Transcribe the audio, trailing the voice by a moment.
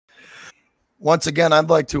Once again, I'd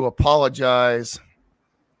like to apologize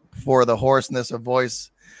for the hoarseness of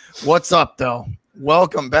voice. What's up, though?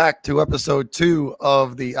 Welcome back to episode 2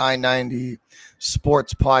 of the I-90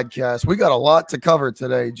 Sports Podcast. We got a lot to cover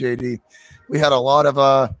today, JD. We had a lot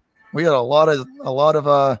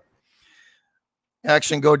of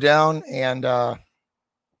action go down, and I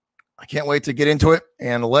can't wait to get into it.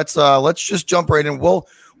 And let's just jump right in. We'll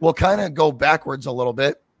kind of go backwards a little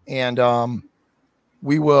bit, and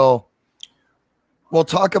we'll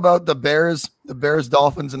talk about the Bears,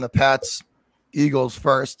 Dolphins, and the Pats, Eagles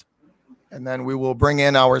first, and then we will bring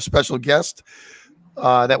in our special guest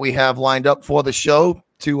that we have lined up for the show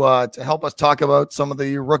to help us talk about some of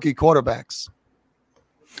the rookie quarterbacks.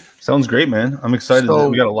 Sounds great, man. I'm excited.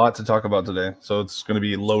 We got a lot to talk about today, so it's going to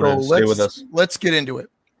be loaded. Stay with us. Let's get into it.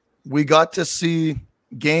 We got to see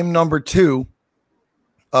game number 2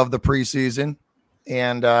 of the preseason,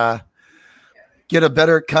 and get a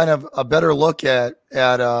better look at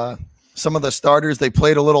some of the starters. They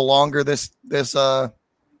played a little longer this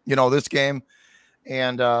game,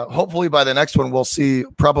 and hopefully by the next one we'll see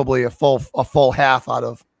probably a full half out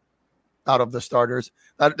of the starters.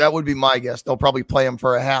 That would be my guess. They'll probably play them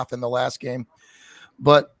for a half in the last game,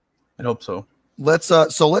 but I hope so. Let's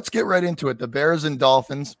get right into it. The Bears and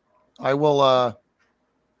Dolphins. We'll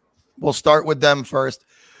start with them first.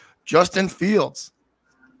 Justin Fields,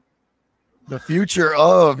 the future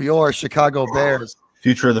of your Chicago Bears.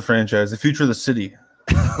 Future of the franchise, the future of the city.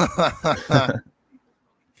 You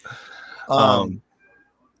want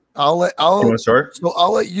to start? So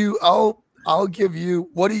I'll give you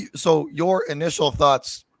your initial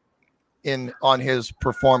thoughts on his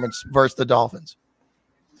performance versus the Dolphins.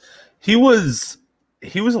 He was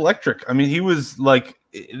electric. I mean, he was like,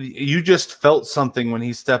 you just felt something when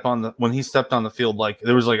he stepped on the field. Like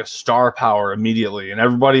there was like a star power immediately, and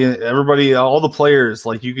everybody, all the players,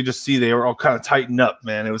 like you could just see they were all kind of tightened up,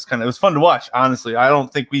 man. It was fun to watch. Honestly, I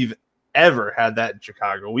don't think we've ever had that in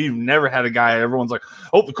Chicago. We've never had a guy, everyone's like,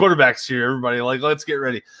 oh, the quarterback's here. Everybody like, let's get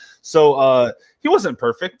ready. So he wasn't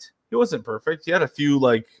perfect. He had a few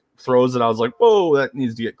like throws that I was like, whoa, that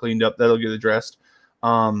needs to get cleaned up. That'll get addressed.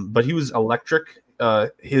 But he was electric.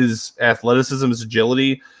 His athleticism, his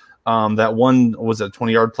agility. That one was a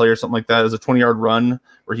 20-yard play or something like that. It was a 20-yard run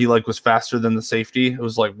where he like was faster than the safety. It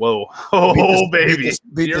was like, whoa, baby,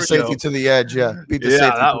 beat the safety to the edge. Yeah, beat the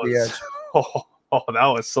safety to the edge. Oh, that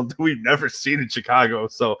was something we've never seen in Chicago.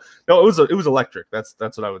 So no, it was electric. That's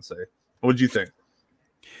what I would say. What did you think?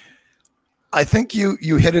 I think you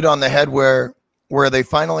hit it on the head where they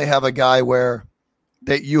finally have a guy where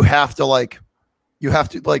that you have to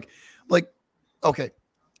okay,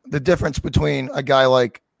 the difference between a guy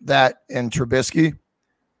like that and Trubisky,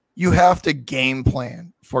 you have to game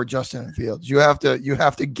plan for Justin Fields. You have to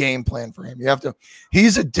game plan for him.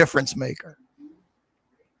 He's a difference maker.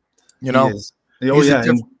 You know, he's a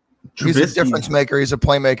difference maker. He's a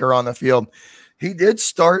playmaker on the field. He did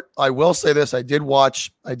start. I will say this. I did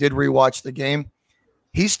rewatch the game.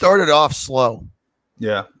 He started off slow.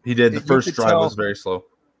 Yeah, he did. The first drive was very slow.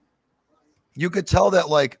 You could tell that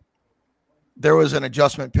like there was an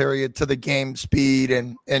adjustment period to the game speed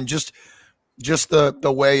and just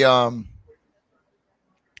the way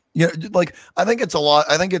like I think it's a lot.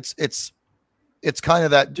 I think it's kind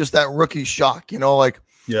of that rookie shock, like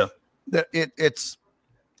yeah. It's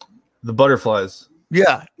the butterflies.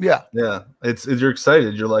 Yeah. It's you're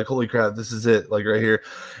excited. You're like, holy crap, this is it, like right here.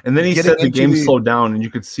 And then he said the game slowed down, and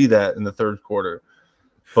you could see that in the third quarter.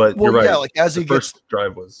 But you're right. Yeah, like as the first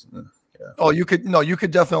drive was. Yeah. Oh, you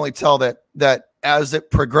could definitely tell that as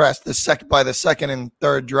it progressed, by the second and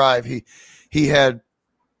third drive, he had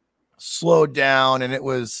slowed down, and it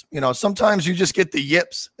was, sometimes you just get the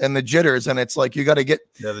yips and the jitters, and it's like you got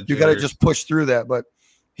to just push through that. But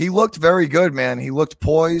he looked very good, man. He looked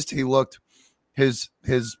poised. He looked his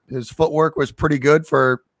footwork was pretty good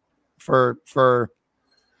for. Well,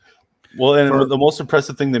 and the most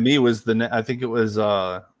impressive thing to me was I think it was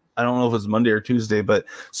I don't know if it was Monday or Tuesday, but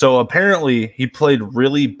so apparently he played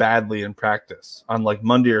really badly in practice on like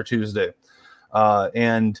Monday or Tuesday,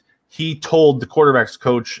 and he told the quarterback's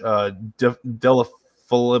coach Della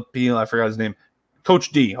Filipino, I forgot his name,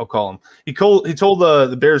 Coach D, I'll call him. He told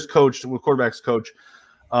the Bears coach, the quarterback's coach,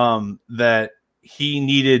 that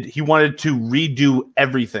he wanted to redo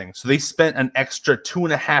everything. So they spent an extra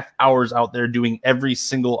 2.5 hours out there doing every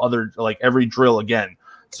single other, like every drill again,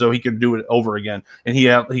 so he could do it over again. And he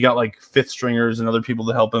got like fifth stringers and other people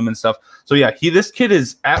to help him and stuff. So yeah, this kid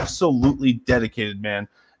is absolutely dedicated, man.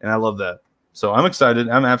 And I love that. So I'm excited.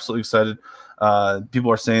 I'm absolutely excited.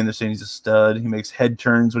 People are saying he's a stud. He makes head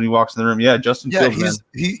turns when he walks in the room. Yeah, Justin Fields,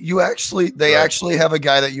 man. They actually have a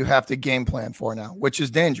guy that you have to game plan for now, which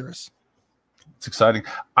is dangerous. It's exciting.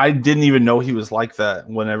 I didn't even know he was like that.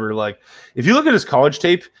 Whenever, like, if you look at his college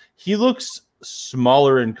tape, he looks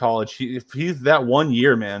smaller in college. If he's that 1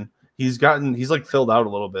 year, man, he's like filled out a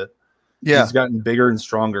little bit. Yeah, he's gotten bigger and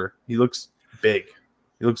stronger. He looks big.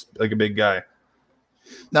 He looks like a big guy.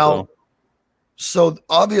 Now, so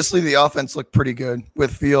obviously the offense looked pretty good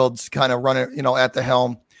with Fields kind of running, at the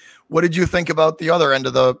helm. What did you think about the other end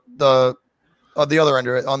of the other end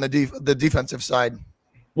of it on the defensive side?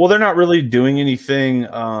 Well, they're not really doing anything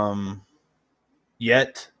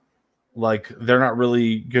yet. Like, they're not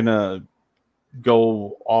really gonna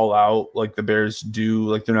go all out like the Bears do.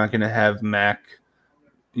 Like, they're not gonna have Mac,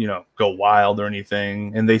 go wild or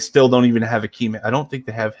anything. And they still don't even have a key. I don't think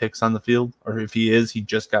they have Hicks on the field, or if he is, he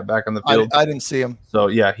just got back on the field. I didn't see him. So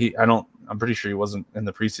yeah, I'm pretty sure he wasn't in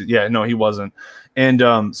the preseason. Yeah, no, he wasn't.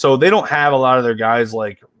 And so they don't have a lot of their guys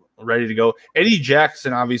like ready to go. Eddie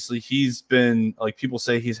Jackson, obviously, he's been, like, people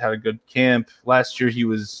say he's had a good camp. Last year he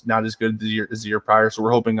was not as good as the year prior, so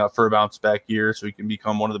we're hoping for a bounce back year so he can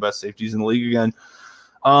become one of the best safeties in the league again.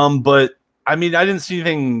 But I mean, I didn't see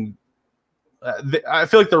anything. I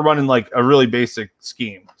feel like they're running like a really basic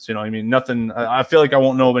scheme. So, I mean, nothing. I feel like I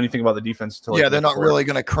won't know anything about the defense until they're not really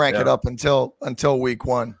going to crank it up until week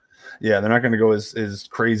 1. Yeah, they're not going to go as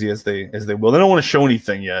crazy as they will. They don't want to show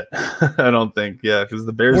anything yet. I don't think. Yeah, because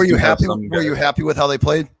the Bears. Were you happy with how they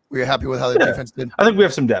played? Were you happy with how the defense did? I think we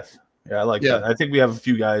have some depth. Yeah, I like that. I think we have a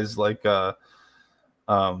few guys like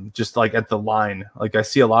just like at the line. Like, I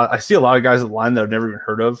see a lot of guys at the line that I've never even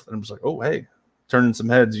heard of, and I'm just like, oh, hey, turning some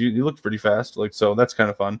heads. You look pretty fast. Like, so that's kind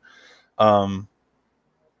of fun.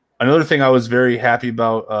 Another thing I was very happy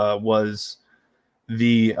about was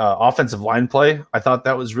the offensive line play. I thought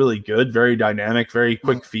that was really good, very dynamic, very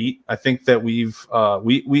quick feet. I think that we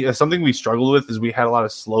something we struggled with is we had a lot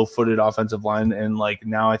of slow-footed offensive line, and like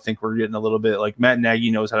now I think we're getting a little bit like Matt Nagy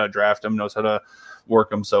knows how to draft them, knows how to work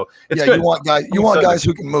them. So it's good. You want guys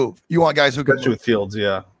who can move. You want guys who can move. With Fields,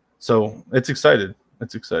 yeah. So it's exciting. I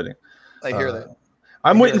hear that.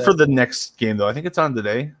 I'm waiting for the next game though. I think it's on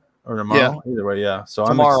today or tomorrow. Yeah. Either way, yeah. So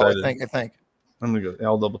tomorrow, I'm excited. I think. I'm gonna go.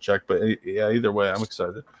 I'll double check, but yeah, either way, I'm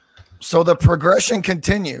excited. So the progression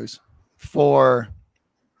continues for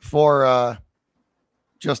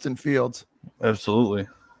Justin Fields. Absolutely.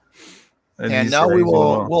 And now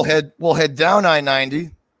we'll head down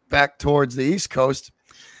I-90 back towards the East Coast,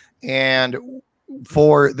 and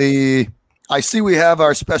I see we have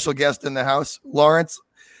our special guest in the house, Lawrence.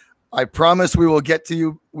 I promise we will get to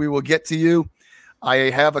you. I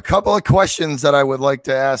have a couple of questions that I would like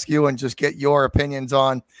to ask you and just get your opinions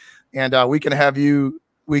on, and we can have you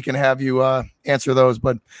answer those.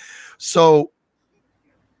 But so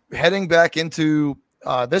heading back into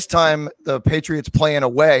this time, the Patriots playing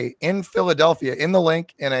away in Philadelphia in the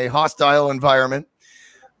Link in a hostile environment.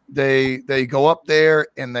 They go up there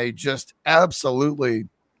and they just absolutely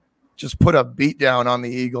just put a beat down on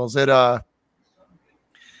the Eagles. It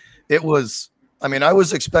was. I mean, I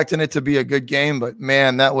was expecting it to be a good game, but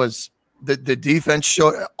man, that was the defense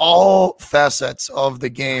showed all facets of the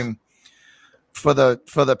game for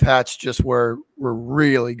the Pats just were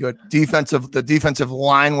really good. The defensive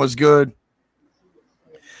line was good.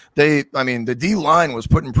 The D line was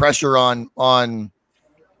putting pressure on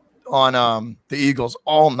the Eagles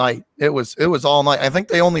all night. It was all night. I think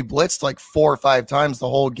they only blitzed like 4 or 5 times the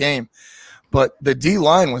whole game. But the D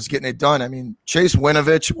line was getting it done. I mean, Chase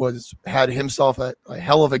Winovich had himself a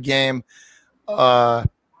hell of a game. The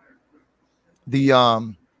D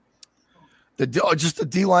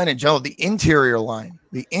line in general, the interior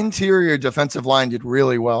defensive line did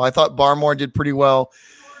really well. I thought Barmore did pretty well.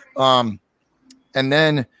 And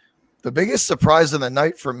then the biggest surprise of the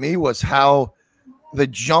night for me was how the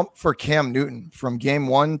jump for Cam Newton from game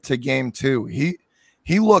 1 to game 2.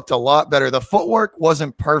 He looked a lot better. The footwork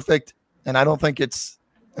wasn't perfect. And I don't think it's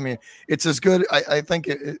as good. I think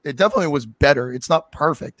it definitely was better. It's not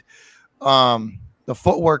perfect. The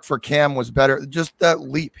footwork for Cam was better. Just that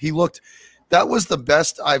leap. That was the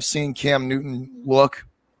best I've seen Cam Newton look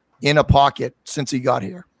in a pocket since he got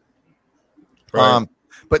here. Right.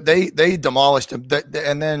 But they demolished him.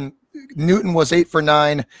 And then Newton was 8 for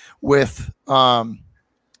 9 with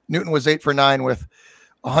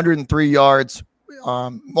 103 yards.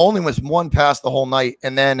 Only was one pass the whole night.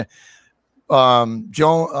 And then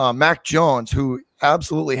Mac Jones, who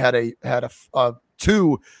absolutely had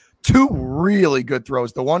two really good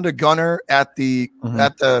throws. The one to Gunner at the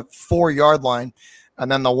 4-yard line,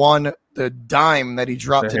 and then the one dime that he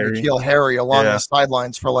dropped to N'Keal Harry along the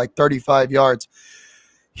sidelines for like 35 yards.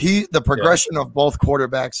 The progression of both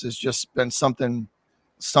quarterbacks has just been something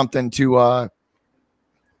to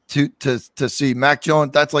see. Mac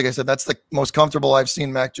Jones, that's like I said, that's the most comfortable I've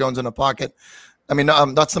seen Mac Jones in a pocket. I mean,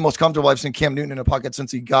 that's the most comfortable I've seen Cam Newton in a pocket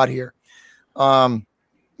since he got here.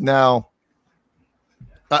 Now,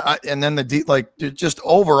 and then just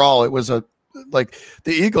overall, it was the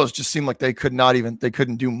Eagles just seemed like they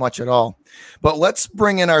couldn't do much at all. But let's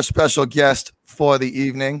bring in our special guest for the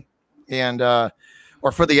evening, and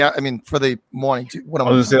for the morning. What I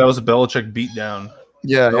was going to say, that was a Belichick beatdown.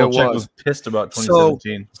 Yeah, Belichick was pissed about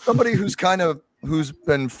 2017. So somebody who's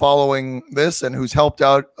been following this and who's helped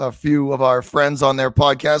out a few of our friends on their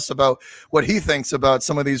podcasts about what he thinks about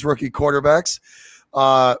some of these rookie quarterbacks.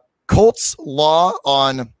 Colts Law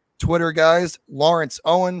on Twitter, guys. Lawrence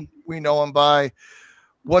Owen, we know him by.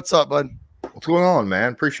 What's up, bud? What's going on,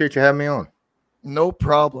 man? Appreciate you having me on. No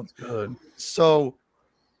problem. Good. So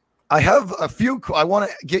I have I want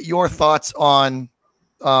to get your thoughts on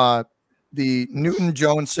the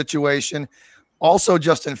Newton-Jones situation, also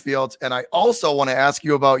Justin Fields, and I also want to ask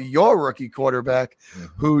you about your rookie quarterback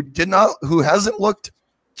who hasn't looked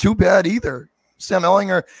too bad either. Sam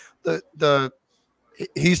Ehlinger,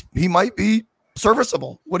 he might be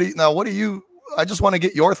serviceable. I just want to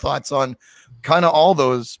get your thoughts on kind of all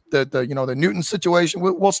those, the Newton situation.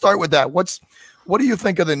 We'll start with that. What do you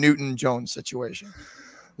think of the Newton-Jones situation?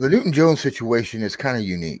 The Newton-Jones situation is kind of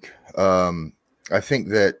unique. I think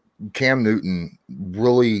that Cam Newton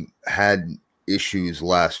really had issues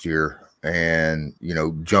last year, and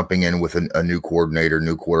jumping in with a new coordinator,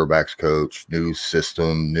 new quarterbacks coach, new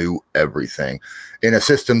system, new everything, in a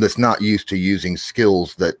system that's not used to using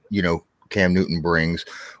skills that Cam Newton brings,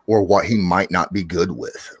 or what he might not be good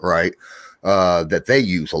with, right? That they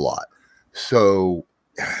use a lot. So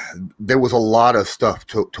there was a lot of stuff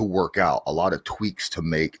to work out, a lot of tweaks to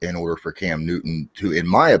make in order for Cam Newton to, in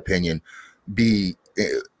my opinion, be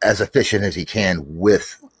as efficient as he can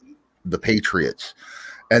with the Patriots.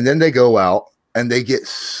 And then they go out and they get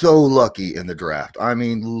so lucky in the draft. I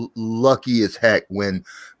mean, lucky as heck when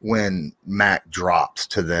Mac drops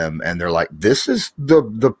to them and they're like, this is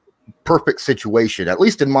the perfect situation, at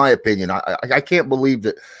least in my opinion. I can't believe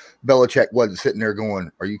that Belichick wasn't sitting there going,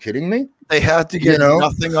 are you kidding me? They had to get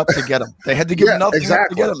nothing up to get him. They had to give nothing up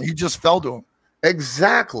to get him. He just fell to him.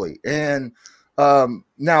 Exactly. And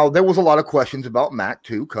now there was a lot of questions about Mac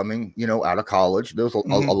too, coming, out of college. There was a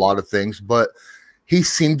lot of things, but he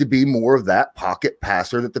seemed to be more of that pocket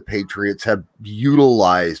passer that the Patriots have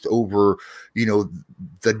utilized over,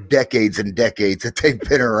 the decades and decades that they've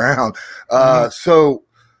been around. So,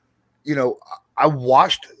 I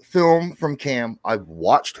watched film from Cam. I've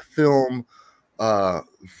watched film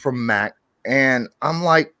from Mac, and I'm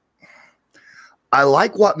like, I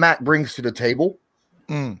like what Mac brings to the table.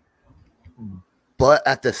 But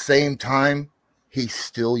at the same time, he's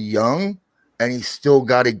still young and he's still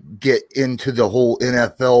got to get into the whole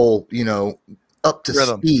NFL, up to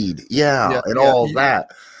speed. That.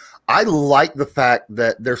 I like the fact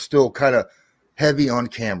that they're still kind of heavy on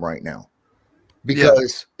Cam right now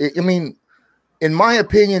because, in my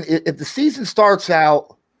opinion, if the season starts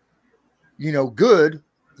out, good,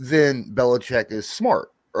 then Belichick is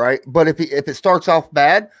smart, right? But if it starts off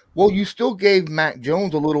bad, well, you still gave Mac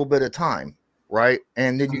Jones a little bit of time. Right.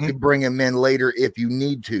 And then you could bring him in later if you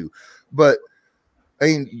need to. But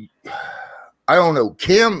I don't know.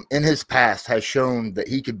 Cam in his past has shown that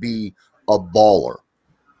he could be a baller.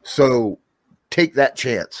 So take that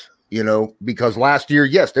chance, because last year,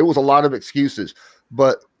 yes, there was a lot of excuses,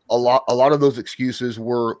 but a lot of those excuses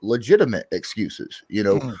were legitimate excuses,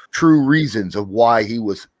 true reasons of why he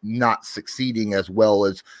was not succeeding as well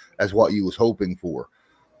as what he was hoping for.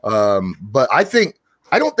 But I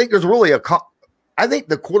don't think there's really I think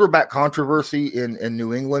the quarterback controversy in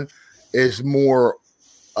New England is more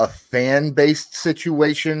a fan-based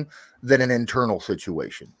situation than an internal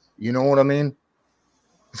situation. You know what I mean?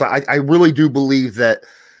 So I really do believe that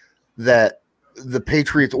the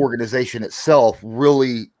Patriots organization itself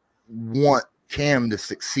really want Cam to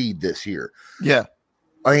succeed this year. Yeah.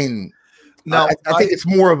 I mean, no, I think it's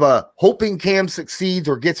more of a hoping Cam succeeds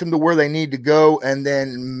or gets him to where they need to go, and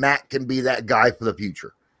then Matt can be that guy for the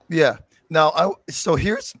future. Yeah. Now, I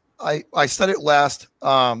said it last.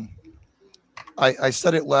 I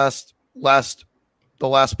said it the last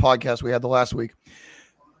podcast we had the last week.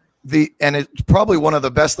 And it's probably one of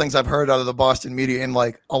the best things I've heard out of the Boston media in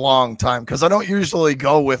like a long time, because I don't usually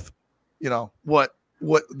go with,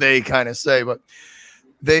 what they kind of say, but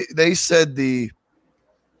they said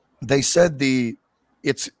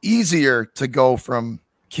it's easier to go from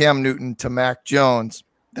Cam Newton to Mac Jones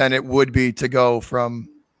than it would be to go from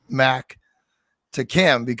Mac to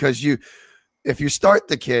Cam, because if you start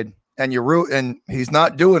the kid and and he's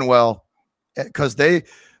not doing well, because the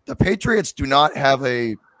Patriots do not have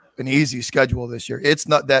an easy schedule this year. It's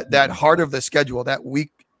not that heart of the schedule, that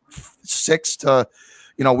week 6 to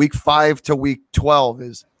week 5 to week 12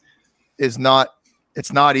 is not,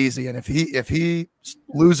 it's not easy. And if he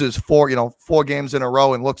loses 4 games in a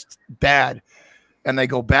row and looks bad, and they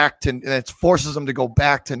go back to, and it forces them to go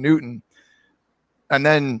back to Newton, and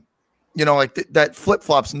then that flip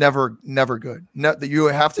flop's never good. You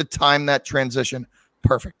have to time that transition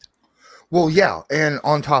perfect. Well, yeah, and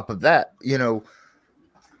on top of that,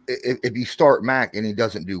 if you start Mac and he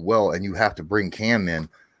doesn't do well, and you have to bring Cam in,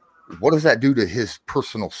 what does that do to his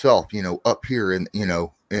personal self? Up here in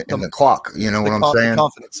the clock. You know what I'm saying?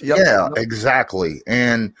 Confidence. Yep. Yeah, exactly.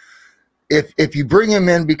 And if you bring him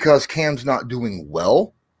in because Cam's not doing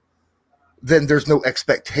well, then there's no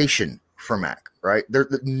expectation for Mac, right?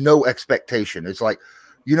 There's no expectation. It's like,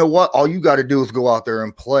 you know what? All you got to do is go out there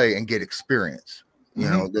and play and get experience.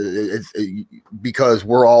 Because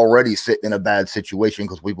we're already sitting in a bad situation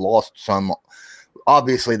because we've lost some.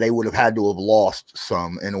 Obviously, they would have had to have lost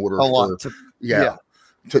some in order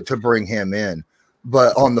to bring him in.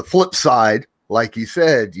 But on the flip side, like you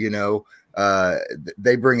said,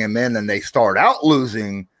 they bring him in and they start out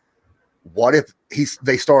losing. What if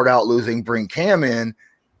they start out losing, bring Cam in,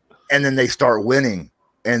 and then they start winning,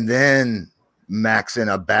 and then Mac's in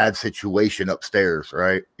a bad situation upstairs,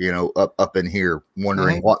 right? Up in here,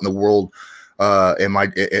 wondering what in the world am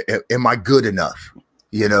I good enough?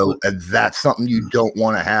 And that's something you don't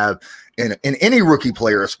want to have in any rookie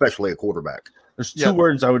player, especially a quarterback. There's two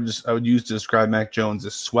words I would use to describe Mac Jones: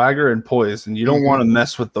 is swagger and poise, and you don't want to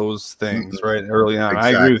mess with those things right early on.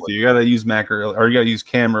 Exactly. I agree with you. You got to use Mac or you got to use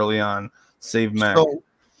Cam early on. Save Mac. So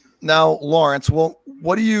now, Lawrence,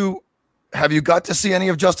 have you got to see any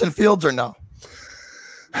of Justin Fields or no?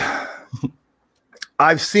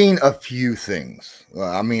 I've seen a few things.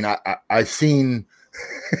 I've seen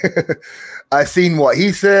I've seen what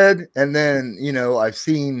he said, and then I've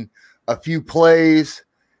seen a few plays,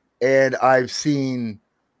 and I've seen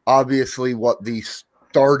obviously what the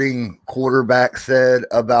starting quarterback said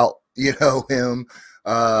about him.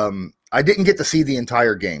 I didn't get to see the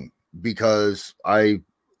entire game because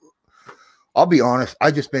I'll be honest,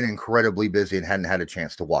 I've just been incredibly busy and hadn't had a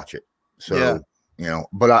chance to watch it. So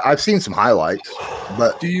but I've seen some highlights.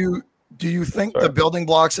 But do you think the building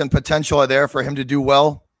blocks and potential are there for him to do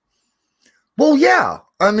well? Well, yeah.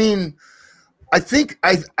 I think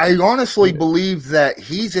I honestly believe that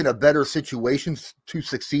he's in a better situation to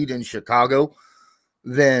succeed in Chicago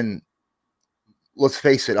than, let's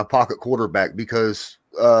face it, a pocket quarterback, because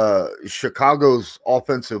Chicago's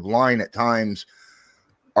offensive line at times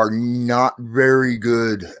are not very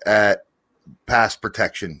good at pass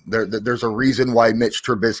protection. There's a reason why Mitch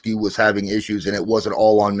Trubisky was having issues, and it wasn't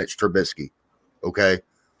all on Mitch Trubisky. Okay.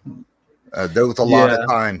 There was a lot of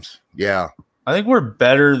times. Yeah. I think we're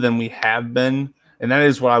better than we have been. And that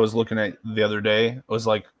is what I was looking at the other day. It was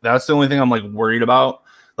like, that's the only thing I'm worried about.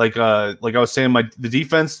 Like I was saying, the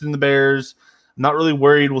defense in the Bears, I'm not really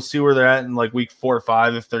worried. We'll see where they're at in week 4 or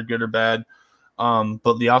 5, if they're good or bad.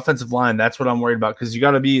 But the offensive line, that's what I'm worried about, because you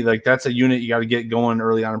got to be that's a unit you got to get going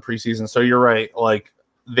early on in preseason. So you're right.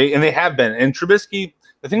 They have been. And Trubisky,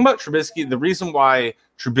 the thing about Trubisky, the reason why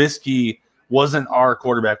Trubisky wasn't our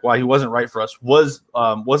quarterback, why he wasn't right for us,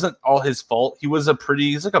 wasn't all his fault.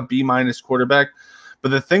 He's like a B- quarterback. But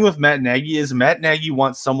the thing with Matt Nagy is Matt Nagy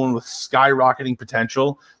wants someone with skyrocketing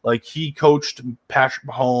potential. He coached Patrick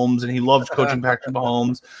Mahomes, and he loved coaching Patrick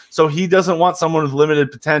Mahomes. So he doesn't want someone with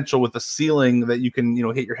limited potential with a ceiling that you can,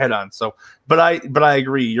 hit your head on. So, but I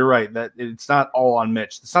agree. You're right that it's not all on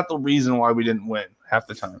Mitch. It's not the reason why we didn't win half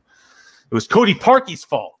the time. It was Cody Parkey's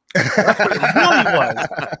fault. That's what it really was.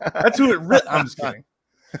 That's who it really. I'm just kidding.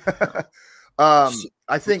 I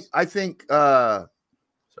think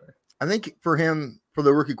for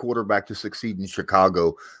the rookie quarterback to succeed in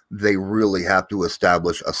Chicago, they really have to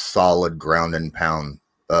establish a solid ground and pound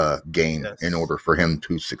game in order for him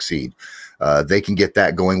to succeed. They can get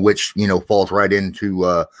that going, which falls right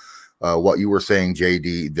into what you were saying,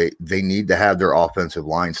 JD. They need to have their offensive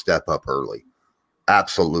line step up early.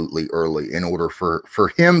 Absolutely early, in order for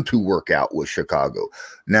him to work out with Chicago.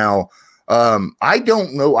 Now, I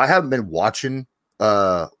don't know. I haven't been watching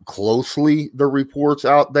closely the reports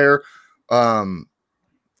out there.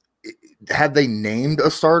 Have they named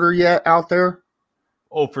a starter yet out there?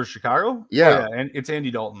 Oh, for Chicago? Yeah. And it's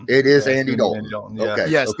Andy Dalton. It is Andy Dalton. Yeah. Okay.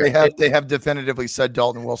 Yes, okay. They have definitively said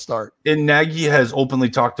Dalton will start. And Nagy has openly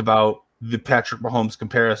talked about the Patrick Mahomes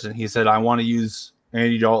comparison. He said, I want to use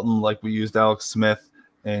Andy Dalton like we used Alex Smith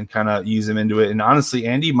and kind of ease him into it. And honestly,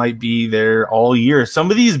 Andy might be there all year.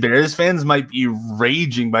 Some of these Bears fans might be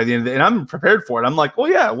raging by the end of it, and I'm prepared for it. I'm like,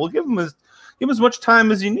 well, yeah, we'll give him as much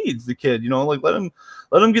time as he needs, the kid. Like let him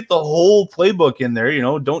get the whole playbook in there.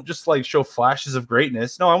 Don't just like show flashes of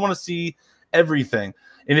greatness. No, I want to see everything.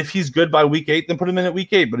 And if he's good by week 8, then put him in at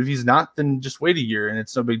week 8. But if he's not, then just wait a year, and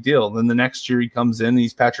it's no big deal. Then the next year he comes in, and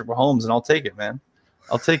he's Patrick Mahomes, and I'll take it, man.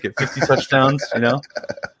 I'll take it. 50 touchdowns, No,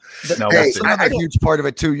 that's another huge part of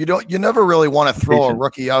it too. You never really want to throw a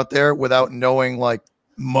rookie out there without knowing like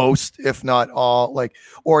most, if not all, like,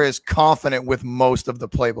 or is confident with most of the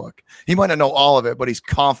playbook. He might not know all of it, but he's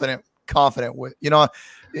confident with,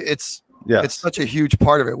 it's such a huge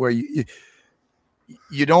part of it where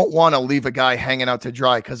you don't want to leave a guy hanging out to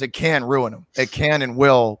dry because it can ruin him. It can and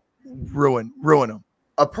will ruin him.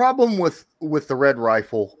 A problem with the Red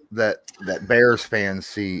Rifle that Bears fans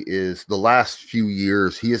see is the last few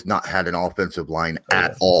years he has not had an offensive line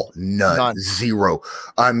at all. None. Zero.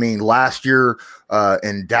 I mean, last year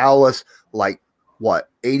in Dallas, like what,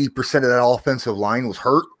 80% of that offensive line was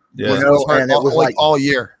hurt. Yeah, and it was like all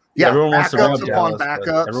year. Yeah, everyone wants to run Dallas,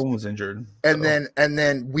 backups. Everyone was injured. And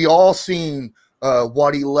then we all seen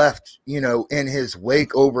what he left, in his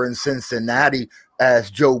wake over in Cincinnati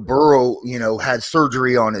as Joe Burrow, had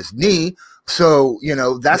surgery on his knee. So,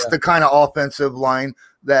 that's the kind of offensive line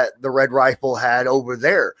that the Red Rifle had over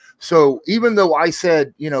there. So even though I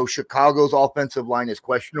said, Chicago's offensive line is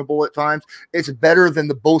questionable at times, it's better than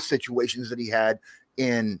the both situations that he had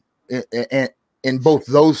in both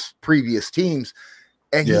those previous teams.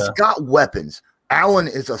 And he's got weapons. Allen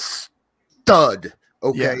is a stud.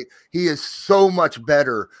 Okay. Yeah. He is so much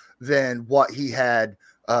better than what he had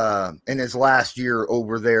in his last year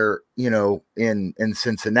over there, in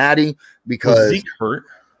Cincinnati, because was Zeke hurt.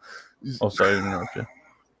 Oh, sorry.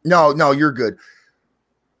 No, you're good.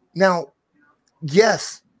 Now,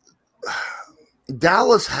 yes,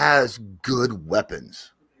 Dallas has good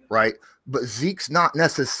weapons, right? But Zeke's not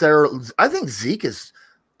necessarily. I think Zeke is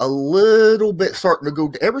a little bit starting to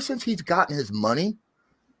go ever since he's gotten his money.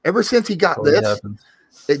 Ever since he got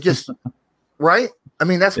it just right. I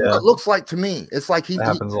mean, that's what it looks like to me. It's like that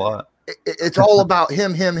happens a lot. It's all about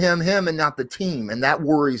him, and not the team, and that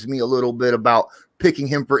worries me a little bit about picking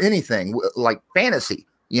him for anything like fantasy,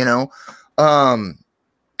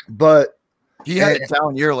 But he had a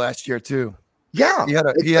down year last year too. Yeah,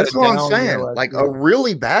 that's what I'm saying. Like a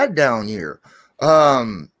really bad down year.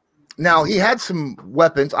 Now he had some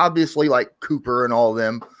weapons, obviously, like Cooper and all of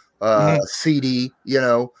them, CD,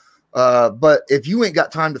 but if you ain't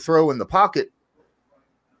got time to throw in the pocket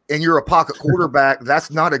and you're a pocket quarterback,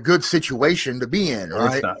 that's not a good situation to be in,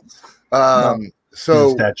 right?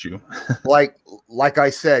 So statue. like I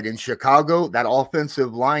said, in Chicago, that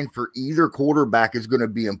offensive line for either quarterback is going to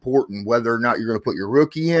be important, whether or not you're going to put your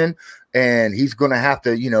rookie in, and he's going to have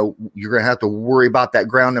to, you're going to have to worry about that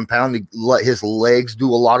ground and pound to let his legs do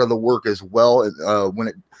a lot of the work as well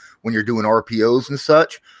when you're doing RPOs and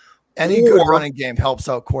such. Any good running game helps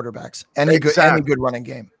out quarterbacks. Any good running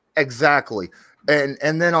game. Exactly.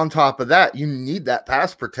 And then on top of that, you need that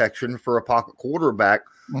pass protection for a pocket quarterback,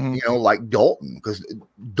 like Dalton, because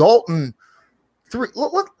Dalton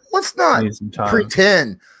let's not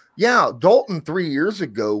pretend. Yeah, Dalton 3 years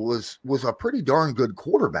ago was a pretty darn good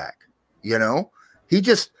quarterback. He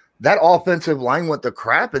just, that offensive line went to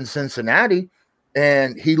crap in Cincinnati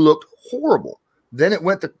and he looked horrible. Then it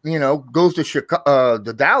went to, goes to Chicago,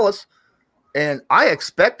 to Dallas, and I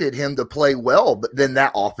expected him to play well, but then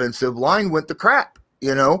that offensive line went to crap,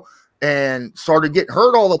 and started getting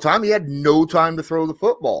hurt all the time. He had no time to throw the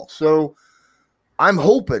football. So I'm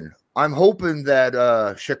hoping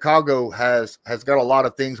that Chicago has got a lot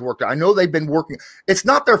of things worked out. I know they've been working. It's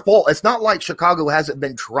not their fault. It's not like Chicago hasn't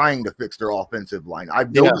been trying to fix their offensive line.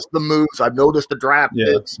 I've noticed the moves. I've noticed the draft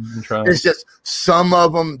picks. It's just some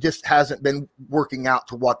of them just hasn't been working out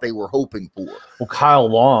to what they were hoping for. Well, Kyle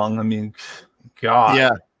Long, I mean, God.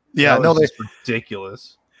 Yeah. No, that's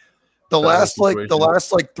ridiculous. The last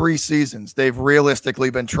 3 seasons, they've realistically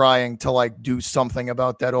been trying to do something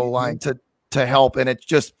about that O-line to help, and it's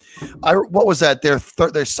just, what was that? Their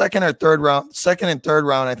second and third round,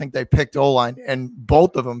 I think they picked O-line, and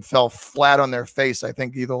both of them fell flat on their face. I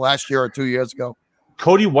think either last year or 2 years ago.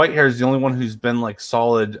 Cody Whitehair is the only one who's been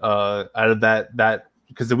solid out of that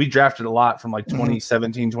because we drafted a lot from like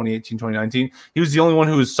 2017, 2018, 2019. He was the only one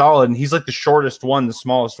who was solid, and he's like the shortest one, the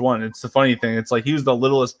smallest one. It's the funny thing. It's like he was the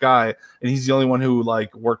littlest guy, and he's the only one who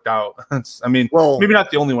like worked out. Maybe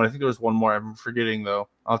not the only one. I think there was one more. I'm forgetting though.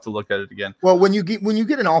 I'll have to look at it again. Well, when you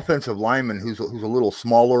get an offensive lineman who's a little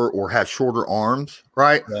smaller or has shorter arms,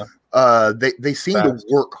 right? Yeah. They seem to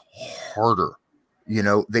work harder. You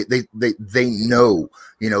know, they know,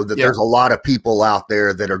 you know, that there's a lot of people out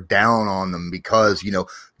there that are down on them because, you know,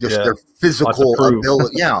 just their physical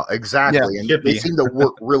ability. Yeah, exactly. And they seem to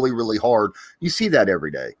work really, really hard. You see that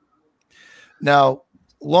every day. Now,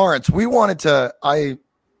 Lawrence, we wanted to,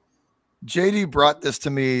 JD brought this to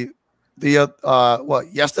me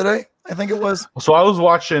yesterday? I think it was. So I was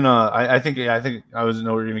watching, I think I was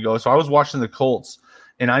know where you're going to go. So I was watching the Colts,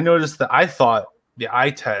 and I noticed that I thought the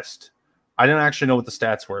eye test, I didn't actually know what the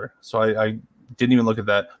stats were, so I didn't even look at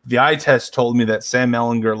that. The eye test told me that Sam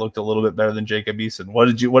Ehlinger looked a little bit better than Jacob Eason. What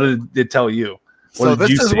did it tell you? So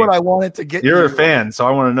this is what I wanted to get. You're a fan, so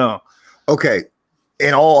I want to know. Okay,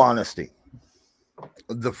 in all honesty,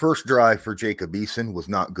 the first drive for Jacob Eason was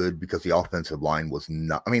not good because the offensive line was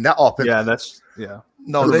not. I mean, that offense.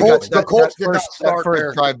 No, the Colts did not start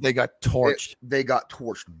first drive. They got torched. They got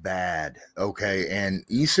torched bad. Okay, and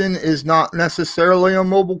Eason is not necessarily a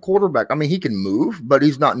mobile quarterback. I mean, he can move, but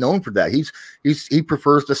he's not known for that. He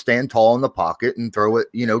prefers to stand tall in the pocket and throw it,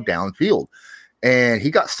 you know, downfield. And he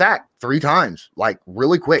got sacked 3 times, like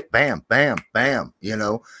really quick. Bam, bam, bam. You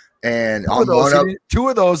know, and two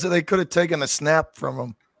of those they could have taken a snap from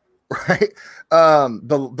him. Right.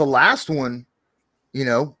 The last one, you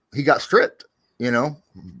know, he got stripped. You know,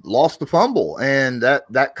 lost the fumble, and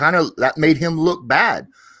that made him look bad.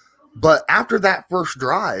 But after that first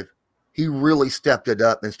drive, he really stepped it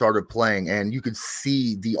up and started playing, and you could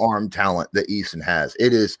see the arm talent that Eason has.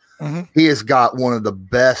 It is he has got one of the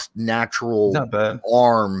best natural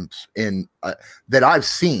arms in that I've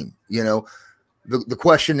seen. You know, the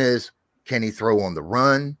question is, can he throw on the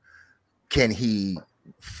run? Can he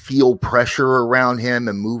feel pressure around him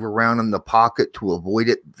and move around in the pocket to avoid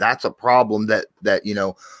it? That's a problem that you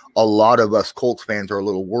know, a lot of us Colts fans are a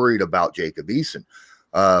little worried about Jacob Eason.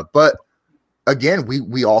 But again,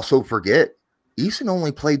 we also forget Eason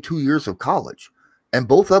only played 2 years of college, and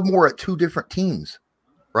both of them were at 2 different teams.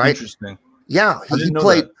 Right? Interesting. Yeah,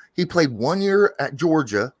 he played 1 year at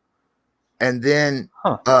Georgia, and then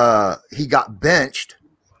he got benched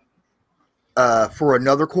for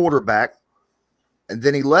another quarterback. And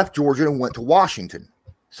then he left Georgia and went to Washington.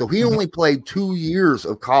 So he only played 2 years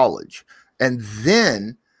of college. And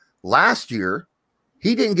then last year,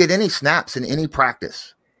 he didn't get any snaps in any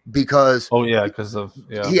practice because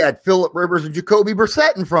he had Phillip Rivers and Jacoby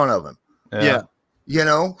Brissett in front of him. Yeah. You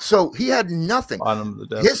know, so he had nothing.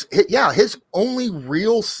 His only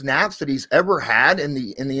real snaps that he's ever had in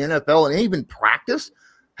the NFL and even practice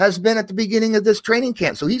has been at the beginning of this training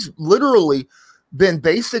camp. So he's literally been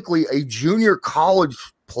basically a junior college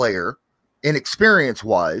player in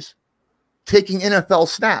experience-wise, taking NFL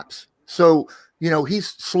snaps. So, you know, he's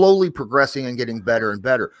slowly progressing and getting better and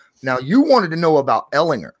better. Now, you wanted to know about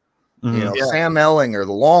Ehlinger. You know, Sam Ehlinger,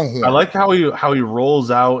 the Longhorn. I like how he rolls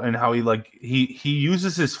out and how he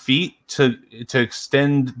uses his feet to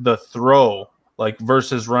extend the throw, like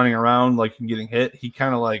versus running around like and getting hit. He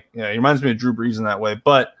kind of he reminds me of Drew Brees in that way,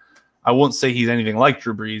 but I won't say he's anything like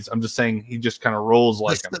Drew Brees. I'm just saying he just kind of rolls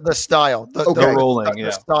like him. The style, the rolling, the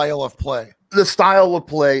style of play. The style of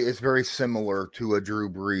play is very similar to a Drew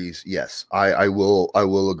Brees. Yes, I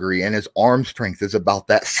will agree. And his arm strength is about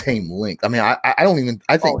that same length. I mean, I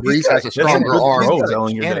think Brees has a stronger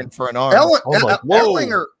arm. For an arm.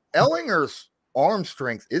 Ehlinger's arm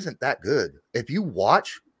strength isn't that good. If you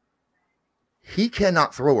watch, he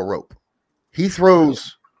cannot throw a rope. He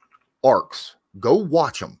throws arcs. Go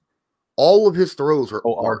watch him. All of his throws are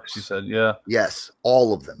arcs. You said, yeah. Yes,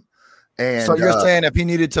 all of them. And so you're saying if he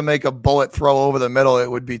needed to make a bullet throw over the middle,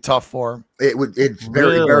 it would be tough for him. It's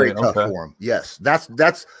very, very tough for him. Yes, that's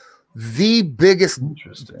the biggest.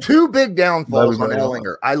 Two big downfalls on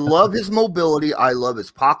Ehlinger. I love his mobility. I love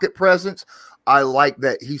his pocket presence. I like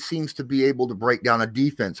that he seems to be able to break down a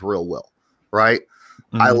defense real well. Right.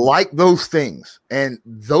 I like those things, and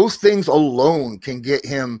those things alone can get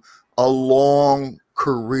him a long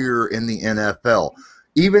career in the NFL.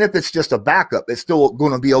 Even if it's just a backup, it's still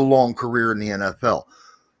going to be a long career in the NFL.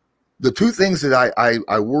 The two things that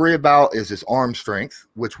I worry about is his arm strength,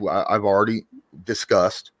 which I've already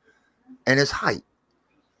discussed, and his height,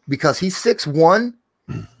 because he's 6'1",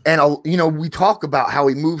 and you know, we talk about how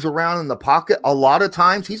he moves around in the pocket. A lot of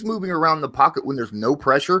times he's moving around in the pocket when there's no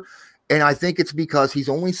pressure, And I think it's because he's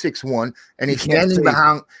only 6'1", and he's standing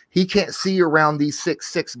behind. He can't see around these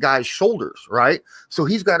 6'6" guys' shoulders, right? So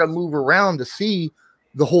he's got to move around to see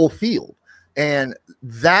the whole field. And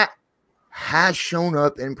that has shown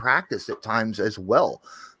up in practice at times as well.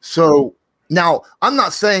 So now I'm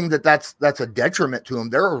not saying that that's a detriment to him.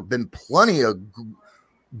 There have been plenty of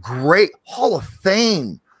great Hall of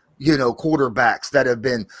Fame, quarterbacks that have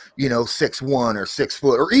been, 6'1" or 6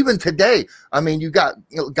 foot, or even today. I mean, you got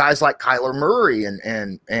guys like Kyler Murray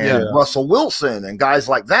and Russell Wilson and guys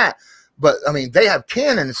like that. But I mean, they have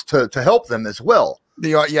cannons to help them as well.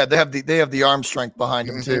 They have the arm strength behind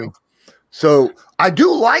them too. So I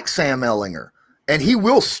do like Sam Ehlinger, and he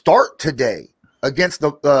will start today against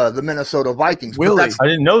the Minnesota Vikings. Really? I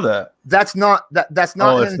didn't know that. That's not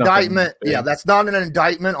an indictment. Yeah, that's not an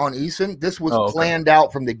indictment on Eason. This was planned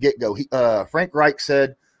out from the get-go. Frank Reich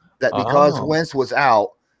said that because Wentz was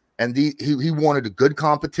out and he wanted a good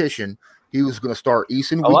competition, he was going to start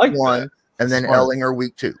Eason week 1 and then Ehlinger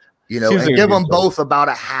week 2. And give them both about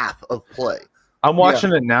a half of play. I'm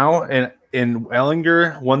watching it now, and in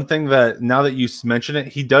Ehlinger, one thing that now that you mention it,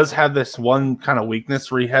 he does have this one kind of weakness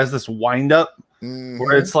where he has this wind up.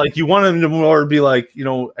 Where it's like you want him to more be like,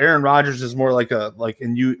 Aaron Rodgers is more like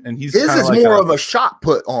he's his is more of a shot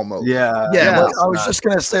put almost. Yeah. I was just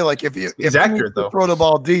gonna say, like, if he's accurate though, throw the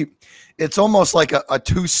ball deep, it's almost like a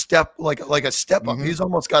 2-step, like a step up. He's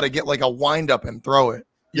almost got to get like a wind up and throw it.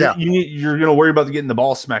 Yeah, you're gonna worry about getting the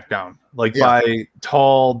ball smacked down by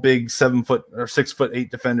tall, big 7 foot or 6'8"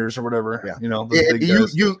 defenders or whatever. Yeah. Those big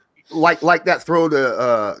guys. You like that throw to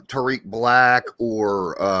Tariq Black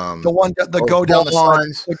or the one that go down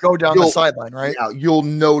the sideline, right? Yeah, you'll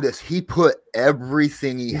notice he put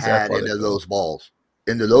everything he had into those balls,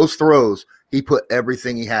 into those throws. He put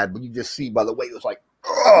everything he had, but you just see by the way it was like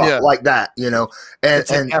that, and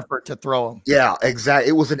it's an effort to throw him. Yeah, exactly.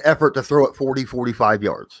 It was an effort to throw it 40, 45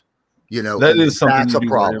 yards. That is something that's a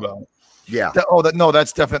problem. About. Yeah.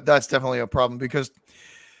 That's definitely a problem because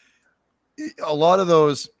a lot of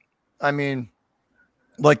those. I mean,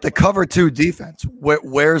 like the cover 2 defense,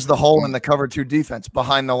 where's the hole in the cover 2 defense?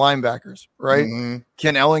 Behind the linebackers, right?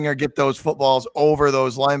 Can Ehlinger get those footballs over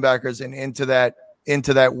those linebackers and into that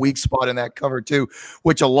weak spot in that cover 2,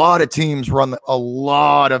 which a lot of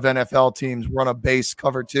NFL teams run a base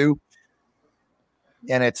cover 2.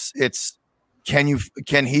 And it's does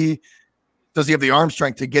he have the arm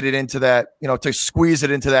strength to get it into that, to squeeze it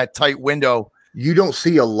into that tight window? You don't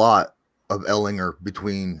see a lot of Ehlinger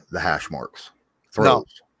between the hash marks throws. No.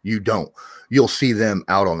 You don't. You'll see them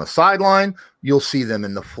out on the sideline. You'll see them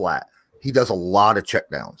in the flat. He does a lot of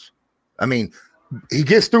checkdowns. I mean, he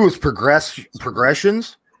gets through his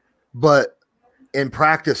progressions, but in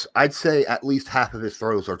practice, I'd say at least half of his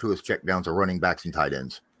throws are to his checkdowns or running backs and tight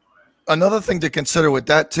ends. Another thing to consider with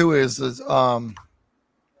that too is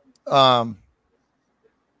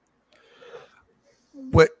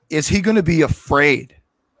what is he going to be afraid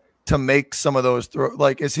to make some of those throws?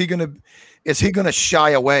 Like, is he going to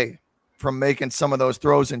shy away from making some of those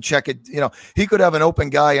throws and check it? He could have an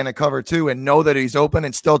open guy in a cover 2 and know that he's open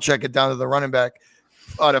and still check it down to the running back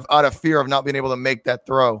out of fear of not being able to make that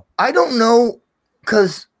throw. I don't know,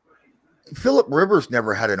 because Phillip Rivers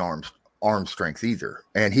never had an arm strength either,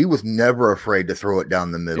 and he was never afraid to throw it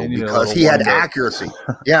down the middle because he had accuracy.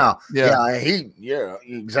 Yeah,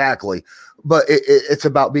 exactly. But it's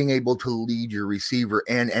about being able to lead your receiver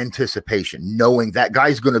and anticipation, knowing that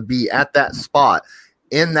guy's going to be at that spot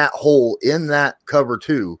in that hole, in that cover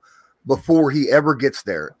 2 before he ever gets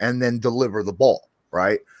there, and then deliver the ball,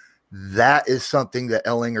 right? That is something that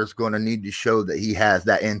Ehlinger's going to need to show that he has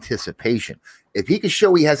that anticipation. If he can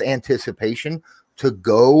show he has anticipation to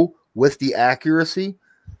go with the accuracy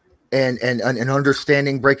and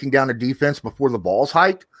understanding breaking down a defense before the ball's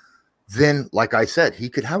hiked, then, like I said, he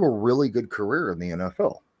could have a really good career in the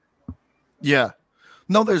NFL. Yeah.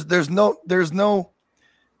 No, there's no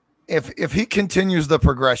if he continues the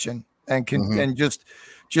progression and and just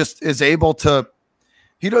is able to,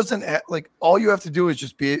 he doesn't all you have to do is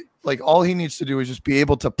just be all he needs to do is just be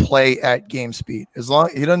able to play at game speed. As long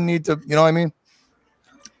he doesn't need to, you know what I mean?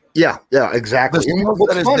 Yeah, exactly.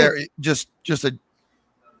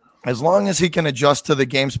 As long as he can adjust to the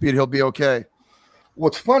game speed, he'll be okay.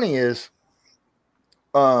 What's funny is,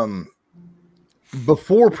 before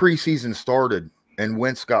preseason started and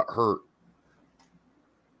Wentz got hurt,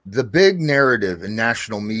 the big narrative in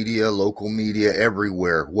national media, local media,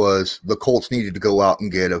 everywhere was the Colts needed to go out and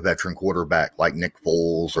get a veteran quarterback like Nick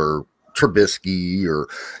Foles or Trubisky or,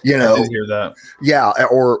 I did hear that. Yeah,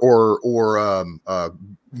 or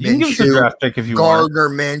you can give us a draft pick if you Gardner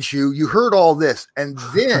Minshew. You heard all this, and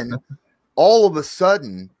then all of a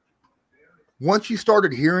sudden, once you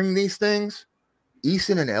started hearing these things,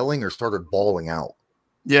 Eason and Ellinger started bawling out.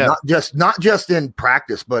 Yeah. Not just in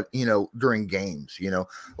practice, but, during games,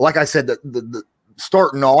 like I said, the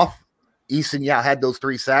starting off, Eason, had those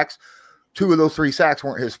 3 sacks. 2 of those 3 sacks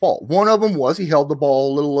weren't his fault. One of them was he held the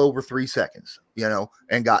ball a little over 3 seconds,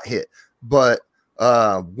 and got hit. But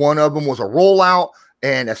one of them was a rollout.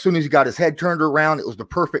 And as soon as he got his head turned around, it was the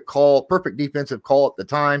perfect defensive call at the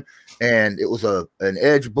time. And it was an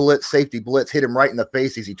edge blitz, safety blitz, hit him right in the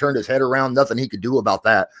face as he turned his head around. Nothing he could do about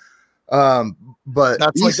that. But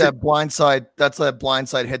that's like that blindside. That's that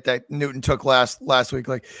blindside hit that Newton took last week.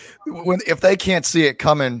 Like if they can't see it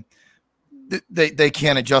coming, they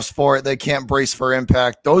can't adjust for it. They can't brace for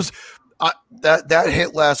impact. That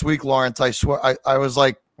hit last week, Lawrence. I swear, I was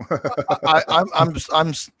like,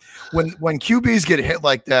 I'm when QBs get hit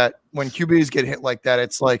like that. When QBs get hit like that,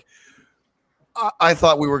 it's like I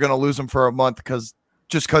thought we were going to lose him for a month because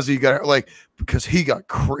he got like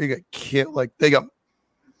they got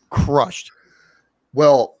crushed.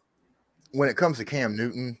 Well, when it comes to Cam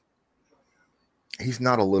Newton, he's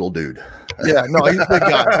not a little dude. Yeah, no, he's a big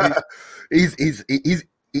guy.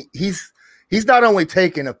 He's not only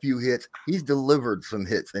taken a few hits, he's delivered some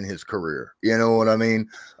hits in his career. You know what I mean?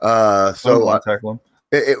 Tackle him.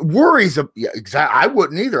 It worries. Yeah, exactly. I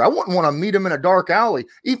wouldn't either. I wouldn't want to meet him in a dark alley.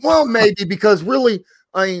 Well, maybe because really,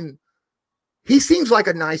 I mean, he seems like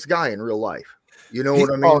a nice guy in real life. You know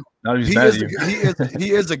what I mean?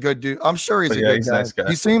 He is a good dude. I'm sure he's a good guy. Nice guy.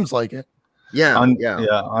 He seems like it. Yeah,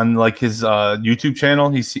 on like his YouTube channel,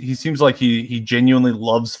 he seems like he genuinely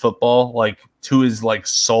loves football, like to his like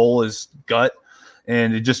soul, his gut,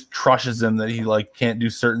 and it just crushes him that he like can't do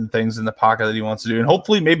certain things in the pocket that he wants to do. And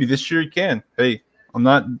hopefully, maybe this year he can. Hey, I'm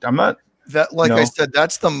not that like I said,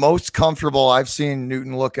 that's the most comfortable I've seen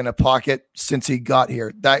Newton look in a pocket since he got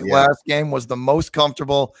here. That last game was the most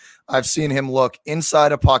comfortable I've seen him look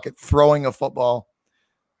inside a pocket throwing a football.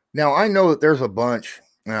 Now I know that there's a bunch.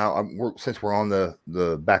 Now, since we're on the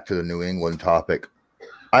back to the New England topic,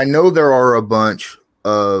 I know there are a bunch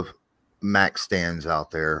of Mac stands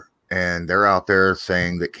out there, and they're out there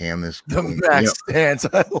saying that Cam is the Mac stands.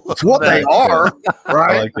 It's what they are,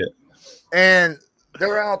 right? I like it. And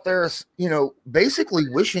they're out there, basically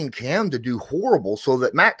wishing Cam to do horrible so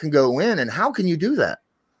that Mac can go in. And how can you do that?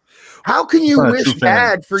 How can you wish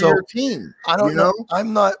bad for your team? I don't know.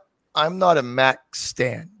 I'm not a Mac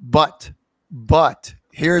stan, but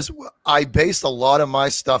I based a lot of my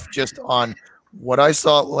stuff just on what I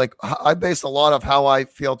saw. Like I based a lot of how I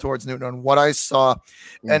feel towards Newton on what I saw,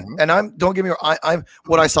 and don't get me wrong, I'm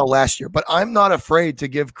what I saw last year, but I'm not afraid to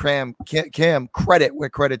give Cam credit where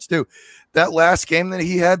credit's due. That last game that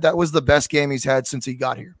he had, that was the best game he's had since he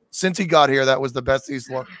got here. Since he got here, that was the best he's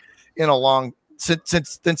looked in a long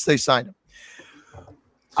since they signed him.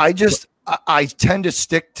 I tend to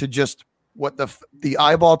stick to just what the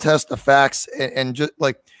eyeball test, the facts, and just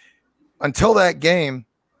like until that game,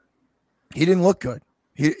 he didn't look good.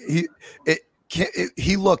 He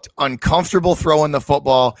looked uncomfortable throwing the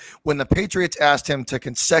football. When the Patriots asked him to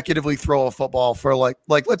consecutively throw a football for like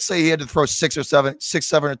let's say he had to throw 6 or 7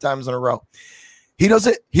 times in a row, he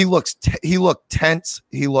doesn't. He looked tense.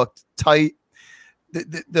 He looked tight.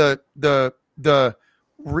 The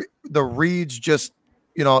reads just.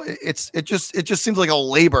 It just seems like a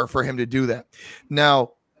labor for him to do that.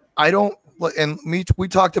 Now, we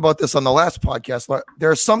talked about this on the last podcast.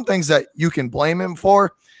 There are some things that you can blame him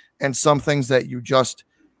for, and some things that you just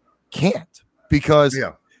can't, because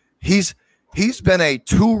he's been a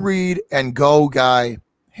 2-read and go guy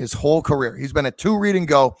his whole career. He's been a 2-read and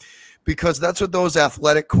go because that's what those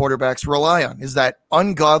athletic quarterbacks rely on, is that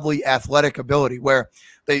ungodly athletic ability where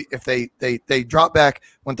if they drop back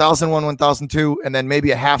 1001, 1002, and then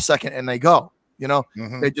maybe a half second and they go,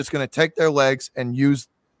 they're just going to take their legs and use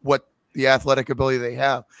what the athletic ability they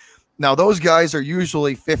have. Now, those guys are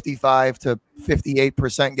usually 55 to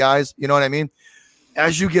 58% guys. You know what I mean?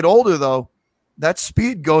 As you get older, though, that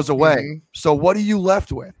speed goes away. Mm-hmm. So what are you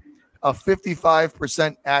left with? A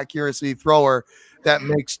 55% accuracy thrower that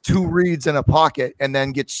makes 2 reads in a pocket and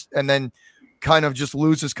then kind of just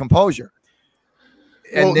loses composure.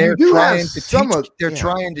 And they're trying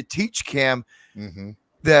to teach Cam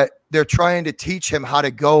that they're trying to teach him how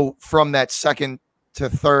to go from that second to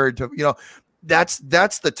third to, that's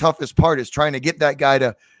the toughest part, is trying to get that guy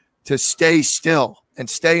to stay still and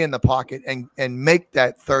stay in the pocket and make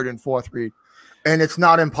that third and fourth read. And it's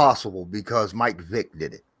not impossible because Mike Vick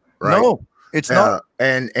did it. Right? No, it's not.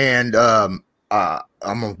 I'm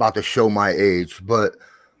about to show my age, but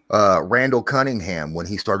Randall Cunningham, when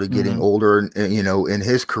he started getting older and, in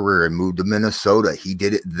his career and moved to Minnesota, he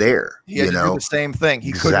did it there. He had to do the same thing.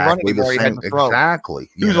 He couldn't run anymore. He had to throw. Exactly.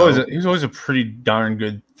 He was always a pretty darn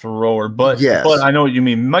good thrower, but I know what you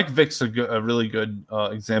mean. Mike Vick's a really good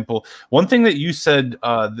example. One thing that you said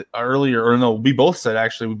earlier, or no, we both said,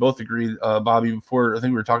 actually, we both agreed, Bobby, before, I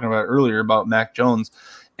think we were talking about it earlier about Mac Jones,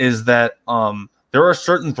 is that there are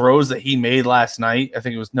certain throws that he made last night. I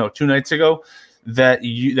think it was 2 nights ago, that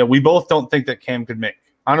we both don't think that Cam could make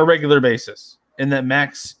on a regular basis, and that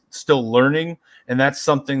Mac's still learning, and that's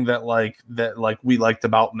something that we liked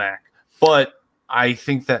about Mac. But I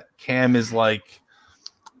think that Cam is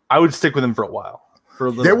I would stick with him for a while.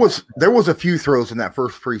 There was a few throws in that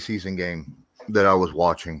first preseason game that I was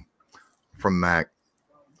watching from Mac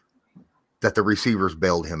that the receivers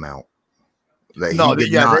bailed him out. They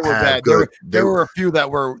were bad. There were a few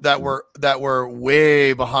that were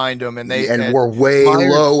way behind him, and were way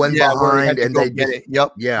low and behind, and they did it.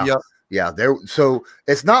 Yep. So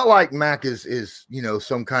it's not like Mac is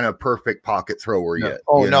some kind of perfect pocket thrower yet.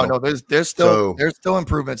 Oh no. There's still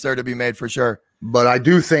improvements there to be made for sure. But I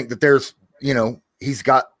do think that there's he's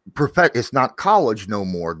got it's not college no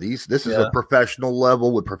more. This is a professional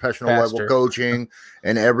level with professional level coaching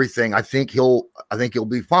and everything. I think he'll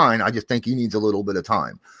be fine. I just think he needs a little bit of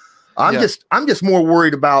time. I'm just more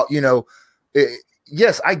worried about,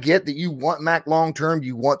 yes, I get that you want Mac long term.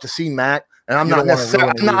 You want to see Mac, and I'm not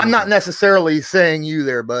necessarily saying you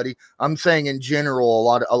there, buddy. I'm saying in general,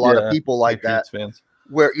 a lot of people like Patriots that. Fans.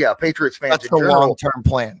 Patriots fans. That's the long-term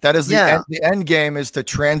plan. That is the end game is to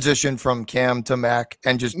transition from Cam to Mac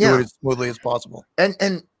and just do it as smoothly as possible.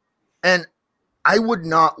 And I would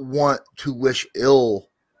not want to wish ill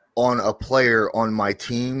on a player on my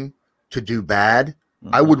team to do bad.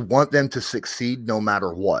 Mm-hmm. I would want them to succeed no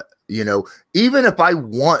matter what. Even if I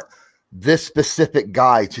want this specific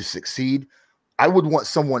guy to succeed, I would want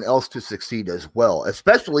someone else to succeed as well,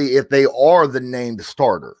 especially if they are the named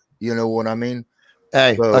starter. You know what I mean?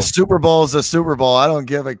 Hey, a Super Bowl is a Super Bowl. I don't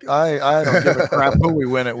give a crap who we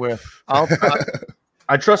win it with.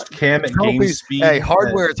 I trust Cam at game speed. Hey,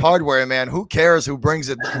 hardware is hardware, man. Who cares who brings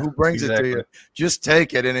it to you? Just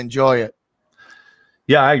take it and enjoy it.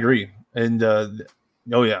 Yeah, I agree. And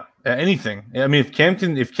anything. I mean,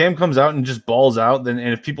 if Cam comes out and just balls out, then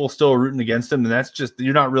and if people still are rooting against him, then that's just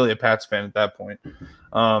you're not really a Pats fan at that point.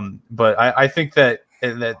 But I think that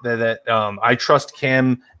I trust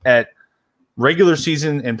Cam at regular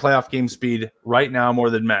season and playoff game speed right now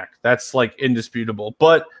more than Mac. That's indisputable.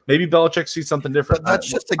 But maybe Belichick sees something different. But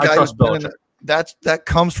that's just a guy who's been that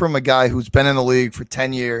comes from a guy who's been in the league for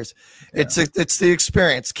 10 years. Yeah. It's the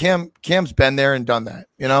experience. Cam's been there and done that,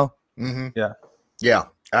 Mm-hmm. Yeah,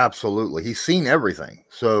 absolutely. He's seen everything.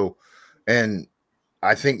 So, and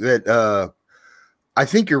I think that I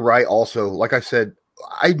think you're right also. Like I said,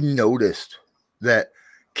 I noticed that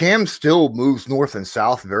Cam still moves north and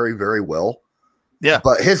south very, very well. Yeah.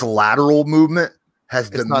 But his lateral movement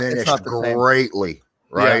has diminished greatly,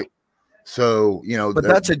 right? Yeah. So, but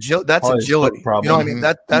that's agility. You know what I mean?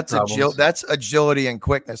 That's agility and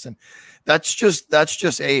quickness. And that's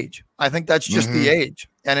just age. I think that's just the age.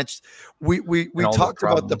 And it's we talked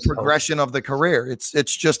about the progression of the career.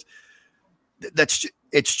 It's just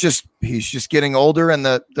he's just getting older, and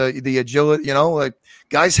the agility,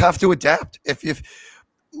 guys have to adapt. If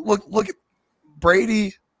look at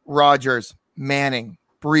Brady, Rodgers, Manning,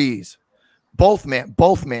 Breeze, both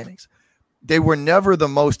Mannings. They were never the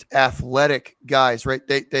most athletic guys, right?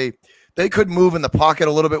 They could move in the pocket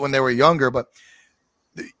a little bit when they were younger, but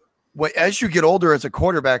as you get older as a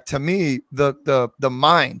quarterback, to me, the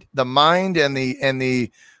mind and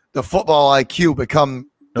the football IQ become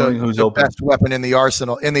the best weapon in the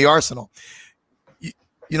arsenal. They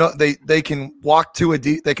can walk to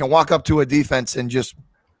they can walk up to a defense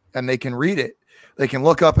and they can read it. They can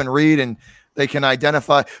look up and read, and they can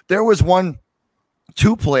identify. There was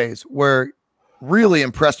 2 plays where really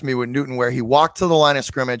impressed me with Newton, where he walked to the line of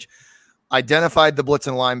scrimmage, identified the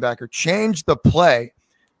blitzing linebacker, changed the play,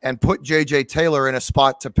 and put J.J. Taylor in a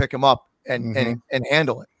spot to pick him up and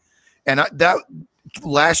handle it. And that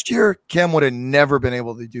last year, Cam would have never been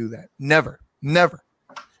able to do that. Never.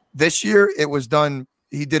 This year, it was done.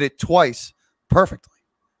 He did it twice perfectly.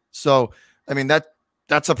 So, I mean,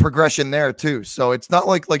 that's a progression there too. So it's not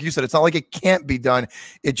like you said, it's not like it can't be done.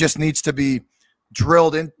 It just needs to be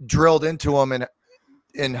drilled into him and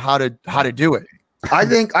how to do it. I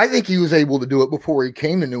think he was able to do it before he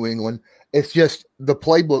came to New England. It's just the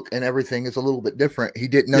playbook and everything is a little bit different. He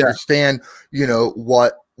didn't understand,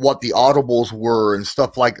 what the audibles were and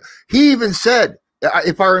stuff like. He even said,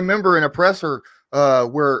 if I remember in a presser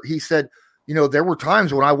where he said, there were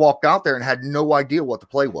times when I walked out there and had no idea what the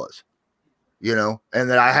play was, and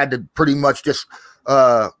that I had to pretty much just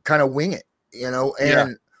kind of wing it,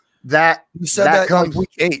 and that you said that comes like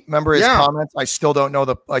week 8. Remember his comments? I still don't know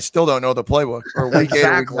the playbook, or week 8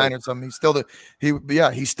 or week 9 or something.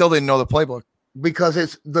 He still didn't know the playbook.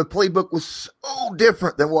 Because the playbook was so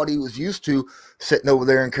different than what he was used to sitting over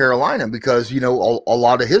there in Carolina, because, a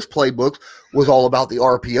lot of his playbooks was all about the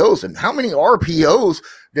RPOs. And how many RPOs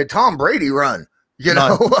did Tom Brady run?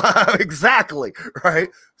 Exactly. Right.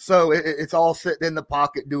 So it's all sitting in the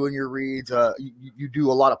pocket doing your reads. You do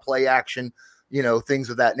a lot of play action, things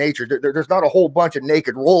of that nature. There's not a whole bunch of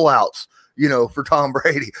naked rollouts, for Tom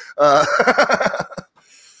Brady.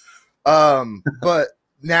 But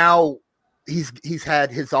now he's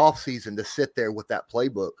had his off season to sit there with that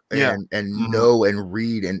playbook and know and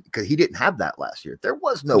read, and because he didn't have that last year. There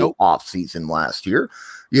was no off season last year,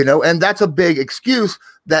 and that's a big excuse.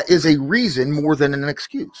 That is a reason more than an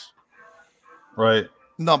excuse. Right.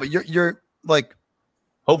 No, but you're like,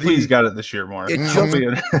 hopefully he's got it this year more.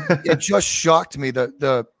 It just shocked me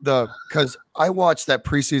because I watched that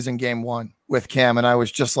preseason game 1 with Cam, and I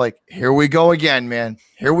was just like, here we go again, man.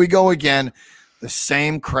 Here we go again. The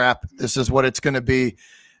same crap. This is what it's going to be.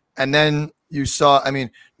 And then you saw,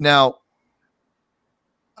 now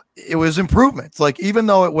it was improvements. Like, even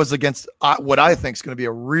though it was against what I think is going to be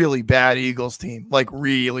a really bad Eagles team, like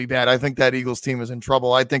really bad. I think that Eagles team is in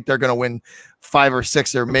trouble. I think they're going to win 5 or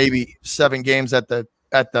 6 or maybe 7 games at the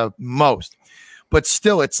most. But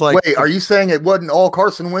still, it's like, wait, are you saying it wasn't all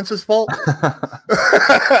Carson Wentz's fault?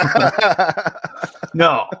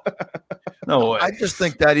 No way. I just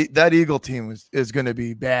think that Eagle team is going to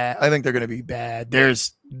be bad. I think they're going to be bad.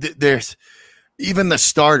 There's even the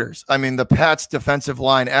starters. The Pats defensive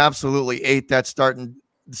line absolutely ate that starting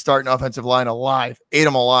offensive line alive. Ate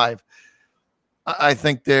them alive. I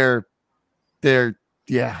think I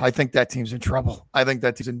think that team's in trouble. I think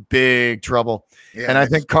that team's in big trouble. Yeah, and I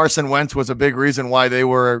think Carson Wentz was a big reason why they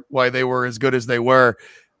were as good as they were.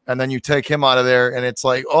 And then you take him out of there, and it's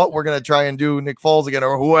like, oh, we're going to try and do Nick Foles again,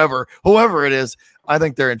 or whoever it is. I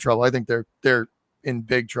think they're in trouble. I think they're in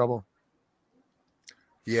big trouble.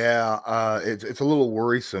 Yeah, it's a little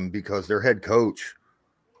worrisome because their head coach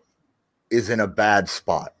is in a bad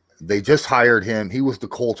spot. They just hired him. He was the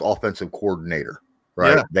Colts offensive coordinator,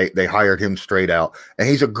 right? Yeah. They hired him straight out, and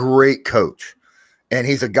he's a great coach, and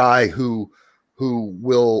he's a guy who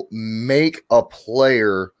will make a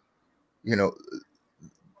player,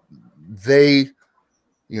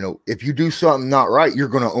 if you do something not right, you're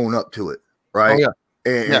going to own up to it. Right. Oh,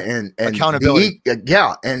 yeah. And accountability. And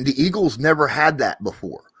the Eagles never had that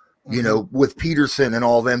before, with Peterson and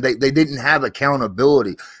all them. They didn't have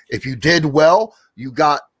accountability. If you did well, you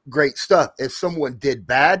got great stuff. If someone did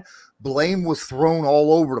bad, blame was thrown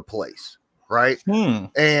all over the place. Right.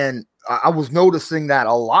 And I was noticing that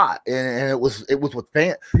a lot, and it was with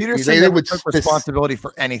fans. Peterson never took responsibility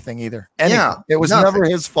for anything either. Yeah, it was never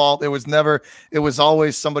his fault. It was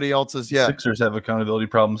always somebody else's. Yeah, Sixers have accountability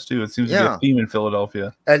problems too. It seems to be a theme in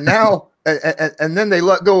Philadelphia. And now, and then they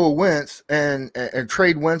let go of Wentz and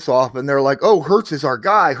trade Wentz off, and they're like, "Oh, Hurts is our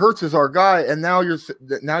guy. Hurts is our guy." And now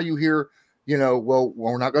you hear, well,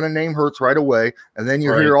 we're not going to name Hurts right away, and then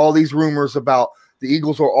you hear all these rumors about the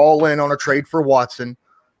Eagles are all in on a trade for Watson.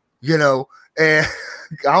 And I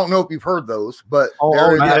don't know if you've heard those, but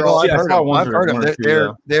I've heard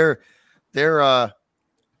them. They're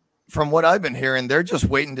from what I've been hearing, they're just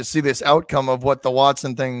waiting to see this outcome of what the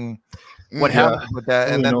Watson thing, what happens with that,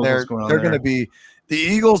 and then they're going to be. The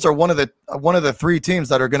Eagles are one of the 3 teams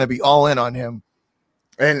that are going to be all in on him.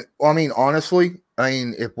 And honestly,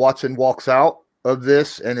 if Watson walks out of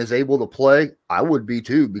this and is able to play, I would be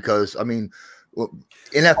too, because NFL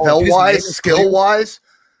wise,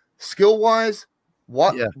 skill wise,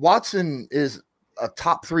 Watson is a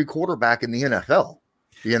top 3 quarterback in the NFL.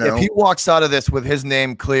 If he walks out of this with his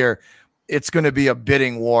name clear, it's going to be a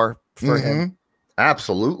bidding war for him.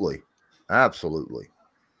 Absolutely. And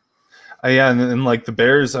like the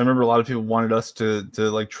Bears, I remember a lot of people wanted us to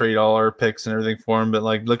like trade all our picks and everything for him, but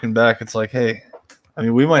like looking back, it's like, hey,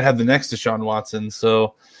 we might have the next Deshaun Watson,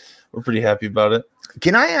 so we're pretty happy about it.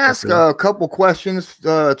 Can I ask a couple questions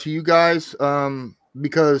to you guys?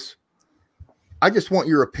 Because I just want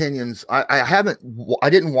your opinions. I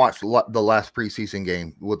didn't watch the last preseason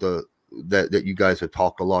game with that you guys have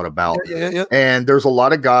talked a lot about. Yeah. And there's a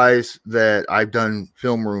lot of guys that I've done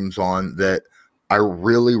film rooms on that I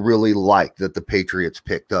really, really like that the Patriots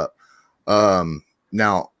picked up.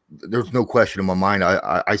 Now, there's no question in my mind.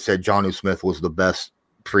 I said Jonnu Smith was the best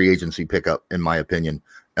free agency pickup, in my opinion.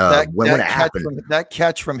 When it happened. That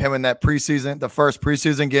catch from him in that preseason, the first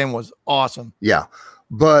preseason game was awesome. Yeah.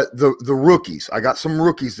 But the rookies, I got some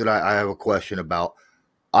rookies that I have a question about.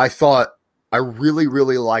 I really,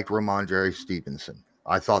 really liked Ramondre Stevenson.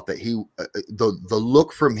 I thought that the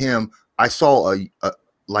look from him, I saw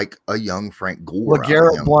a young Frank Gore.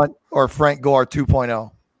 LeGarrette Blount or Frank Gore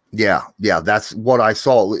 2.0. Yeah, that's what I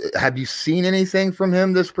saw. Have you seen anything from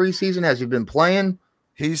him this preseason? Has he been playing?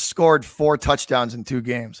 He's scored 4 touchdowns in 2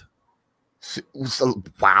 games. So,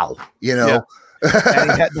 wow, you know. Yeah.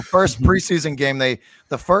 And he had the first preseason game. They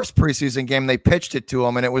pitched it to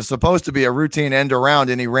him, and it was supposed to be a routine end around,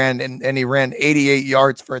 and he ran 88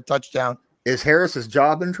 yards for a touchdown. Is Harris's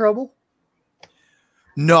job in trouble?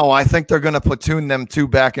 No, I think they're going to platoon them 2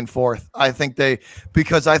 back and forth.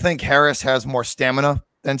 Because I think Harris has more stamina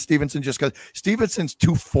than Stevenson, just because Stevenson's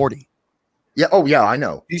 240. Yeah. Oh, yeah. I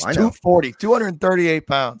know. He's 240, 238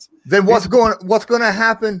 pounds. Then what's going to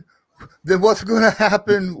happen? Then what's going to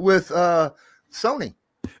happen with Sony?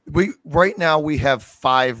 Right now we have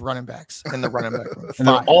 5 running backs in the running back room. And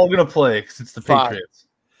they're all going to play because it's the Patriots.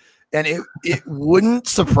 And it wouldn't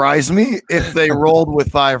surprise me if they rolled with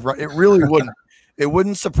 5. It really wouldn't. It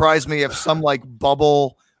wouldn't surprise me if some like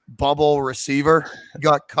bubble receiver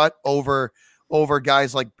got cut over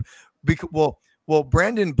guys like well,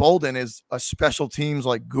 Brandon Bolden is a special teams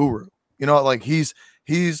like guru. You know, like he's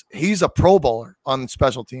a Pro Bowler on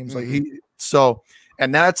special teams. Like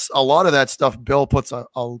and that's a lot of that stuff Bill puts a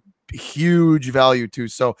huge value to.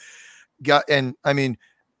 So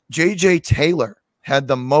JJ Taylor had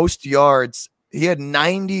the most yards. He had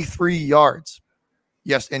 93 yards.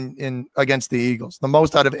 Yes, in against the Eagles, the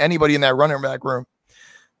most out of anybody in that running back room.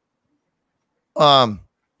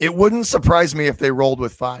 It wouldn't surprise me if they rolled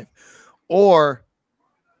with 5, or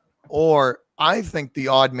I think the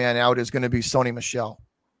odd man out is going to be Sony Michel,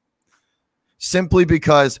 simply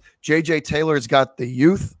because JJ Taylor's got the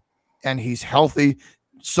youth and he's healthy.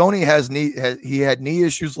 Sony he had knee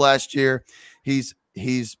issues last year. He's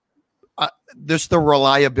just the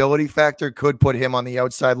reliability factor could put him on the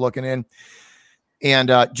outside looking in. And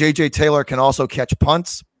JJ Taylor can also catch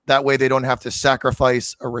punts. That way they don't have to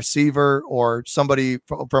sacrifice a receiver or somebody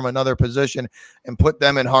from another position and put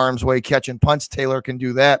them in harm's way catching punts. Taylor can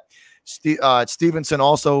do that. Stevenson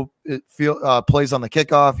also plays on the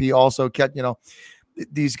kickoff. He also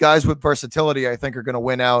these guys with versatility, I think, are going to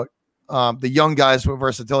win out. The young guys with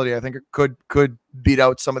versatility, I think, could beat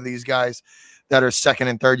out some of these guys that are second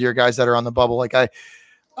and third year guys that are on the bubble. Like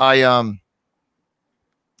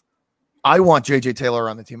I want JJ Taylor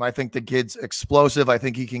on the team. I think the kid's explosive. I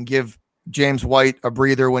think he can give James White a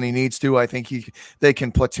breather when he needs to. I think they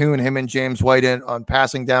can platoon him and James White in on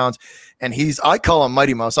passing downs. And I call him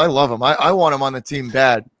Mighty Mouse. I love him. I want him on the team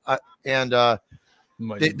bad. I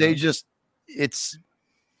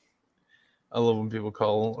love when people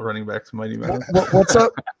call running backs Mighty Mouse. What's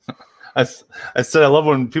up? I said I love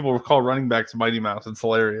when people call running backs Mighty Mouse. It's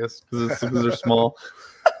hilarious because they're small.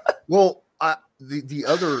 Well, the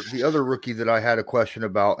other rookie that I had a question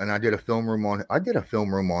about, and I did a film room on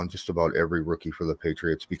just about every rookie for the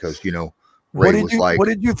Patriots because what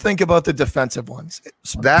did you think about the defensive ones?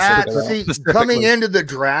 Coming into the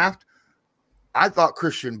draft, I thought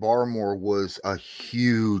Christian Barmore was a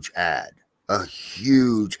huge ad. I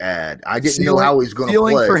didn't know how he's going to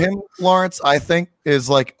play. For him, Lawrence, I think is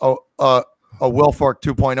like a Will Fork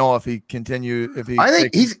 2.0 if he continue. I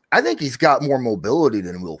think he's got more mobility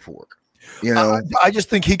than Will Fork. I just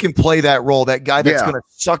think he can play that role. That guy that's going to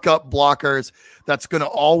suck up blockers. That's going to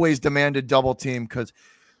always demand a double team because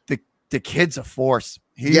the kid's a force.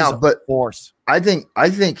 He's a force. I think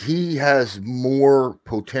he has more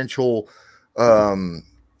potential. So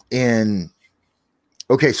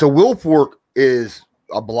Will Fork is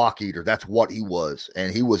a block eater. That's what he was,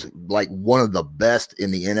 and he was like one of the best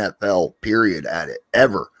in the NFL. Period at it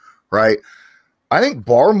ever. Right. I think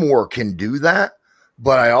Barmore can do that.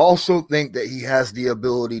 But I also think that he has the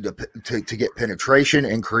ability to get penetration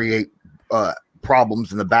and create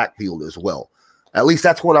problems in the backfield as well. At least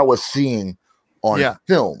that's what I was seeing on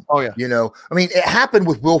film. Oh, yeah. It happened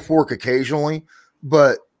with Will Fork occasionally,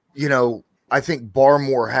 but, I think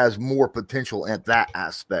Barmore has more potential at that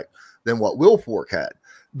aspect than what Will Fork had.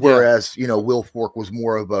 Whereas, Will Fork was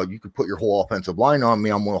more of you could put your whole offensive line on me.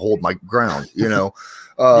 I'm going to hold my ground, So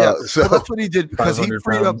that's what he did because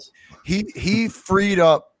he freed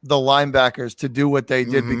up the linebackers to do what they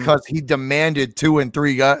did because he demanded 2 and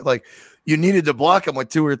 3 guys. Like you needed to block him with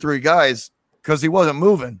 2 or 3 guys because he wasn't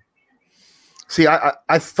moving. See, I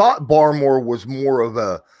thought Barmore was more of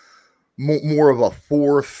a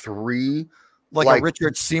 4-3 like a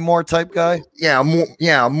Richard Seymour type guy.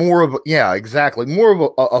 Exactly. More of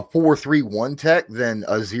a 4-3-1 tech than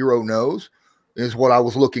a 0 nose is what I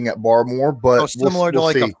was looking at Barmore. But similar to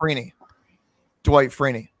like a Freeney, Dwight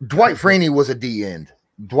Freeney. Dwight Freeney was a D end.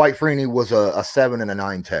 Dwight Freeney was a 7 and a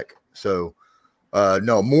 9 tech. So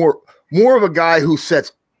no, more of a guy who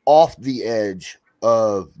sets off the edge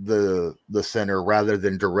of the center rather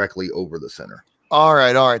than directly over the center. All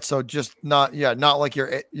right. So just not like your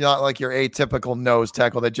atypical nose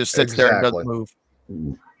tackle that just sits there and doesn't move.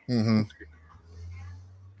 Mm-hmm.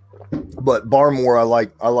 But Barmore, I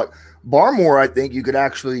like Barmore. I think you could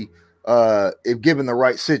actually, if given the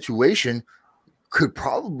right situation, could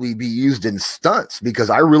probably be used in stunts because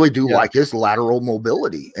I really do like his lateral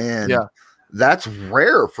mobility, and that's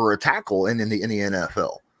rare for a tackle in the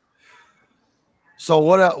NFL. So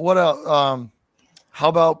what else? How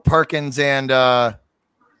about Perkins and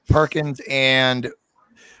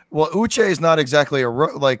Uche is not exactly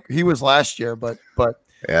like he was last year, but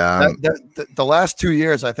the last 2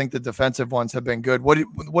 years I think the defensive ones have been good. What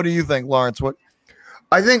do you think, Lawrence? What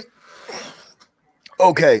I think?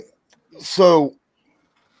 Okay, so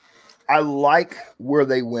I like where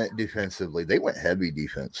they went defensively. They went heavy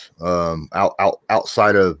defense,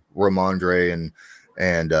 outside of Ramondre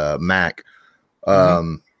and Mac.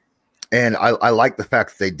 And I like the fact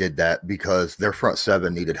that they did that because their front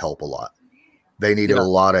seven needed help a lot. They needed a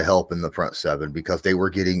lot of help in the front seven because they were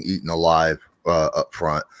getting eaten alive up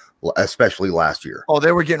front, especially last year. Oh,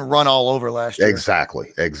 they were getting run all over last year.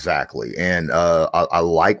 Exactly. And I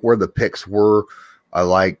like where the picks were. I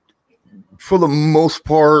like, for the most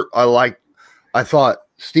part, I thought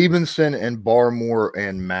Stevenson and Barmore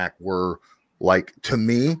and Mac were, like, to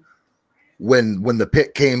me, when the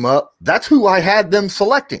pick came up, that's who I had them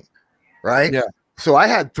selecting. Right. Yeah. So I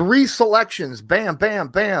had 3 selections, bam, bam,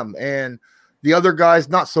 bam. And the other guys,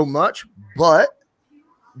 not so much, but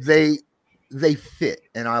they fit.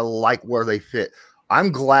 And I like where they fit.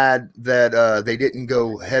 I'm glad that they didn't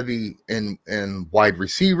go heavy in wide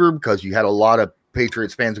receiver because you had a lot of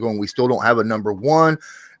Patriots fans going, we still don't have a number 1.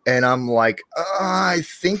 And I'm like, I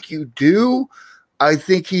think you do. I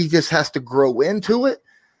think he just has to grow into it.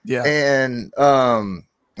 Yeah. And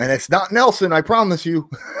it's not Nelson, I promise you.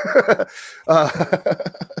 But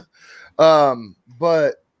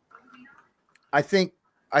I think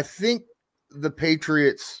the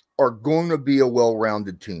Patriots are going to be a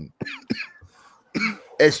well-rounded team.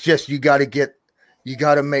 It's just you got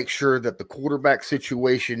to make sure that the quarterback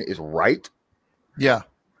situation is right. Yeah.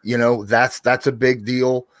 That's a big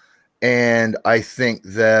deal. And I think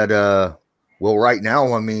that right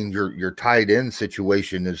now, I mean, your tight end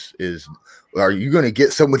situation is are you going to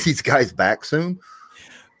get some of these guys back soon?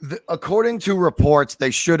 According to reports,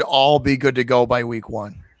 they should all be good to go by week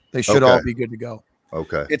 1. They should all be good to go.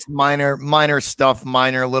 Okay. It's minor stuff,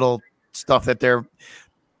 minor little stuff that they're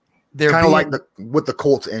kind of like with the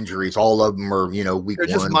Colts injuries. All of them are, week 1,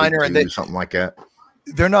 just minor, week 2, and something like that.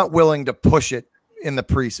 They're not willing to push it in the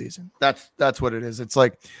preseason. That's what it is. It's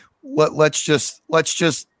like, let's just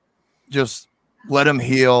let them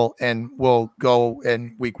heal, and we'll go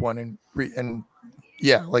in week 1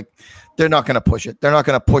 like they're not going to push it. They're not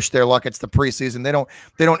going to push their luck. It's the preseason.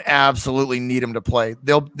 They don't absolutely need them to play.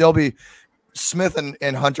 They'll be Smith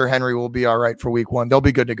and Hunter Henry will be all right for week 1. They'll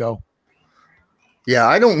be good to go. Yeah,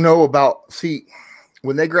 I don't know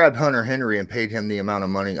when they grabbed Hunter Henry and paid him the amount of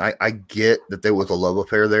money. I get that there was a love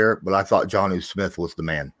affair there, but I thought Jonnu Smith was the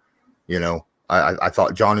man. I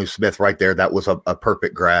thought Jonnu Smith right there, that was a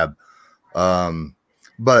perfect grab.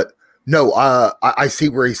 But no, I see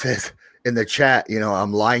where he says in the chat,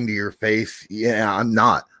 I'm lying to your face. Yeah, I'm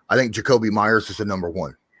not. I think Jacoby Myers is the number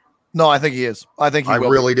 1. No, I think he is. I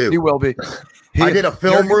really do. He will be. I did a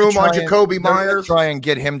film room on Jacoby Myers. Try and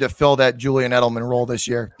get him to fill that Julian Edelman role this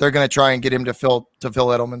year. They're going to try and get him to fill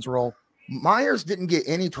Edelman's role. Myers didn't get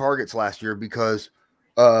any targets last year because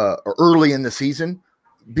early in the season,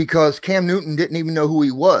 because Cam Newton didn't even know who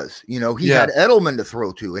he was. He had Edelman to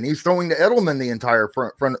throw to, and he's throwing to Edelman the entire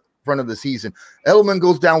front of the season. Edelman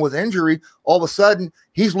goes down with injury. All of a sudden,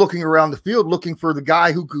 he's looking around the field looking for the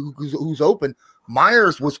guy who's open.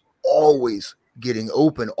 Myers was always getting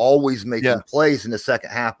open, always making plays in the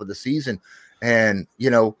second half of the season. And,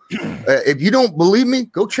 if you don't believe me,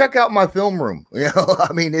 go check out my film room.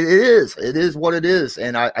 I mean, it is what it is.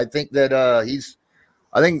 And I think that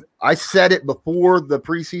I think I said it before the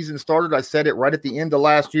preseason started. I said it right at the end of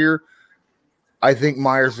last year. I think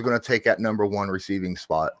Myers is going to take that number 1 receiving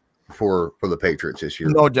spot for the Patriots this year.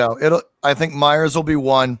 No doubt. I think Myers will be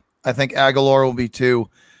 1. I think Aguilar will be 2.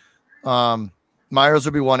 Myers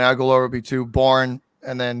will be 1. Aguilar will be 2. Bourne,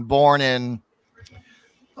 and then Bourne and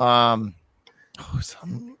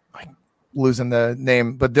I'm losing the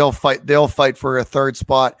name, but they'll fight for a third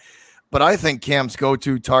spot. But I think Cam's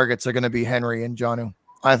go-to targets are going to be Henry and Jonnu.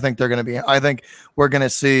 I think we're going to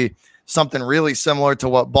see something really similar to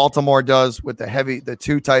what Baltimore does with the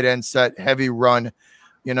 2 tight end set, heavy run,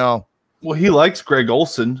 Well, he likes Greg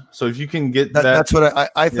Olsen, so if you can get that's what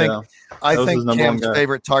I think. Yeah, I think Cam's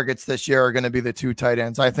favorite targets this year are going to be the 2 tight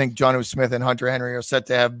ends. I think Jonnu Smith and Hunter Henry are set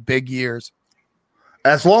to have big years.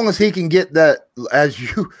 As long as he can get that, as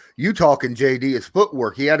you talking, JD, his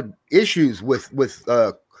footwork. He had issues with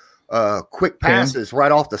quick passes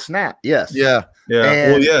right off the snap. Yes. Yeah.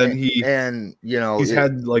 Yeah. And he's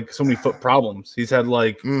had like so many foot problems. He's had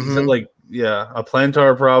like a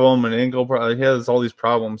plantar problem, an ankle problem. He has all these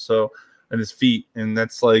problems. So, and his feet, and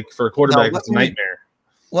that's like for a quarterback, it's a nightmare.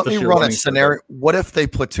 Let me run a scenario. What if they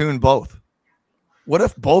platoon both? What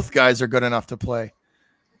if both guys are good enough to play?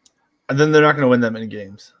 And then they're not going to win that many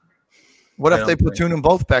games. What if they platoon them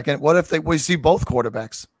both back in? What if we see both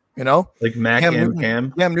quarterbacks? Like Mac and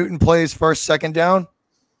Cam. Cam Newton plays first, second down.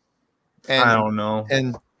 And, I don't know.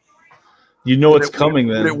 And it's coming.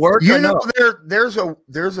 Then would it work? There's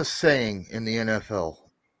a saying in the NFL.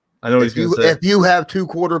 I know what he's going to say. If you have 2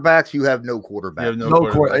 quarterbacks, you have no quarterback. You have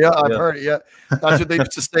no quarterback. Yeah, I've heard it. Yeah, that's what they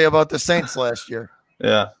used to say about the Saints last year.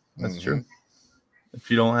 Yeah, that's true.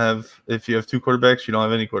 If you have 2 quarterbacks, you don't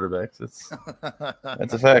have any quarterbacks.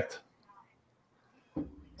 That's a fact.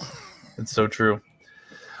 It's so true.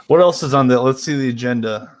 What else is on there? Let's see the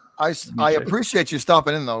agenda. I appreciate you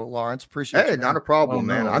stopping in though, Lawrence. Appreciate it. Hey, not a problem,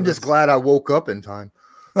 man. I'm just glad I woke up in time.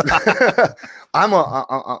 I'm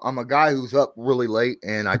a guy who's up really late,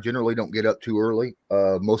 and I generally don't get up too early.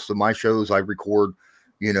 Most of my shows I record,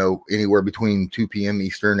 anywhere between 2 p.m.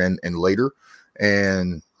 Eastern and later.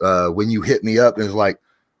 And when you hit me up, it's like,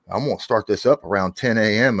 I'm gonna start this up around 10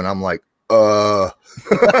 a.m. and I'm like, yeah.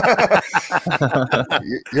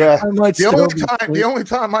 The only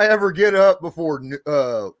time I ever get up before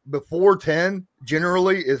 10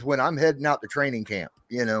 generally is when I'm heading out to training camp,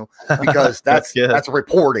 because that's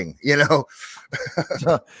reporting,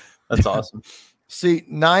 That's awesome. See,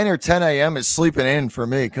 9 or 10 a.m. is sleeping in for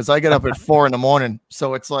me because I get up at 4 a.m.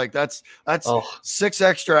 So it's like that's 6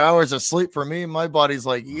 extra hours of sleep for me. My body's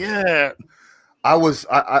like, yeah.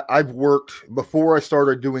 I've worked before I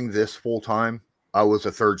started doing this full time. I was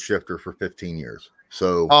a third shifter for 15 years.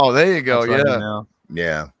 So there you go.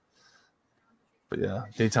 Yeah. But yeah,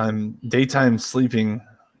 daytime sleeping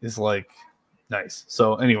is like nice.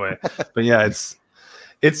 So anyway, but yeah, it's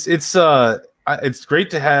great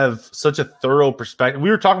to have such a thorough perspective. We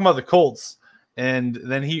were talking about the Colts, and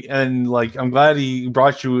then I'm glad he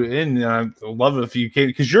brought you in. I love it if you came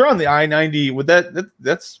because you're on the I-90 with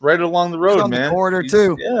that's right along the road, man. The corridor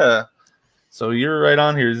too. Yeah. So you're right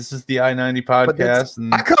on here. This is the I-90 podcast.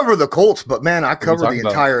 And I cover the Colts, but man, I cover the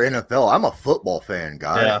entire NFL. I'm a football fan,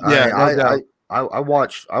 guy. Yeah. I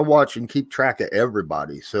watch and keep track of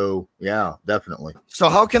everybody. So yeah, definitely. So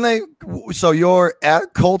how can they? So you're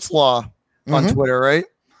at Colts Law on Twitter, right?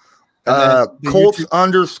 Colts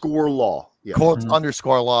 _law. Yes. Colts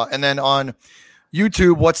 _law, and then on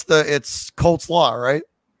YouTube, it's Colts Law, right?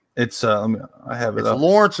 It's I have it. It's up.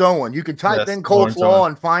 Lawrence Owen. You can type in Colts Law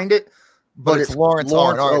and find it, but it's Lawrence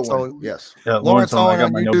Owen. All right, so yes, Lawrence Owen. I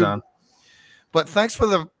got my notes on. But thanks for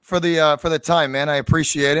the time, man. I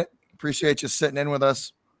appreciate it. Appreciate you sitting in with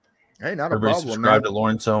us. Hey, not Everybody a problem. Subscribe man. to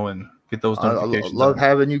Lawrence Owen. Get those notifications. I love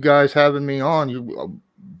having you guys having me on. You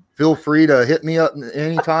feel free to hit me up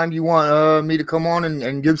anytime you want me to come on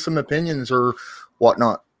and give some opinions or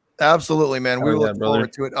whatnot. Absolutely, man. We look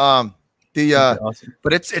forward to it. Awesome.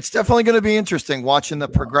 But it's definitely going to be interesting watching the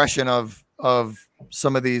progression of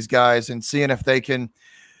some of these guys and seeing if they can,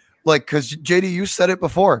 because JD, you said it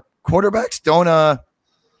before. Quarterbacks don't.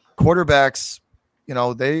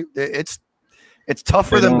 It's tough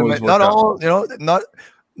for them to not all.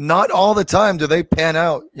 Not all the time do they pan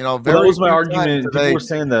out. That was my argument. People were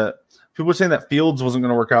saying that Fields wasn't going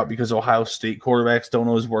to work out because Ohio State quarterbacks don't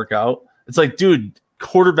always work out. It's like, dude,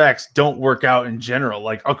 quarterbacks don't work out in general.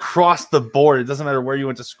 Like across the board, it doesn't matter where you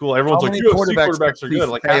went to school. Everyone's like, quarterbacks are good.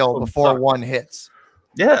 Like fail before one hits.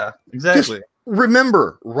 Yeah, exactly. Just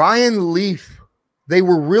remember, Ryan Leaf. They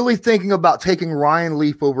were really thinking about taking Ryan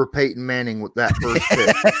Leaf over Peyton Manning with that first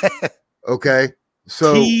pick. Okay,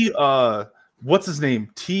 so what's his name?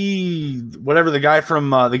 Whatever the guy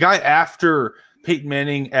from the guy after Peyton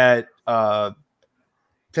Manning at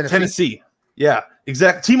Tennessee. Yeah,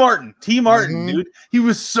 exactly. T. Martin, dude. He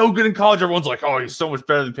was so good in college. Everyone's like, oh, he's so much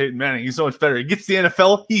better than Peyton Manning. He's so much better. He gets to the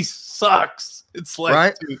NFL, he sucks. It's like,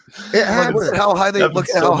 right? Dude, look at how high they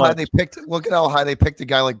picked a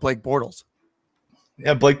guy like Blake Bortles.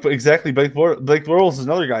 Yeah, Blake Bortles is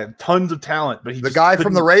another guy. Tons of talent, but the guy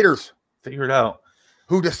from the Raiders figure it out.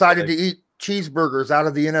 Who decided to eat cheeseburgers out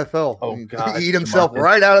of the NFL. Oh, God. Eat himself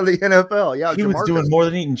right out of the NFL. Yeah, he was doing more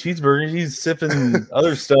than eating cheeseburgers. He's sipping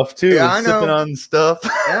other stuff, too. Yeah, I know. Sipping on stuff.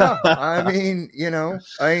 Yeah, I mean,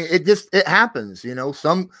 it happens.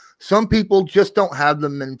 Some people just don't have the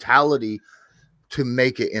mentality to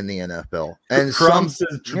make it in the NFL. And Crum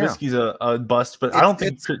says Trubisky's a bust, but I don't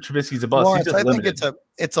think Trubisky's a bust. Well, He's just limited. think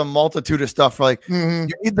it's a multitude of stuff. Like you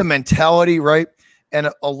need the mentality, right? And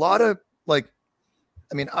a lot of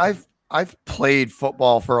I've played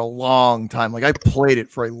football for a long time. Like I played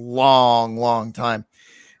it for a long, long time.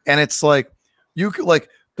 And it's like you could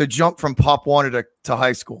the jump from Pop Warner to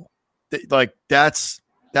high school. That's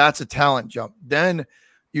a talent jump. Then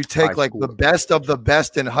you take the best of the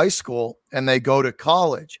best in high school and they go to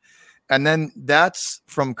college. And then that's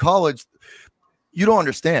from college. You don't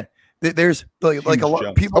understand. There's like a lot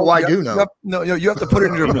of people. Oh, I do know. You have to put it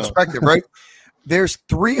into perspective, right? There's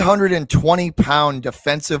 320-pound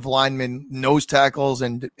defensive linemen, nose tackles,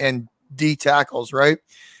 and D tackles, right?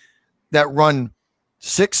 That run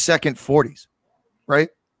 6-second 40s, right?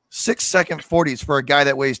 6-second 40s for a guy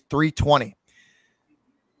that weighs 320.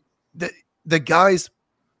 The guys.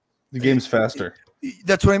 The game's faster.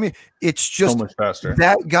 That's what I mean. It's just so much faster.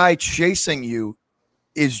 That guy chasing you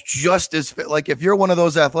is just as fit. Like if you're one of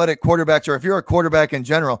those athletic quarterbacks, or if you're a quarterback in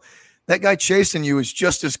general, that guy chasing you is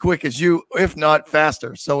just as quick as you, if not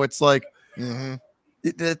faster. So it's like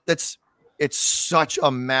it's such a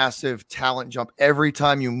massive talent jump every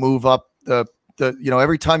time you move up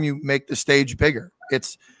every time you make the stage bigger.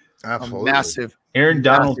 It's absolutely a massive. Aaron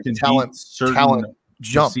Donald can talent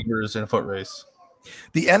jump receivers in a foot race.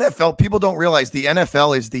 The NFL, people don't realize the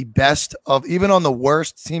NFL is the best of, even on the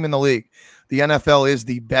worst team in the league, the NFL is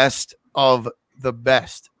the best of the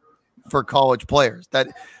best for college players.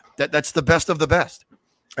 That's the best of the best.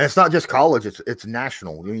 And it's not just college; it's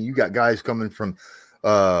national. I mean, you got guys coming from,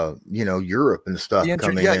 Europe and stuff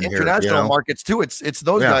coming in international here, markets too. It's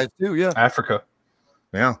those guys too. Yeah, Africa.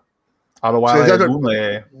 Yeah, Ottawa.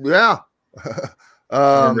 Yeah.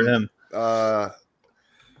 Remember him.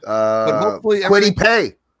 But hopefully Quiddy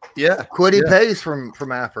Pay. Yeah, Quiddy Pays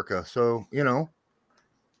from Africa. So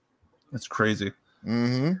it's crazy.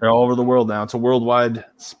 Mm-hmm. They're all over the world now. It's a worldwide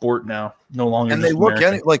sport now. No longer. And they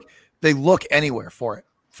look anywhere for it,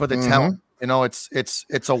 for the talent.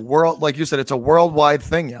 It's a world, like you said, it's a worldwide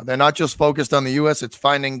thing. Yeah, they're not just focused on the U.S. It's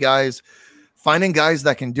finding guys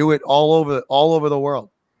that can do it all over the world.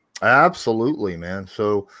 Absolutely, man.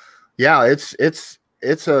 So, yeah, it's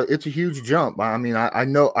a huge jump. I mean, I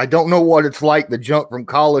don't know what it's like the jump from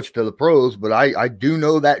college to the pros, but I do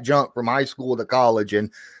know that jump from high school to college,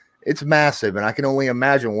 and it's massive. And I can only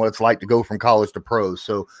imagine what it's like to go from college to pros.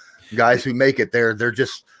 So, guys who make it there,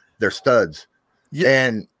 they're studs. Yeah.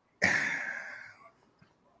 And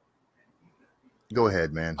go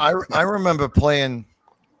ahead, man. I remember playing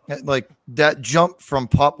like that jump from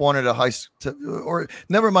Pop Warner to high school, or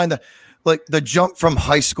never mind the jump from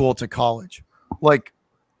high school to college. Like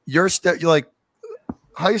you're like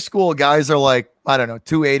high school guys are like, I don't know,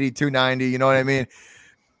 280, 290. You know what I mean?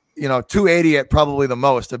 280 at probably the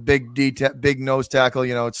most, a big big nose tackle,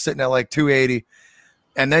 it's sitting at like 280.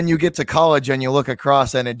 And then you get to college and you look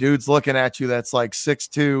across and a dude's looking at you that's like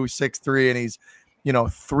 6'2", 6'3", and he's,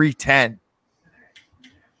 310.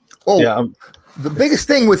 Oh, yeah. The biggest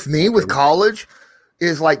thing with me with college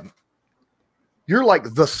is like, you're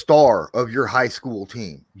like the star of your high school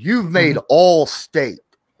team. You've made all state,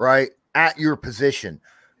 right, at your position,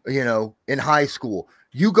 in high school.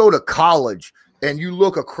 You go to college and you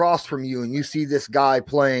look across from you and you see this guy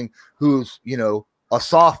playing who's, a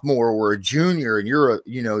sophomore or a junior, and you're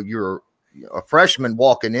a freshman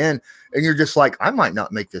walking in, and you're just like, I might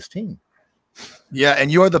not make this team. Yeah, and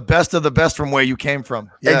you're the best of the best from where you came from.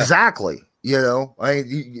 Yeah. Exactly.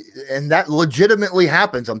 And that legitimately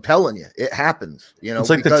happens. I'm telling you, it happens. It's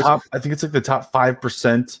like I think it's like the top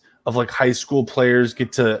 5% of like high school players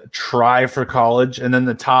get to try for college, and then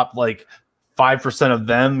the top 5% of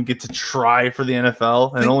them get to try for the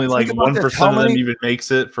NFL, and only 1% of them even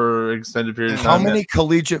makes it for extended period of time. How many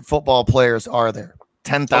collegiate football players are there?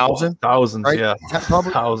 10,000? Thousands, right? Yeah.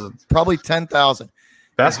 Thousands. Probably 10,000.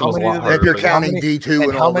 Basketball's a lot harder. If you're counting D2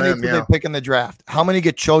 and how many do they pick in the draft? How many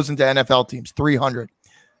get chosen to NFL teams? 300.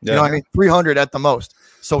 Yeah. You know what I mean? 300 at the most.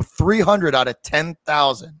 So 300 out of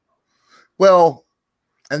 10,000. Well,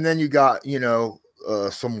 and then you got,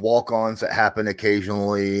 some walk-ons that happen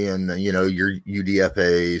occasionally, and your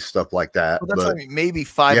UDFA stuff like that. Well, that's what I mean. Maybe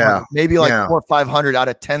 500, maybe like 400 or 500 out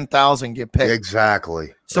of 10,000 get picked.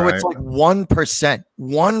 Exactly. So it's like 1%.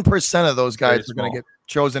 1% of those guys are going to get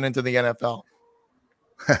chosen into the NFL.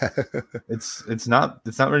 It's not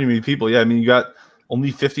very many people. Yeah, I mean, you got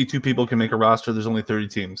only 52 people can make a roster. There's only 30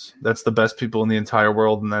 teams. That's the best people in the entire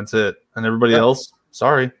world, and that's it. And everybody else,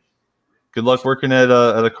 sorry. Good luck working at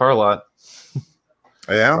a car lot.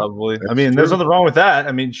 Yeah, probably. I mean, there's nothing wrong with that.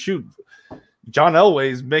 I mean, shoot, John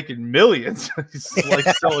Elway's making millions. He's like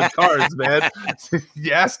selling cars, man.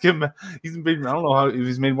 You ask him, he's made, I don't know how if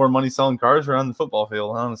he's made more money selling cars around the football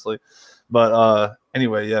field, honestly. But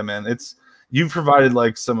anyway, yeah, man, you've provided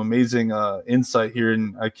like some amazing insight here,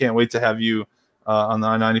 and I can't wait to have you on the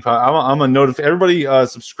I-90. I'm a notify everybody.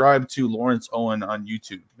 Subscribe to Lawrence Owen on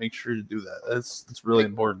YouTube. Make sure to do that. That's really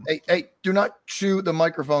important. Hey, do not chew the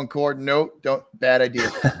microphone cord. No, don't. Bad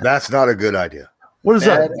idea. That's not a good idea. What is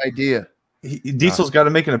that? Bad idea. Diesel's got to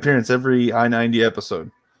make an appearance every I-90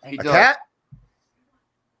 episode. A cat?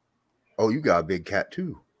 Oh, you got a big cat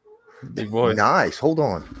too. Big boy. Nice. Hold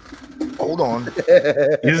on. He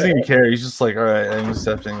doesn't even care. He's just like, all right, I'm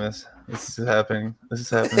accepting this. This is happening.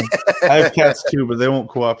 I have cats too, but they won't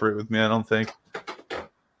cooperate with me, I don't think.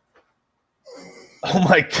 Oh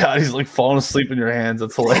my God, he's like falling asleep in your hands.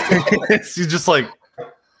 That's hilarious. He's just like,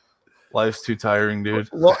 life's too tiring, dude.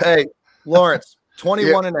 Well, hey, Lawrence,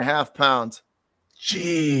 21 and a half pounds.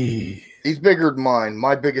 Gee. He's bigger than mine.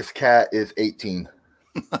 My biggest cat is 18.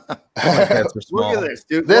 Cats are small. Look at this,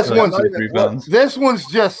 dude. This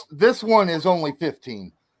one is only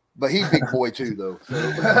 15. But he's big boy too, though. So.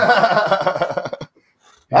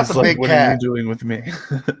 That's a big cat. What are you doing with me?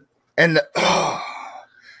 And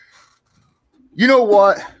you know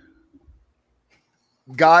what?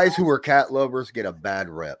 Guys who are cat lovers get a bad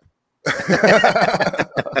rep.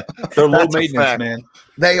 They're low maintenance, man.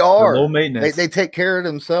 They are. They're low maintenance. They take care of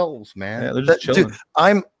themselves, man. Yeah, they're just chilling. Dude,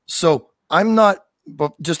 I'm not.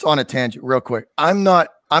 But just on a tangent, real quick. I'm not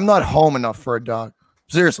home enough for a dog.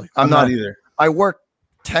 Seriously, I'm not either. I work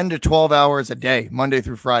 10 to 12 hours a day, Monday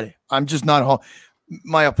through Friday. I'm just not home.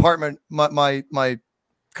 My apartment, my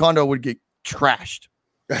condo would get trashed.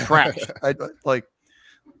 I'd like.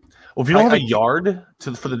 Well, if you don't have a yard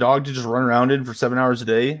for the dog to just run around in for 7 hours a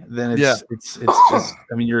day, then it's just.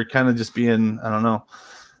 I mean, you're kind of just being. I don't know.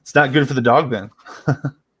 It's not good for the dog then.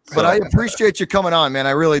 But I appreciate you coming on, man.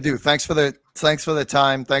 I really do. Thanks for the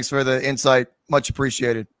time. Thanks for the insight. Much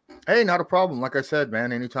appreciated. Hey, not a problem. Like I said,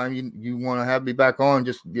 man, anytime you want to have me back on,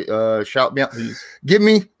 just shout me out. Give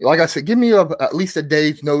me at least a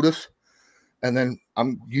day's notice, and then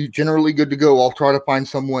you generally good to go. I'll try to find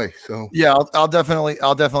some way. So yeah, I'll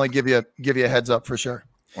definitely give you a heads up for sure.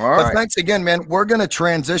 All right. But thanks again, man. We're gonna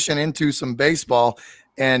transition into some baseball,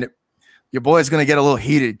 and your boy's going to get a little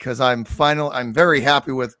heated because I'm very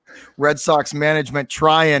happy with Red Sox management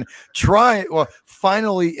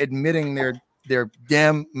finally admitting their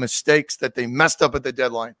damn mistakes that they messed up at the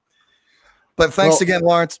deadline. But thanks again,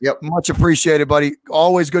 Lawrence. Yep. Much appreciated, buddy.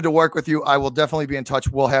 Always good to work with you. I will definitely be in touch.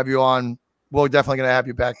 We'll have you on. We're definitely going to have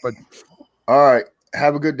you back, bud. All right.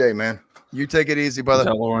 Have a good day, man. You take it easy, brother.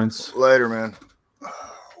 Tell Lawrence. Later, man.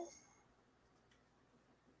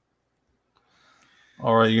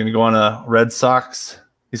 All right, you're gonna go on a Red Sox.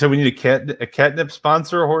 He said we need a catnip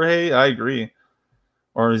sponsor, Jorge. I agree,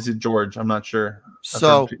 or is it George? I'm not sure.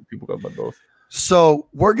 So people go by both. So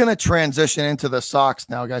we're gonna transition into the Sox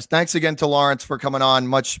now, guys. Thanks again to Lawrence for coming on.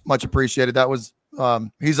 Much appreciated. That was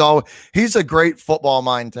he's a great football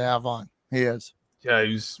mind to have on. He is. Yeah,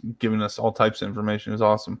 he's giving us all types of information. It's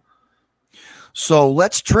awesome. So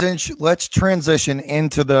let's transition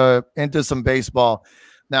into some baseball.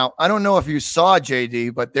 Now, I don't know if you saw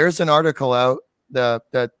JD, but there's an article out that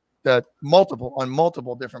on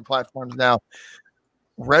multiple different platforms now.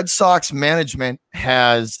 Red Sox management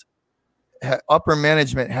upper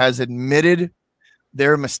management has admitted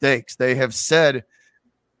their mistakes. They have said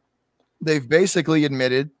they've basically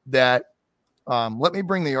admitted that. Let me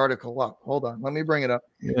bring the article up. Hold on, let me bring it up.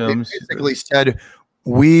 Yeah, they basically said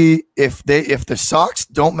if the Sox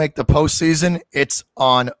don't make the postseason, it's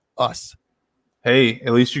on us. Hey,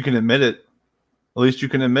 at least you can admit it.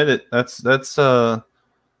 That's I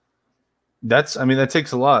mean, that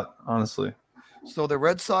takes a lot, honestly. So the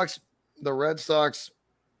Red Sox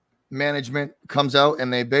management comes out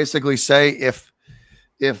and they basically say if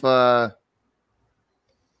let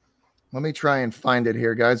me try and find it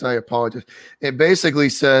here, guys. I apologize. It basically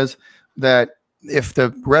says that if the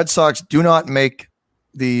Red Sox do not make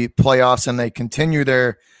the playoffs and they continue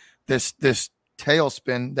this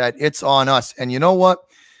tailspin, that it's on us. And you know what?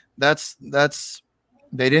 That's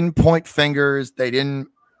They didn't point fingers. They didn't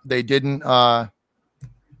They didn't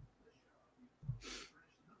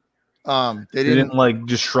like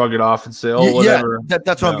just shrug it off and say, "Oh, whatever."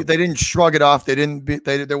 That's what they didn't shrug it off. They didn't.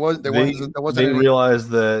 They realized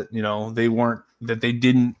that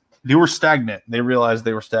they were stagnant. They realized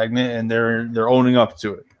they were stagnant, and they're owning up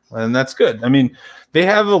to it, and that's good. I mean, they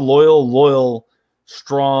have a loyal,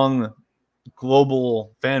 strong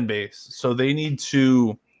global fan base, so they need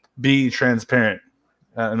to be transparent.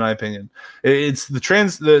 In my opinion, it's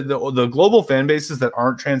the global fan bases that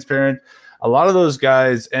aren't transparent. A lot of those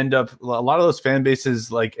guys a lot of those fan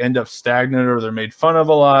bases end up stagnant, or they're made fun of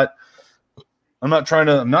a lot. I'm not trying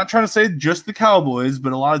to say just the Cowboys,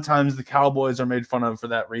 but a lot of times the Cowboys are made fun of for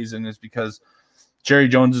that reason, is because Jerry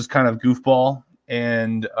Jones is kind of goofball,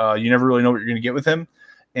 and you never really know what you're going to get with him,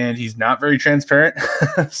 and he's not very transparent.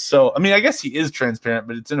 So, I mean, I guess he is transparent,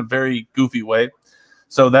 but it's in a very goofy way.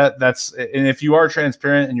 So that's and if you are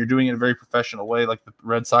transparent and you're doing it in a very professional way, like the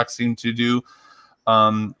Red Sox seem to do,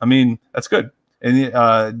 I mean, that's good.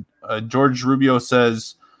 And George Rubio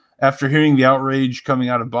says, after hearing the outrage coming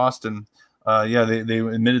out of Boston, they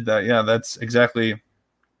admitted that. Yeah, that's exactly.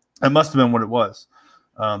 That must have been what it was.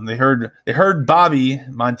 They heard Bobby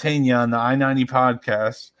Montaigne on the I-90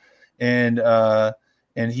 podcast,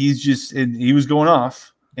 and he was going off.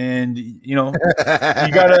 And you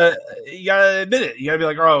gotta admit it. You gotta be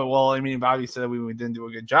like, oh well, I mean, Bobby said we didn't do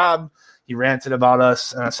a good job. He ranted about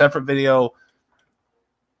us in a separate video.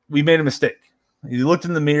 We made a mistake. You looked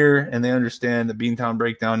in the mirror and they understand that Beantown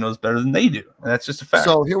Breakdown knows better than they do. And that's just a fact.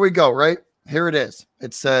 So here we go, right? Here it is.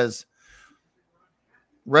 It says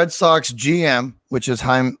Red Sox GM, which is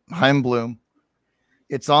Chaim Bloom.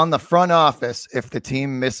 It's on the front office if the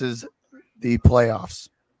team misses the playoffs.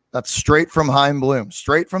 That's straight from Chaim Bloom,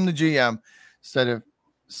 straight from the GM.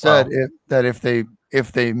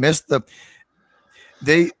 If they miss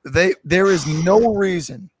there is no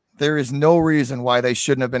reason. There is no reason why they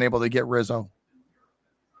shouldn't have been able to get Rizzo.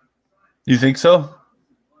 You think so?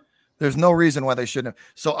 There's no reason why they shouldn't have.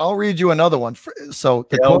 So I'll read you another one. So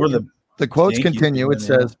the quotes continue. It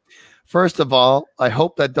says, first of all, I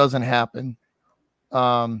hope that doesn't happen.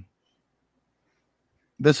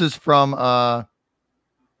 This is from hold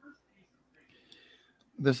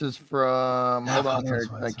on here.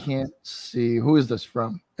 I can't see. Who is this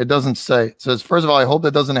from? It doesn't say. It says, first of all, I hope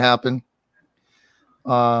that doesn't happen.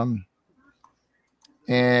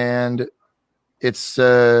 And it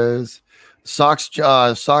says Sox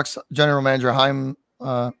general manager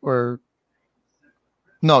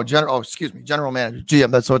general manager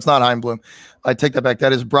GM. So it's not Chaim Bloom. I take that back.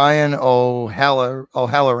 That is Brian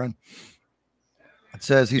O'Halloran. It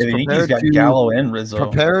says he's Gallo and Rizzo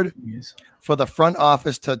prepared for the front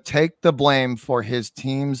office to take the blame for his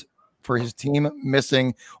team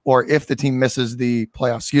missing, or if the team misses the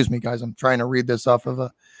playoffs. Excuse me, guys. I'm trying to read this off of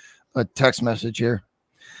a text message here.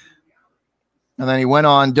 And then he went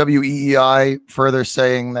on WEEI further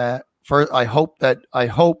saying that I hope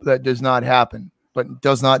that does not happen, but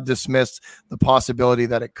does not dismiss the possibility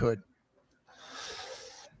that it could.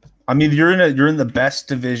 I mean, you're in the best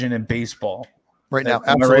division in baseball right now.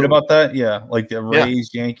 Am I right about that? Yeah, like the Rays,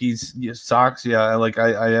 Yankees, Sox. Yeah, like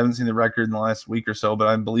I haven't seen the record in the last week or so, but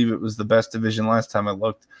I believe it was the best division last time I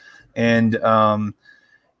looked. And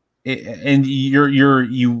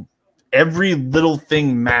every little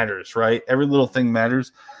thing matters, right? Every little thing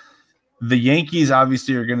matters. The Yankees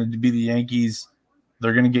obviously are going to be the Yankees.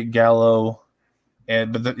 They're going to get Gallo,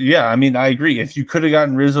 I mean, I agree. If you could have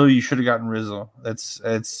gotten Rizzo, you should have gotten Rizzo.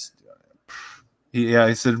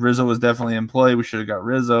 I said Rizzo was definitely in play. We should have got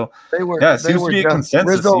Rizzo. It seems to be a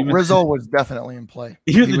consensus. Rizzo was definitely in play.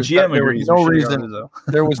 Even the GM agrees.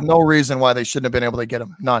 There was no reason why they shouldn't have been able to get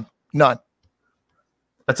him. None.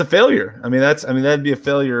 That's a failure. That'd be a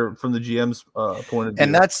failure from the GM's point of view.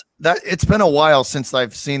 And that. It's been a while since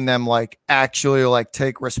I've seen them actually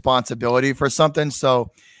take responsibility for something.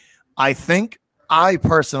 So I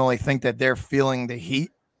personally think that they're feeling the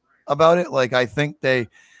heat about it. I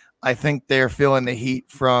think they're feeling the heat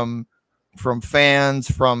from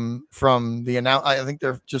fans, from the announce. I think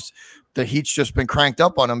the heat's just been cranked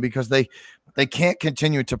up on them because they can't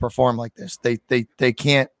continue to perform like this. They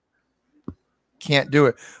can't do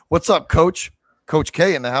it. What's up, Coach? Coach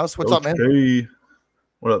K in the house. What's up, man? K.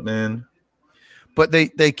 What up, man? But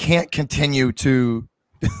they can't continue to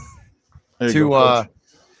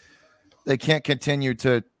they can't continue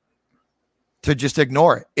to just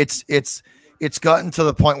ignore it. It's gotten to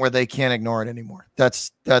the point where they can't ignore it anymore.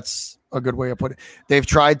 That's a good way of putting it. They've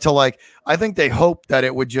tried to I think they hope that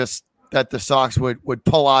it would that the Sox would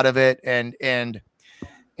pull out of it and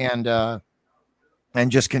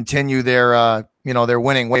just continue their their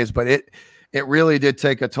winning ways, but it really did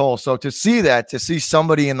take a toll. So to see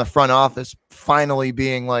somebody in the front office finally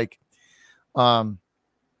being like, someone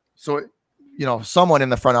in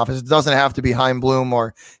the front office, it doesn't have to be Heimblum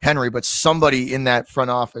or Henry, but somebody in that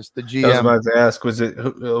front office, the GM. I was about to ask, was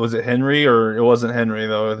it Henry, or it wasn't Henry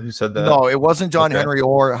though? Who said that? No, it wasn't John Henry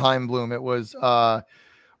or Heimblum. It was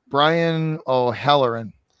Brian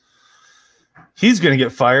O'Halloran. He's going to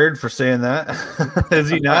get fired for saying that. Is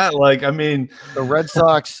he not? The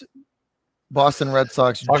Boston Red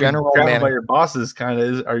Sox general manager. About your bosses, kind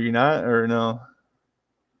of, are you not, or no?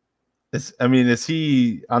 Is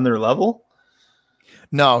he on their level?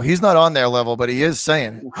 No, he's not on their level, but he is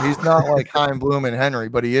saying it. He's not like Heimblum and Henry,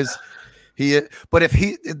 but he is. But if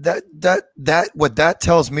what that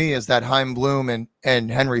tells me is that Heimblum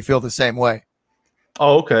and Henry feel the same way.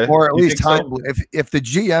 Oh, okay. Or at least Heimblum. So? If the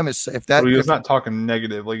GM is, he's not talking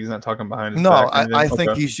negative, like he's not talking behind his back. No, I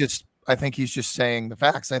think he's just. I think he's just saying the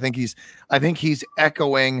facts. I think he's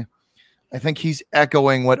echoing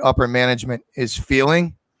what upper management is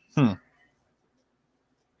feeling.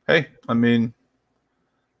 Hey,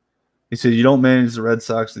 he said you don't manage the Red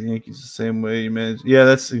Sox, the Yankees the same way you manage. Yeah,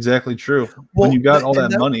 that's exactly true. Well, when you got all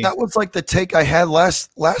that money, that was like the take I had last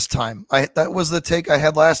time. That was the take I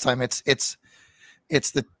had last time. It's the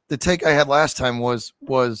take I had last time was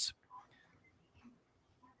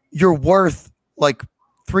you're worth like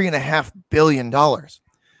 $3.5 billion.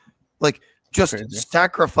 Like, just crazy.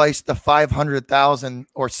 Sacrifice the 500,000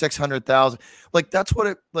 or 600,000. Like, that's what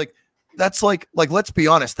it like. That's like let's be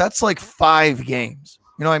honest. That's like 5 games.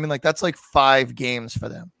 You know what I mean? Like, that's like 5 games for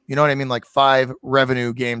them. You know what I mean? Like 5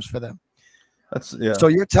 revenue games for them. That's So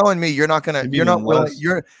you're telling me you're not willing.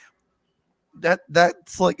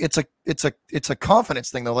 That's like it's a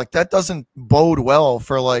confidence thing though. Like, that doesn't bode well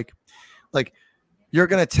for like you're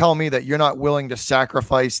going to tell me that you're not willing to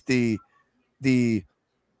sacrifice the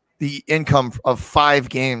income of 5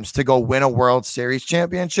 games to go win a World Series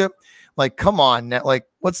championship. Like, come on, like,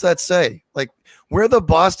 what's that say? Like, we're the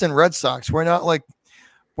Boston Red Sox. We're not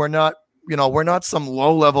some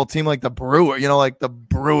low level team like the like the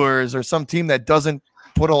Brewers or some team that doesn't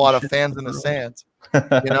put a lot of fans in the stands.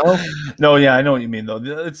 No, yeah, I know what you mean though.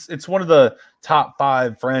 It's one of the top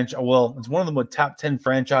 5 franchise. Well, it's one of the top 10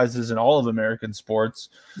 franchises in all of American sports.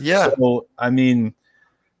 Yeah. So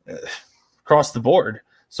across the board.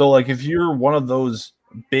 So like, if you're one of those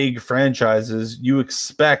big franchises, you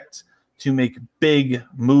expect to make big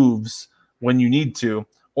moves when you need to,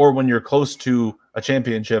 or when you're close to a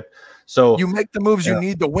championship. So you make the moves you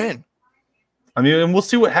need to win. And we'll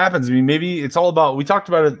see what happens. Maybe it's all about, we talked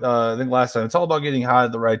about it, I think last time, it's all about getting hot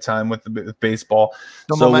at the right time with baseball.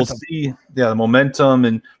 Momentum. We'll see. Yeah. The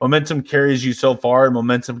momentum carries you so far, and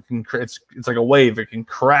momentum it's like a wave. It can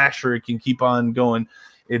crash or it can keep on going.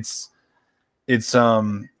 We'll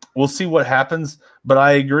see what happens, but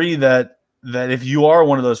I agree that if you are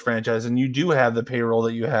one of those franchises and you do have the payroll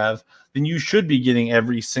that you have, then you should be getting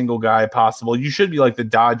every single guy possible. You should be like the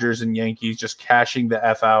Dodgers and Yankees, just cashing the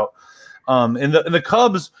F out. And the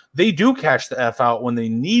Cubs, they do cash the F out when they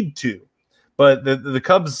need to, but the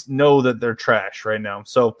Cubs know that they're trash right now.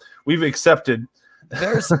 So we've accepted.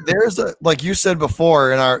 There's a, like you said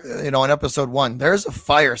before in our, in episode 1, there's a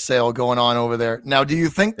fire sale going on over there. Now, do you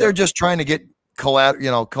think they're just trying to get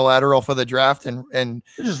collateral for the draft and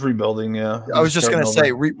they're just rebuilding? Yeah. I was just going to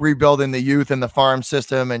say rebuilding the youth and the farm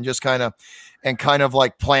system, and just kind of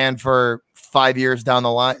like plan for 5 years down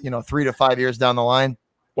the line, 3 to 5 years down the line.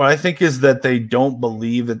 What I think is that they don't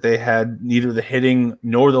believe that they had neither the hitting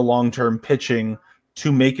nor the long-term pitching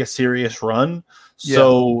to make a serious run.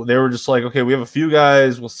 So they were just like, okay, we have a few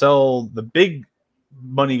guys. We'll sell the big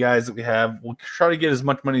money guys that we have. We'll try to get as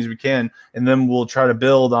much money as we can, and then we'll try to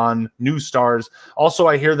build on new stars. Also,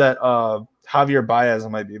 I hear that Javier Baez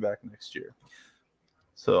might be back next year.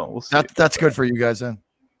 So we'll see. That's good for you guys then.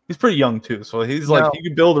 He's pretty young too, so he's you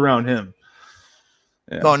can build around him.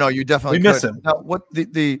 Yeah. No, you definitely miss him. Now, what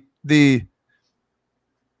the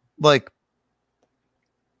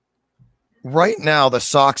right now, the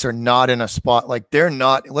Sox are not in a spot, like, they're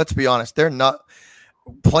not, let's be honest, they're not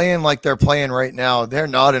playing like they're playing right now. They're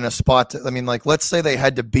not in a spot to, like, let's say they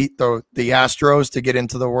had to beat the Astros to get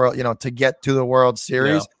into the world, to get to the World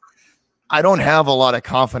Series. Yeah. I don't have a lot of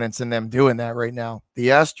confidence in them doing that right now. The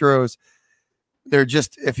Astros, they're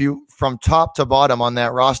just, if you from top to bottom on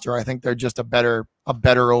that roster, I think they're just a better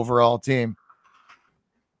overall team.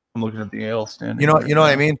 I'm looking at the AL standing. You know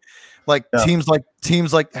what I mean? Like, teams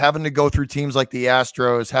like having to go through teams like the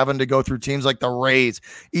Astros, having to go through teams like the Rays,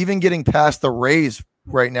 even getting past the Rays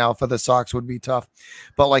right now for the Sox would be tough.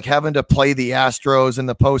 But like having to play the Astros in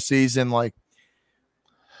the postseason, like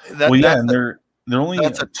that. Well, yeah, and They're only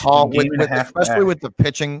that's a tall, especially back. with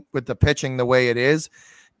the pitching the way it is.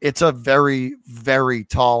 It's a very, very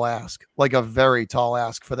tall ask, like a very tall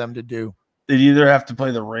ask for them to do. They'd either have to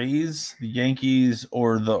play the Rays, the Yankees,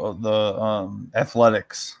 or the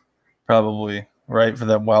Athletics, probably, right, for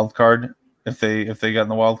that wild card. If they got in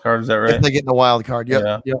the wild card, is that right? If they get in the wild card,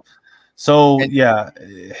 yep. So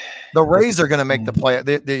the Rays are going to make the play.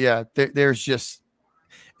 There's just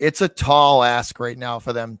it's a tall ask right now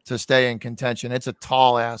for them to stay in contention. It's a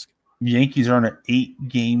tall ask. Yankees are on an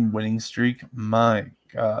 8-game winning streak. My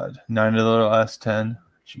God, 9 of the last 10.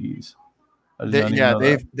 Jeez.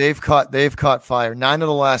 They've caught fire. 9 of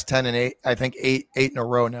the last 10 and 8. I think 8 in a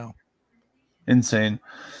row now. Insane.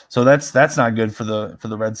 So that's not good for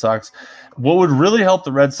the Red Sox. What would really help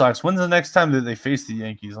the Red Sox? When's the next time that they face the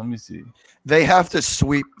Yankees? Let me see. They have to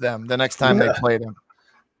sweep them the next time they play them.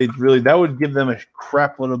 That would give them a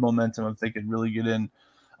crap load of momentum if they could really get in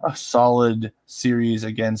a solid series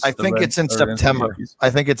against. I think it's in September.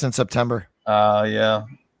 Yeah,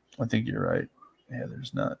 I think you're right. Yeah,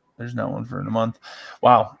 there's not one for in a month.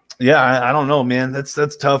 Wow. Yeah, I don't know, man. That's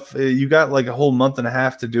tough. You got like a whole month and a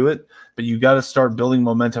half to do it, but you got to start building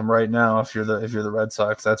momentum right now if you're the Red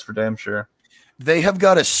Sox. That's for damn sure. They have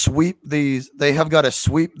got to sweep these. They have got to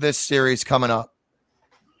sweep this series coming up.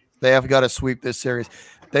 They have got to sweep this series.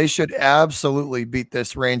 They should absolutely beat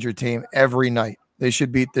this Ranger team every night. They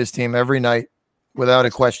should beat this team every night without a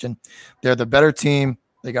question. They're the better team.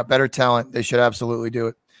 They got better talent. They should absolutely do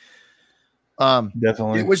it.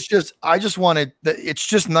 Definitely. It was just, I just wanted, it's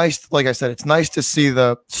just nice. Like I said, it's nice to see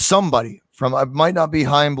somebody from, it might not be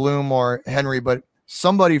Chaim Bloom or Henry, but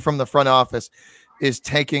somebody from the front office is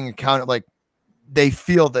taking account. Like they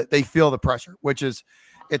feel the pressure, which is,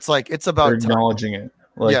 it's like, it's about they're acknowledging it.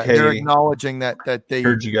 Like, yeah, hey, they're acknowledging that they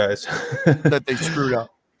heard you guys, that they screwed up.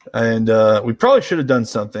 And we probably should have done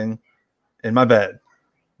something. And my bad.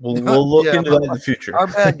 We'll look into that in the future. Our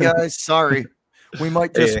bad, guys. Sorry. We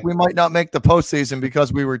might not make the postseason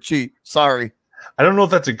because we were cheap. Sorry. I don't know if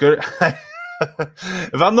that's a good.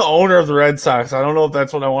 If I'm the owner of the Red Sox, I don't know if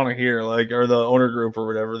that's what I want to hear. Like, or the owner group or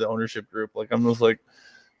whatever, the ownership group. Like, I'm just like,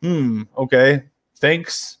 okay,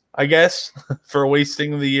 thanks, I guess, for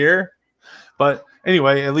wasting the year. But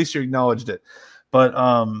anyway, at least you acknowledged it. But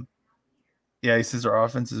yeah, he says our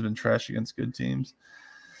offense has been trash against good teams.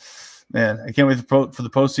 Man, I can't wait for the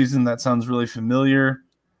postseason. That sounds really familiar.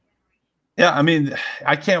 Yeah, I mean,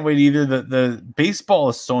 I can't wait either. The baseball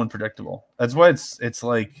is so unpredictable. That's why it's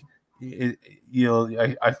like,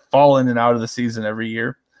 I fall in and out of the season every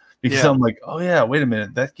year because I'm like, oh yeah, wait a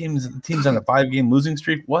minute, the team's on a 5-game losing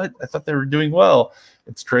streak. What? I thought they were doing well.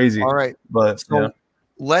 It's crazy. All right, but so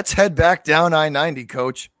let's head back down I-90,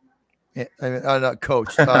 Coach. Not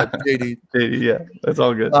Coach, JD. JD, yeah, that's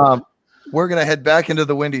all good. We're gonna head back into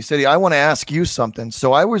the Windy City. I want to ask you something.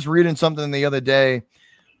 So I was reading something the other day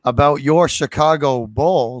about your Chicago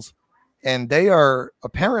Bulls, and they are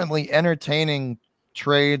apparently entertaining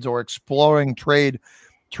trades or exploring trade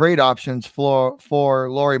options for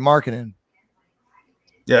Lauri Markkanen.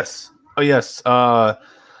 Yes. Oh, yes.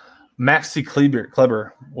 Maxi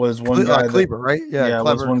Kleber was one guy. Kleber, right? Yeah,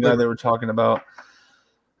 Kleber, was one guy they were talking about.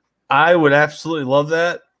 I would absolutely love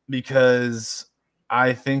that because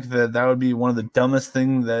I think that would be one of the dumbest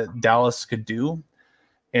things that Dallas could do,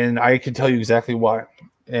 and I can tell you exactly why.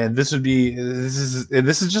 And this is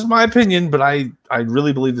just my opinion, but I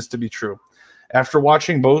really believe this to be true. After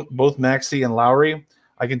watching both Maxi and Lowry,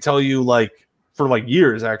 I can tell you, like, for like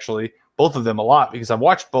years actually, both of them a lot because I've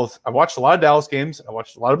watched both. I've watched a lot of Dallas games. I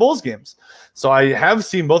watched a lot of Bulls games, so I have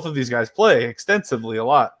seen both of these guys play extensively a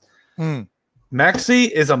lot. Maxi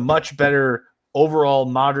is a much better overall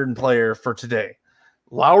modern player for today.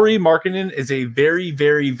 Lauri Markkanen is a very,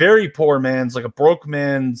 very, very poor man's, like a broke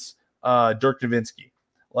man's Dirk Nowitzki.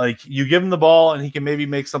 Like, you give him the ball and he can maybe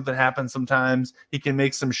make something happen sometimes. He can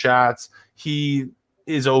make some shots. He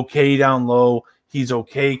is okay down low. He's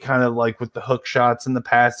okay kind of like with the hook shots and the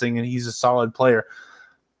passing, and he's a solid player.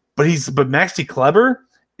 But Maxi Kleber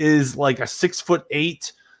is like a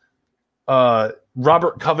 6'8"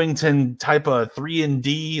 Robert Covington type of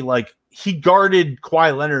 3-and-D. Like, he guarded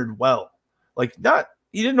Kawhi Leonard well. Like,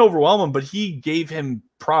 he didn't overwhelm him, but he gave him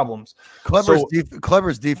problems.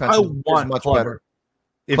 Kleber's defense is much better.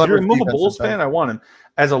 If you're a Bulls fan, I want him.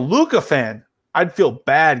 As a Luka fan, I'd feel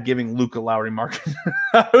bad giving Luka Lauri Markkanen.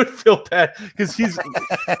 I would feel bad because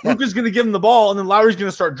Luka's going to give him the ball, and then Lowry's going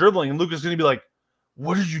to start dribbling, and Luka's going to be like,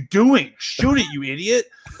 "What are you doing? Shoot it, you idiot!"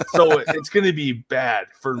 So it's going to be bad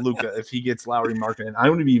for Luka if he gets Lauri Markkanen. I'm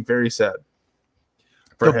going to be very sad.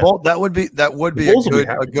 That would be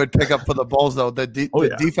a good pickup for the Bulls, though. The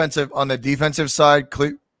defensive side,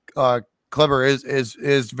 Kleber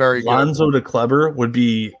is very good. Lonzo to Kleber would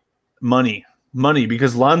be money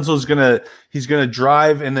because Lonzo's he's gonna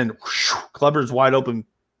drive and then whoosh, Kleber's wide open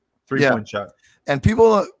 3-point shot. And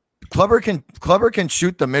Kleber can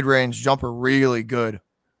shoot the mid-range jumper really good.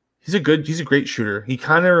 He's a great shooter. He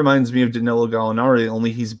kind of reminds me of Danilo Gallinari,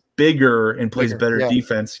 only he's bigger and plays better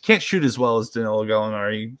defense. Can't shoot as well as Danilo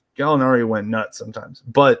Gallinari. Gallinari went nuts sometimes,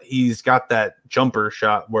 but he's got that jumper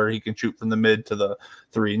shot where he can shoot from the mid to the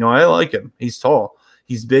 3. No, I like him. He's tall.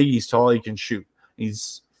 He's big. He's tall. He can shoot.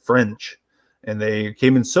 He's French, and they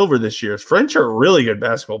came in silver this year. French are really good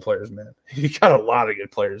basketball players, man. You got a lot of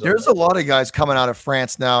good players. There's a lot of guys coming out of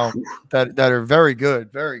France now that are very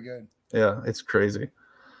good, very good. Yeah, it's crazy.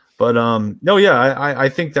 But I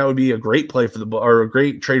think that would be a great play for or a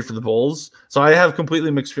great trade for the Bulls. So I have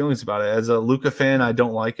completely mixed feelings about it. As a Luka fan, I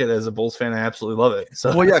don't like it. As a Bulls fan, I absolutely love it.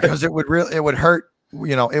 So because it would hurt.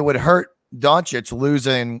 It would hurt Doncic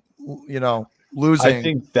losing. I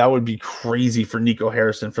think that would be crazy for Nico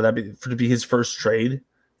Harrison for to be his first trade.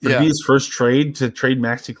 To be his first trade to trade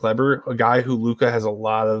Maxi Kleber, a guy who Luka has a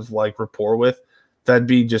lot of rapport with. That'd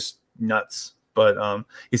be just nuts. But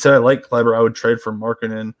he said, I like Kleber. I would trade for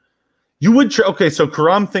Markkanen. You would okay, so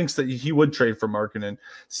Karam thinks that he would trade for Markkanen.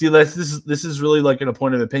 See, this is really like a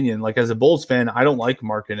point of opinion. Like as a Bulls fan, I don't like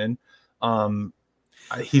Markkanen. I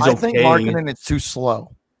think Markkanen is too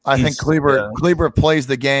slow. I think Kleber plays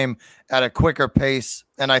the game at a quicker pace,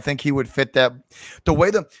 and I think he would fit that.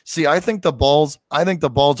 I think the Bulls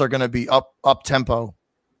are going to be up tempo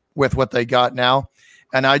with what they got now,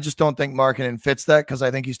 and I just don't think Markkanen fits that because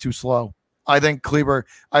I think he's too slow. I think Kleber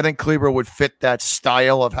would fit that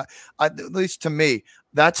style of, at least to me,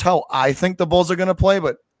 that's how I think the Bulls are going to play.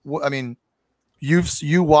 But I mean, you're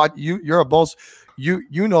a Bulls,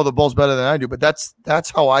 you know the Bulls better than I do, but that's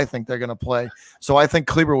how I think they're going to play. So I think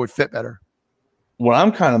Kleber would fit better. What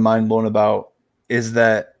I'm kind of mind blown about is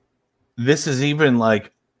that this is even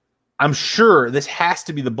I'm sure this has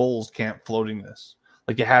to be the Bulls camp floating this.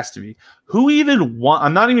 It has to be. Who even want?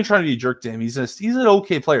 I'm not even trying to be a jerk to him. He's an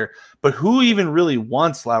okay player, but who even really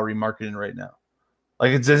wants Lauri Markkanen right now?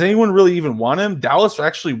 Does anyone really even want him? Dallas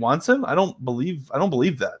actually wants him. I don't believe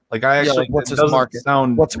that. What's his market?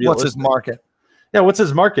 What's his market? Yeah, what's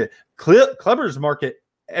his market? Kleber's market.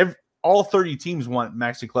 All 30 teams want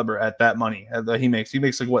Maxi Kleber at that money that he makes. He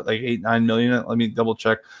makes $8-9 million. Let me double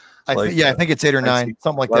check. I think it's 8 or 9,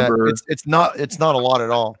 something like Kleber, that. It's not a lot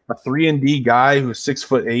at all. A 3-and-D guy who's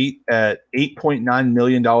 6'8" at $8.9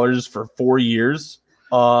 million for 4 years.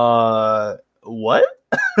 What?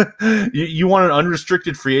 you want an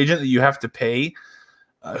unrestricted free agent that you have to pay,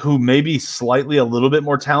 who may be slightly a little bit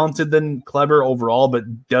more talented than Kleber overall,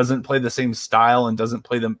 but doesn't play the same style and doesn't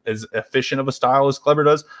play them as efficient of a style as Kleber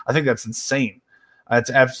does? I think that's insane. That's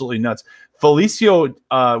absolutely nuts. Felicio,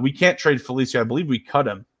 we can't trade Felicio. I believe we cut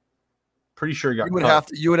him. Pretty sure he got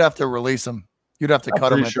cut. You would have to release him. You'd have to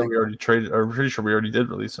cut him. I'm pretty sure we already traded. I'm pretty sure we already did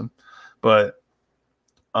release him, but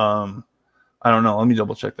I don't know. Let me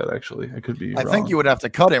double check that. Actually, I could be. I think you would have to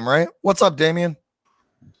cut him, right? What's up, Damian?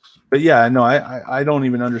 But yeah, no, I don't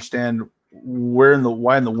even understand why in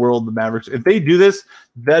the world the Mavericks, if they do this,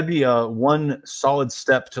 that'd be a one solid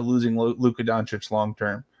step to losing Luka Doncic long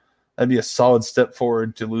term. That'd be a solid step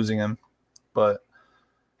forward to losing him. But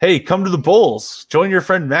hey, come to the Bulls. Join your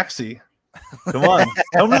friend Maxi. Come on,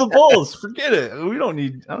 come to the Bulls. Forget it. I don't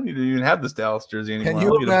need to even have this Dallas jersey anymore. Can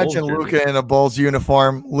you imagine Luka in a Bulls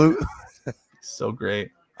uniform? So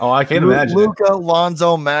great. Oh, I can't imagine. Luka,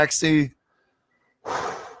 Lonzo, Maxi,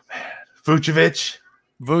 Vucevic,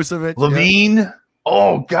 Levine. Yeah.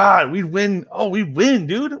 Oh God, we'd win. Oh, we'd win,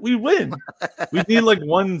 dude. We'd win. We'd need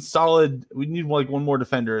one more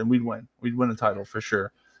defender, and we'd win. We'd win a title for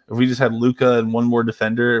sure. If we just had Luka and one more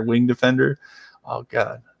defender, wing defender. Oh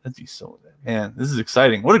God. That'd be so good. Man, this is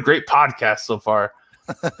exciting. What a great podcast so far.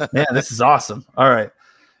 Man, this is awesome. All right.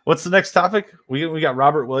 What's the next topic? We got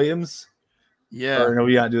Robert Williams. Yeah. Or no,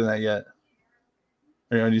 we're not doing that yet.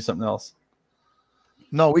 Are you going to do something else?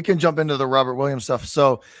 No, we can jump into the Robert Williams stuff.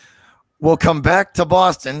 So we'll come back to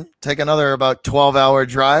Boston, take another about 12-hour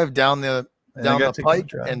drive down the pike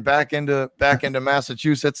and back into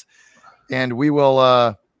Massachusetts. And we're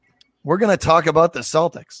going to talk about the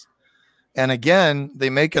Celtics. And again, they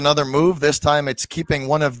make another move. This time it's keeping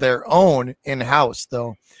one of their own in-house,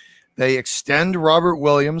 though. They extend Robert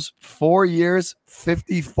Williams 4 years,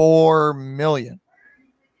 $54 million.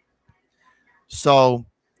 So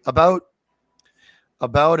about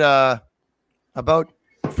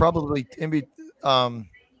probably I'm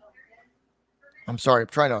sorry,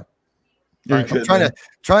 I'm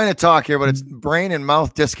trying to talk here, but it's brain and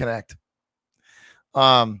mouth disconnect.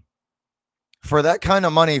 for that kind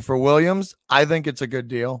of money for Williams, I think it's a good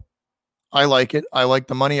deal. I like it. I like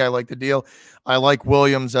the money. I like the deal. I like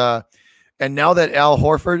Williams. And now that Al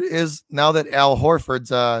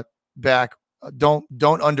Horford's back,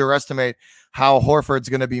 don't underestimate how Horford's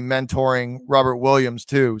going to be mentoring Robert Williams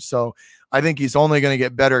too. So I think he's only going to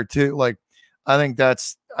get better too. Like, I think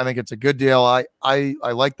it's a good deal. I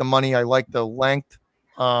like the money. I like the length.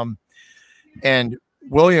 And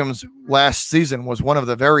Williams last season was one of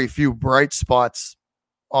the very few bright spots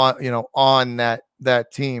on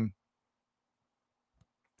that team.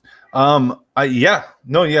 I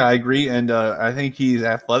agree. And I think he's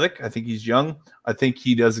athletic. I think he's young. I think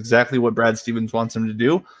he does exactly what Brad Stevens wants him to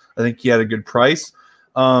do. I think he had a good price.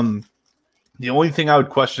 The only thing I would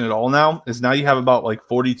question at all now is now you have about like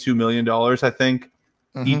 $42 million, I think,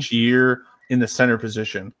 each year in the center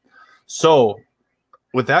position. So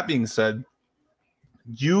with that being said,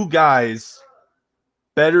 you guys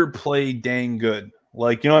better play dang good.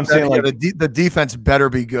 Like, you know what I'm saying? Like the defense better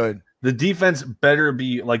be good. The defense better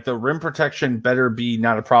be like the rim protection better be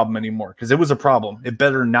not a problem anymore, because it was a problem. It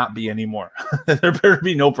better not be anymore. There better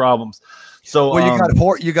be no problems. So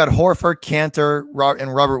you got Horford, Cantor,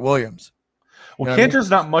 and Robert Williams. Well, Cantor's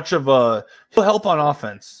not much of a he'll help on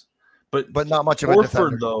offense, but not much of a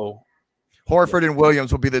defender. Though. Horford and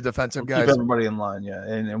Williams will be the defensive guys. Keep everybody in line, yeah.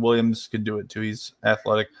 And Williams can do it too. He's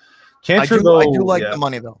athletic. Cantor, I do like the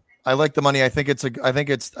money though. I like the money. I think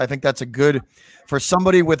that's a good for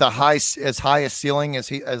somebody with as high a ceiling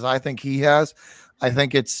as I think he has. I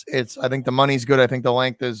think I think the money's good. I think the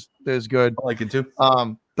length is good. I like it too.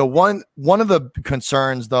 The one of the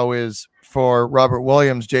concerns though is for Robert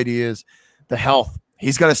Williams, JD, is the health.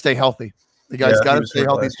 He's got to stay healthy. The guy's got to stay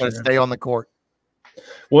healthy. He's got to stay on the court.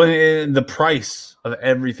 Well, and the price of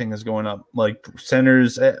everything is going up. Like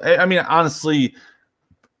centers. I mean, honestly,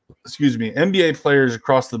 NBA players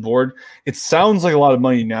across the board, it sounds like a lot of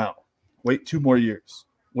money now. Wait 2 more years.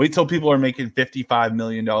 Wait till people are making $55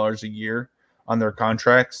 million a year on their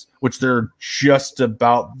contracts, which they're just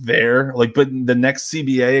about there. Like, but the next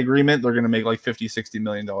CBA agreement, they're going to make like $50-60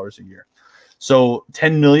 million a year. So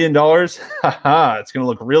 $10 million, it's going to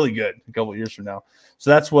look really good a couple of years from now.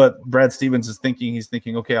 So that's what Brad Stevens is thinking. He's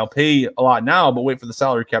thinking, okay, I'll pay a lot now, but wait for the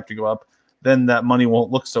salary cap to go up. Then that money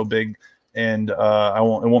won't look so big, and it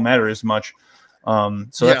won't matter as much. So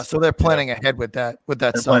they're planning ahead with that.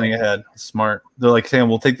 They're planning ahead. Smart. They're like saying,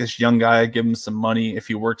 we'll take this young guy, give him some money. If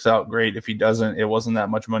he works out, great. If he doesn't, it wasn't that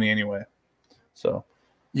much money anyway. So,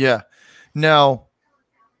 yeah. Now,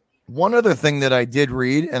 one other thing that I did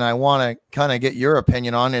read, and I want to kind of get your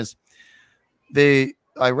opinion on, is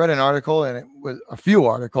I read an article, and it was a few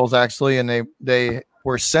articles actually, and they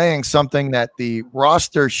were saying something that the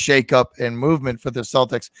roster shakeup and movement for the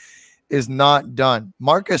Celtics is not done.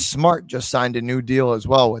 Marcus Smart just signed a new deal as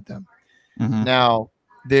well with them. Mm-hmm. Now,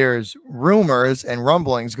 there's rumors and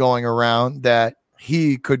rumblings going around that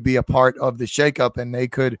he could be a part of the shakeup and they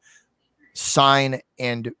could sign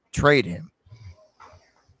and trade him.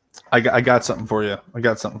 I got something for you.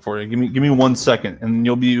 Give me 1 second, and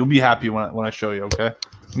you'll be happy when I show you. Okay,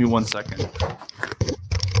 give me 1 second.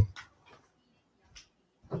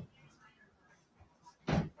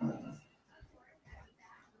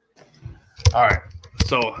 All right,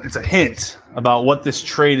 so it's a hint about what this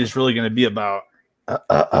trade is really going to be about.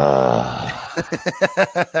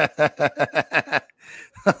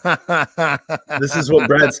 This is what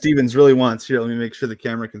Brad Stevens really wants. Here, let me make sure the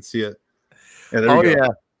camera can see it. Yeah, there we go. Yeah.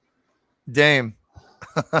 Dame.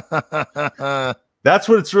 That's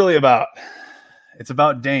what it's really about. It's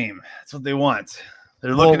about Dame. That's what they want.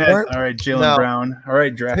 They're looking at, all right, Jaylen Brown. All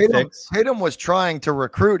right, draft picks. Tatum was trying to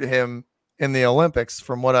recruit him in the Olympics,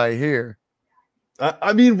 from what I hear.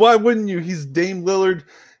 I mean, why wouldn't you? He's Dame Lillard.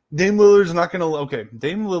 Dame Lillard's not going to – okay,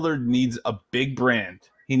 Dame Lillard needs a big brand.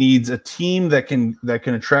 He needs a team that can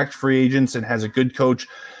attract free agents and has a good coach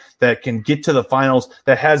that can get to the finals,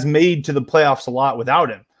 that has made to the playoffs a lot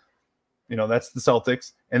without him. You know, that's the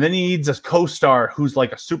Celtics. And then he needs a co-star who's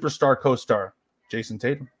like a superstar co-star, Jason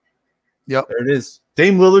Tatum. Yep. There it is.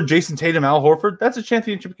 Dame Lillard, Jason Tatum, Al Horford. That's a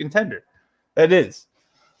championship contender. That is.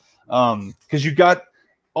 Because you got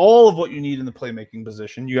all of what you need in the playmaking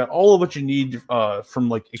position. You got all of what you need from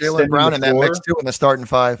like Jaylen Brown in that mix too in the starting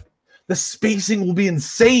five. The spacing will be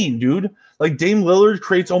insane, dude. Like Dame Lillard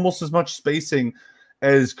creates almost as much spacing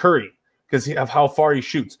as Curry because of how far he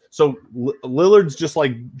shoots. So Lillard's just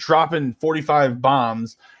like dropping 45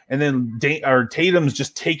 bombs, and then Tatum's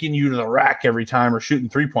just taking you to the rack every time or shooting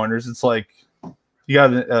 3-pointers. It's like you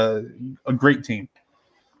got a great team.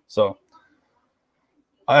 So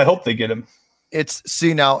I hope they get him.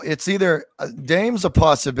 Now it's either Dame's a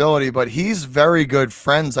possibility, but he's very good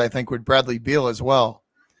friends, I think, with Bradley Beal as well.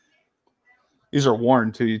 These are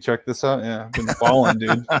worn too. You check this out. Yeah, I've been balling,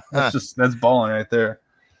 dude. That's balling right there.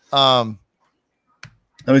 Oh,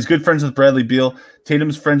 he's good friends with Bradley Beal.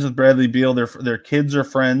 Tatum's friends with Bradley Beal. Their kids are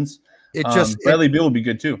friends. Bradley Beal would be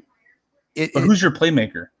good too. But who's your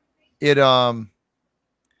playmaker?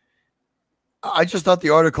 I just thought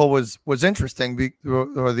the article was interesting,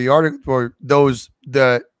 or the article, or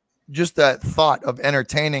just that thought of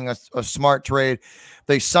entertaining a smart trade.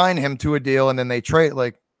 They sign him to a deal and then they trade.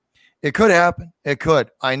 Like, it could happen. It could.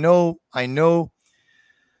 I know. Who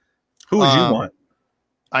would you want?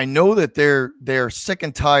 I know that they're sick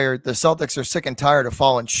and tired. The Celtics are sick and tired of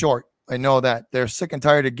falling short. I know that they're sick and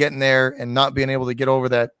tired of getting there and not being able to get over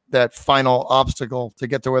that final obstacle to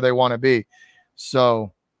get to where they want to be.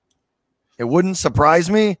 So it wouldn't surprise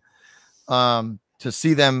me to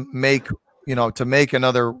see them make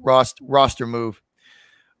another roster move.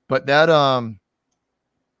 But that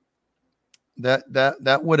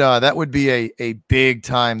would be a big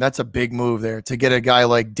time. That's a big move there to get a guy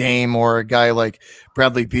like Dame or a guy like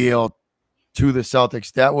Bradley Beal to the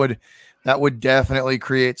Celtics. That would definitely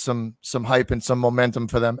create some hype and some momentum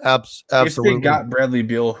for them. Absolutely. If they got Bradley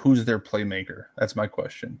Beal, who's their playmaker? That's my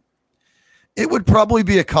question. It would probably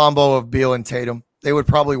be a combo of Beal and Tatum. They would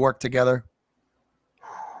probably work together.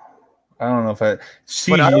 I don't know if I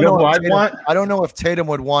see. I don't know if Tatum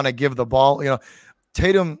would want to give the ball.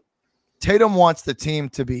 Tatum wants the team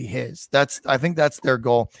to be his. I think that's their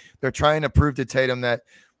goal. They're trying to prove to Tatum that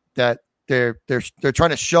they're trying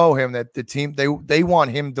to show him that the team they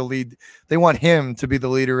want him to lead. They want him to be the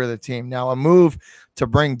leader of the team. Now, a move to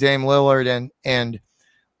bring Dame Lillard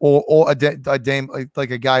or a Dame, like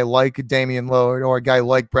a guy like Damian Lillard or a guy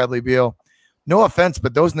like Bradley Beal. No offense,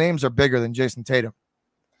 but those names are bigger than Jason Tatum.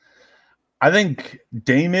 I think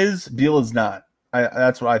Dame is, Beal is not.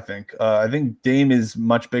 That's what I think. I think Dame is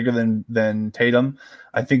much bigger than Tatum.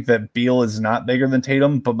 I think that Beal is not bigger than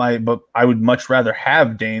Tatum, but I would much rather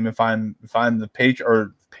have Dame if I'm the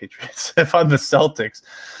Patriots, if I'm the Celtics,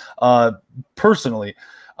 personally.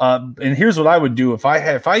 And here's what I would do if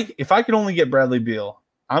I could only get Bradley Beal.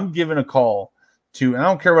 I'm giving a call to, and I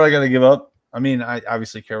don't care what I got to give up. I mean, I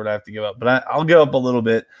obviously care what I have to give up, but I'll give up a little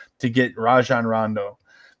bit to get Rajon Rondo,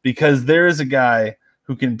 because there is a guy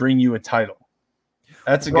who can bring you a title.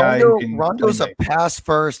 That's a guy who can. Rondo's a pass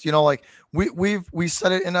first. Like we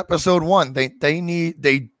said it in episode 1. They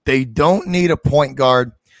don't need a point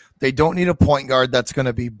guard. They don't need a point guard that's going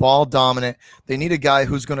to be ball dominant. They need a guy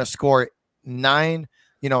who's going to score 9.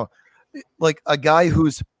 Like a guy who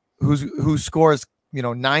scores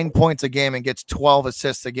 9 points a game and gets 12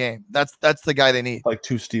 assists a game. That's the guy they need. Like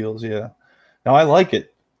 2 steals. Yeah. No, I like it.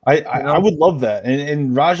 I would love that.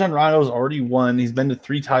 And Rajon Rondo's already won. He's been to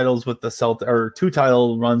 3 titles with the Celtics, or 2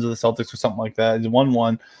 title runs with the Celtics or something like that. He's won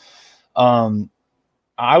 1.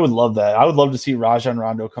 I would love that. I would love to see Rajon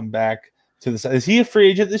Rondo come back to the. Is he a free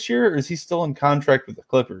agent this year, or is he still in contract with the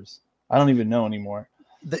Clippers? I don't even know anymore.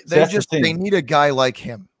 They need a guy like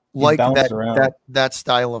him. Like that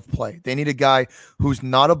style of play. They need a guy who's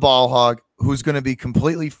not a ball hog, who's going to be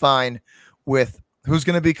completely fine with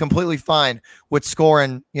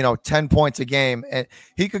scoring, 10 points a game. And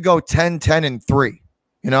he could go 10, 10, and 3,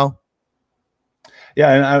 Yeah,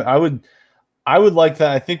 and I would like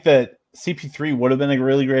that. I think that CP3 would have been a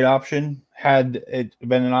really great option had it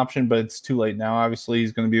been an option, but it's too late now. Obviously,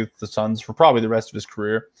 he's going to be with the Suns for probably the rest of his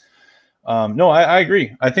career. No, I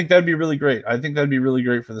agree. I think that'd be really great. I think that'd be really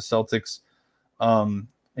great for the Celtics.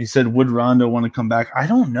 He said, would Rondo want to come back? I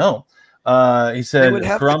don't know. He said, they would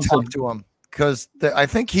have to talk to him, because I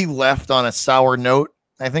think he left on a sour note.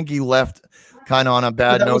 I think he left kind of on a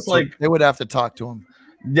bad note. They would have to talk to him.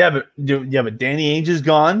 Yeah, but Danny Ainge is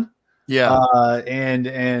gone. Yeah.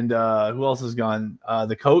 And who else is gone?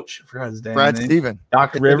 The coach, I forgot his name. Brad Stevens.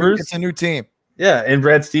 Doc Rivers. It's a new team. Yeah, and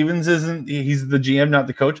Brad Stevens he's the GM, not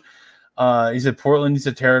the coach. He said Portland needs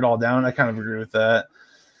to tear it all down. I kind of agree with that.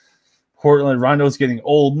 Portland, Rondo's getting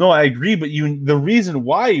old. No, I agree, but the reason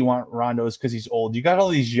why you want Rondo is because he's old. You got all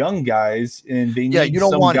these young guys, and they need you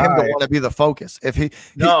don't want him to want to be the focus. If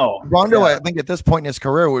Rondo, I think at this point in his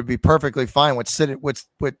career would be perfectly fine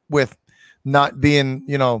with not being,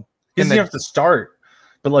 he doesn't have to start,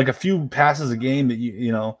 but like a few passes a game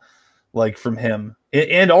that like from him,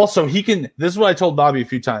 and also he can. This is what I told Bobby a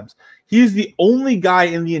few times. He's the only guy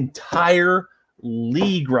in the entire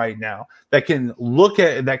league right now that can look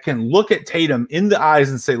at Tatum in the eyes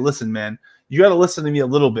and say, listen, man, you got to listen to me a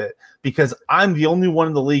little bit, because I'm the only one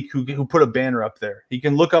in the league who put a banner up there. He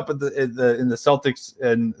can look up in the Celtics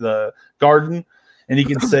and the Garden, and he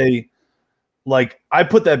can say, like I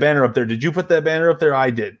put that banner up there. Did you put that banner up there? I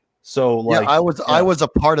did. So like, I was a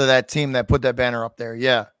part of that team that put that banner up there.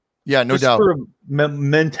 Yeah, no doubt. For a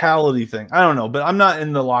mentality thing. I don't know, but I'm not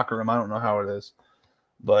in the locker room. I don't know how it is,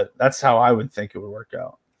 but that's how I would think it would work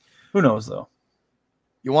out. Who knows though?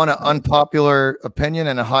 You want an unpopular opinion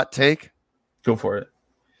and a hot take? Go for it,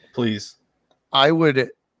 please. I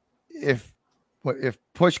would, if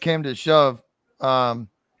push came to shove, I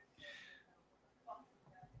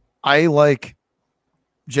like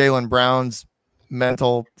Jaylen Brown's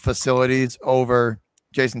mental facilities over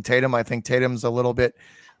Jason Tatum. I think Tatum's a little bit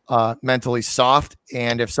mentally soft,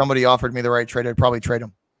 and if somebody offered me the right trade, I'd probably trade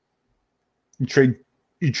him. You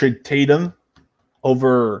trade Tatum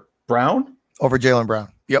over Brown? Over Jaylen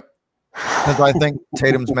Brown. Yep. Because I think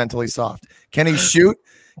Tatum's mentally soft. Can he shoot?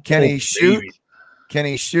 Can he shoot? Baby. Can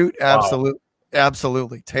he shoot? Absolutely. Wow.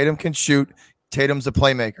 Absolutely. Tatum can shoot. Tatum's a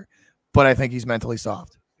playmaker, but I think he's mentally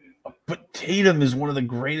soft. But Tatum is one of the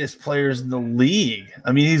greatest players in the league.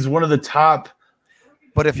 I mean, he's one of the top.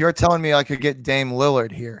 But if you're telling me I could get Dame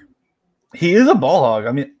Lillard here. He is a ball hog.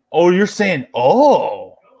 I mean, you're saying, whoa,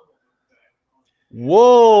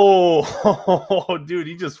 dude,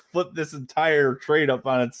 he just flipped this entire trade up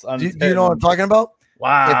on its. Do you know what I'm talking about?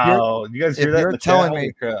 Wow, you guys hear that? You're telling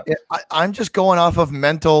me, I'm just going off of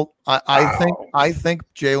mental. I think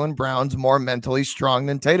Jaylen Brown's more mentally strong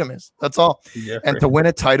than Tatum is. That's all. Yeah, and to win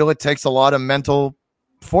a title, it takes a lot of mental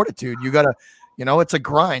fortitude. You got to, it's a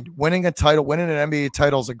grind. Winning an NBA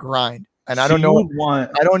title is a grind. And I don't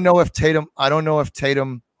know if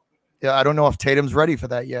Tatum's ready for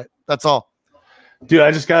that yet. That's all. Dude, I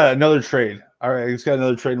just got another trade. All right, I just got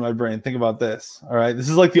another trade in my brain. Think about this. All right, this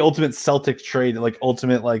is like the ultimate Celtics trade, like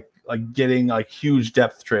ultimate, like getting like huge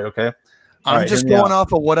depth trade. Okay, I'm just going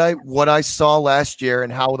off of what I saw last year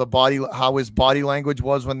and how his body language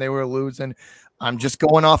was when they were losing. I'm just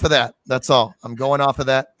going off of that. That's all. I'm going off of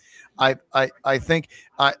that. I think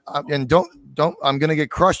and don't I'm gonna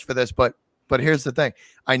get crushed for this, but here's the thing.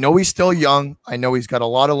 I know he's still young. I know he's got a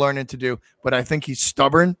lot of learning to do, but I think he's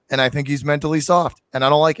stubborn and I think he's mentally soft, and I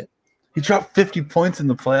don't like it. He dropped 50 points in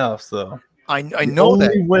the playoffs, though. I know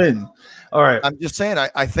that. Win. All right. I'm just saying.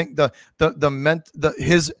 I think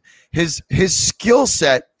his skill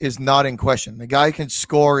set is not in question. The guy can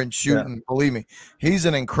score and shoot, and believe me, he's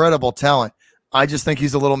an incredible talent. I just think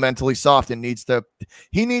he's a little mentally soft and needs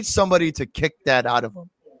somebody to kick that out of him.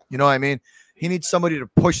 You know what I mean? He needs somebody to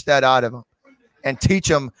push that out of him and teach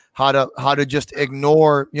him how to just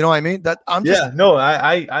ignore. You know what I mean?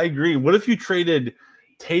 I agree. What if you traded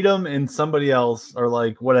Tatum and somebody else, or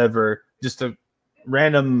like whatever, just a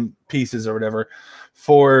random pieces or whatever,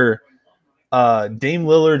 for Dame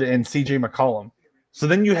Lillard and CJ McCollum? So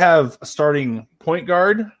then you have a starting point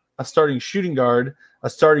guard, a starting shooting guard,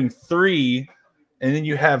 a starting three, and then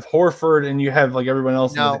you have Horford and you have like everyone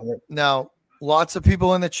else. Now, lots of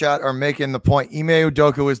people in the chat are making the point. Ime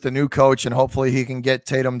Udoka is the new coach, and hopefully he can get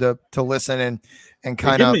Tatum to listen and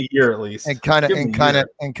kind of a year at least, and kind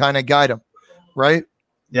of guide him, right?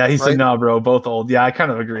 Yeah, he said, no, bro, both old. Yeah, I kind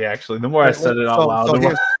of agree, actually. The more I said it out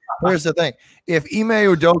loud, here's the thing. If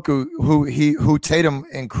Ime Udoka, who Tatum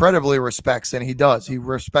incredibly respects, and he does, he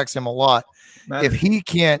respects him a lot. If he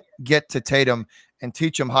can't get to Tatum and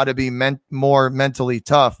teach him how to be more mentally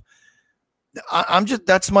tough,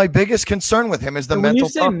 that's my biggest concern with him is the mental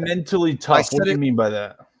toughness. When you say mentally tough, what do you mean by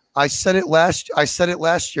that? I said it last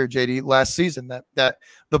year, JD, last season, that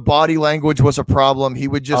the body language was a problem. He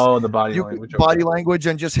would just the body language. Body language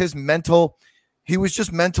and just his mental, he was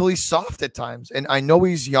just mentally soft at times. And I know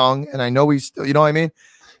he's young, and I know he's still, you know what I mean?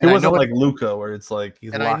 It wasn't like Luka where it's like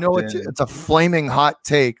he's and I know it's a flaming hot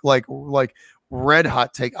take, like red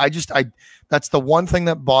hot take. That's the one thing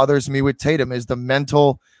that bothers me with Tatum is the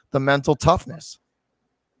mental toughness.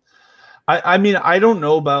 I mean, I don't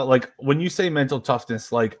know about, like, when you say mental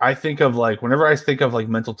toughness, like, I think of, like, whenever I think of, like,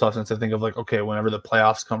 mental toughness, I think of, like, okay, whenever the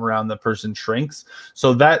playoffs come around, the person shrinks.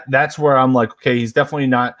 So that's where I'm like, okay, he's definitely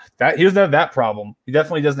not that. He doesn't have that problem. He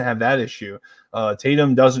definitely doesn't have that issue.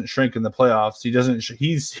 Tatum doesn't shrink in the playoffs. He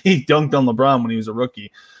dunked on LeBron when he was a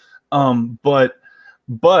rookie. But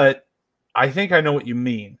I think I know what you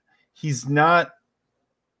mean. He's not.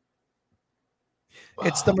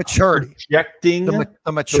 It's the maturity, projecting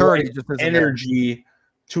the maturity, just energy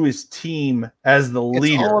to his team as the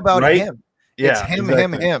leader. It's all about right? him. Yeah, it's him,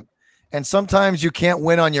 exactly. him. And sometimes you can't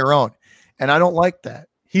win on your own, and I don't like that.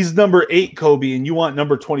 He's number 8 Kobe, and you want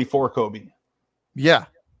number 24 Kobe. Yeah,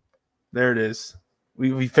 there it is.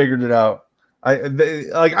 We figured it out.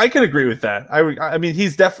 I can agree with that. I mean,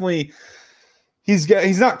 he's definitely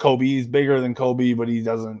He's not Kobe. He's bigger than Kobe, but he's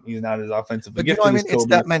not as offensive. But you know what I mean? It's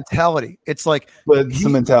that mentality. It's like but it's the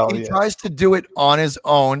mentality. He tries to do it on his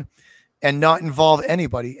own and not involve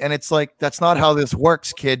anybody. And it's like, that's not how this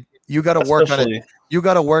works, kid. You got to work on it. You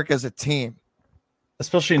got to work as a team.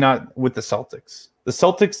 Especially not with the Celtics. The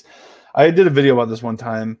Celtics, I did a video about this one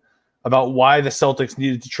time about why the Celtics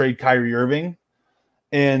needed to trade Kyrie Irving.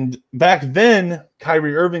 And back then,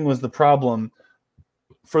 Kyrie Irving was the problem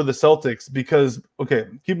for the Celtics because, okay,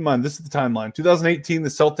 keep in mind, this is the timeline. 2018, the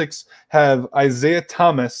Celtics have Isaiah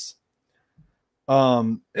Thomas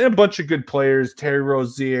and a bunch of good players, Terry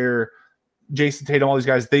Rozier, Jason Tatum, all these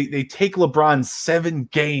guys. They take LeBron 7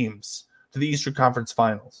 games to the Eastern Conference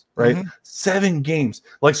Finals, right? 7 games.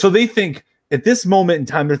 Like, so they think at this moment in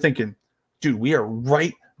time, they're thinking, dude, we are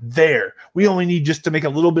right there. We only need just to make a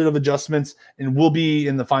little bit of adjustments and we'll be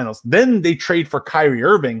in the finals. Then they trade for Kyrie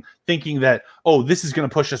Irving thinking that, oh, this is going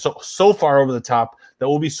to push us so far over the top that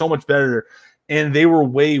we'll be so much better. And they were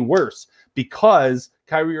way worse because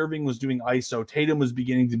Kyrie Irving was doing ISO. Tatum was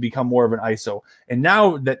beginning to become more of an ISO. And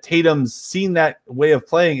now that Tatum's seen that way of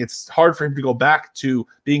playing, it's hard for him to go back to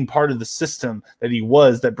being part of the system that he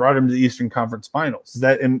was that brought him to the Eastern Conference Finals.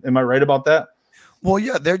 Am I right about that? Well,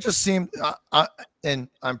 yeah, there just seemed and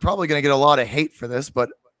I'm probably going to get a lot of hate for this, but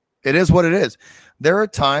it is what it is. There are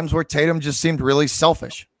times where Tatum just seemed really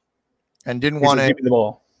selfish and didn't want to give the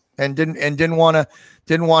ball and didn't want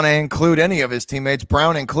to include any of his teammates,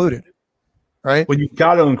 Brown included. Right. Well, you've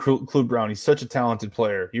got to include Brown. He's such a talented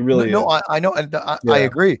player. He really is. No, I know. And I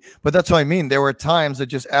agree. But that's what I mean. There were times that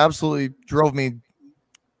just absolutely drove me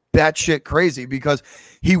batshit crazy because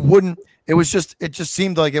he wouldn't. It just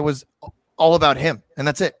seemed like it was all about him. And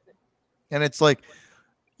that's it. And it's like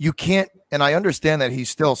you can't. And I understand that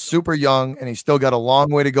he's still super young and he's still got a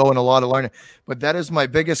long way to go and a lot of learning. But that is my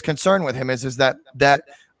biggest concern with him is that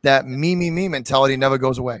me mentality never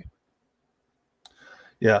goes away.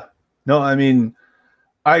 Yeah. No, I mean,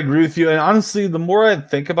 I agree with you. And honestly, the more I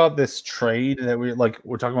think about this trade that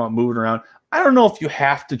we're talking about moving around, I don't know if you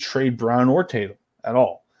have to trade Brown or Tatum at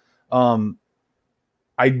all.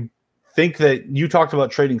 I think that you talked about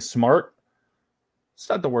trading Smart. It's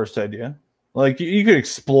not the worst idea. Like you could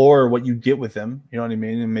explore what you get with him, you know what I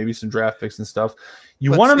mean, and maybe some draft picks and stuff.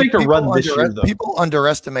 You want to make a run this year, though. People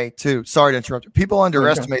underestimate too. Sorry to interrupt you. People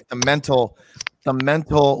underestimate the mental.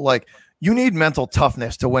 Like you need mental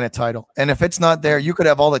toughness to win a title, and if it's not there, you could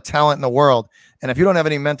have all the talent in the world, and if you don't have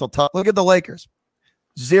any mental tough, look at the Lakers.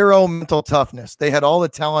 0 mental toughness. They had all the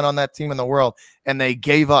talent on that team in the world, and they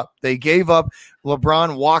gave up.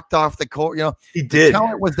 LeBron walked off the court. You know, he did. The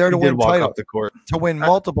talent was there to win titles, to win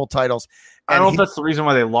multiple titles. I don't know if that's the reason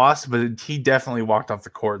why they lost, but he definitely walked off the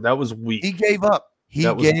court. That was weak. He gave up. He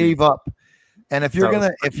gave up. And if you're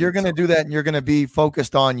gonna do that, and you're gonna be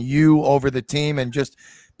focused on you over the team, and just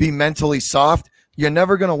be mentally soft, you're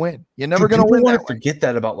never going to win. You're never going to win. People want to forget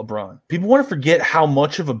that about LeBron. People want to forget how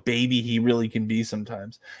much of a baby he really can be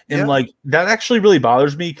sometimes. And that actually really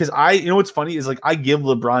bothers me because what's funny is I give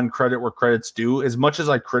LeBron credit where credit's due. As much as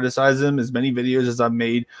I criticize him, as many videos as I've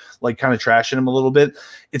made, kind of trashing him a little bit,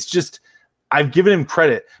 it's just I've given him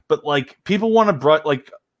credit. But people want to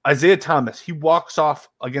Isaiah Thomas, he walks off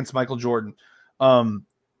against Michael Jordan.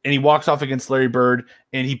 And he walks off against Larry Bird,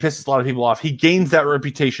 and he pisses a lot of people off. He gains that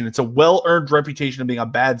reputation. It's a well-earned reputation of being a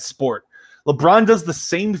bad sport. LeBron does the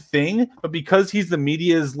same thing, but because he's the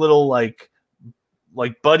media's little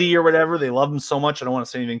buddy or whatever, they love him so much. I don't want to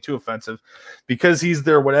say anything too offensive. Because he's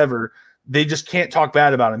their whatever, they just can't talk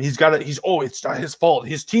bad about him. It's not his fault.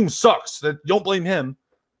 His team sucks. Don't blame him.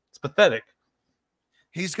 It's pathetic.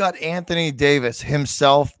 He's got Anthony Davis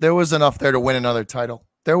himself. There was enough there to win another title.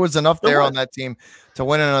 There was enough there on that team to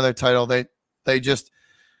win another title. They just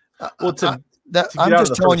I'm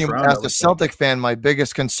just telling you, as a Celtic fan, my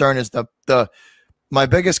biggest concern is my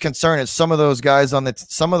biggest concern is some of those guys on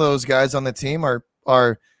the team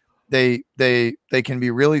are they can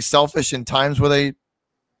be really selfish in times where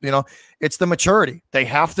it's the maturity. They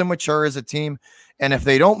have to mature as a team, and if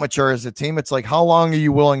they don't mature as a team, it's like, how long are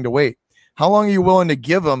you willing to wait? How long are you willing to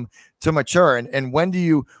give them to mature? And when do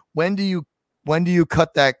you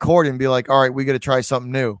cut that cord and be like, all right, we got to try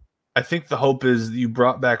something new? I think the hope is that you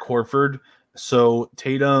brought back Horford, so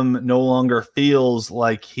Tatum no longer feels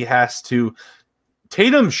like he has to.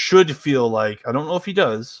 Tatum should feel like, I don't know if he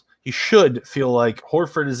does, he should feel like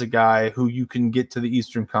Horford is a guy who you can get to the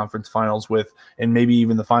Eastern Conference Finals with, and maybe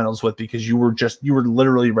even the finals with, because you were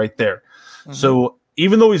literally right there. Mm-hmm. So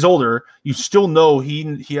even though he's older, you still know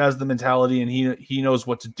he has the mentality and he knows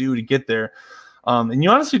what to do to get there. And you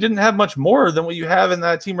honestly didn't have much more than what you have in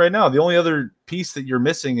that team right now. The only other piece that you're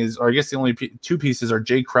missing is, or I guess the only 2 pieces are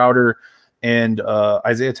Jay Crowder and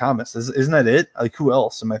Isaiah Thomas. Isn't that it? Like, who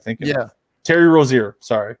else am I thinking? Yeah. Terry Rozier.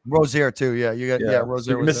 Sorry. Rozier too. Yeah. You got,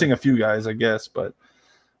 Rozier. So you're missing a few guys, I guess, but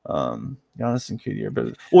Giannis and KD are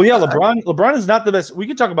better. Well, yeah, LeBron is not the best. We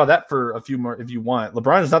can talk about that for a few more if you want.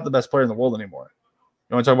 LeBron is not the best player in the world anymore.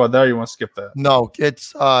 You want to talk about that, or you want to skip that? No,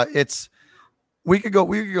 it's we could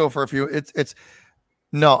go for a few.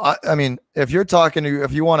 I mean, if you're talking to,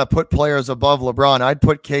 if you want to put players above LeBron, I'd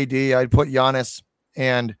put KD, I'd put Giannis,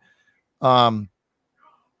 and KD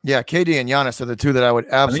and Giannis are the two that I would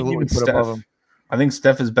absolutely put above him. I think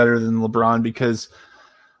Steph is better than LeBron because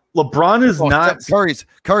LeBron is not.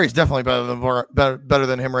 Curry's definitely better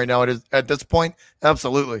than him right now. It is at this point,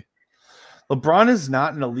 absolutely. LeBron is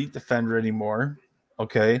not an elite defender anymore.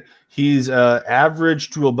 Okay, he's average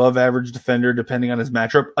to above average defender depending on his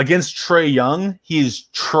matchup. Against Trae Young, he is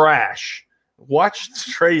trash. Watch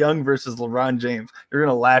Trae Young versus LeBron James. You're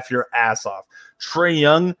gonna laugh your ass off. Trae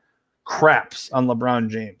Young craps on LeBron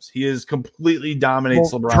James. He is completely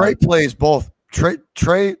dominates LeBron. Trae plays both. Trae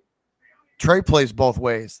plays both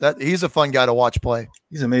ways. That he's a fun guy to watch play.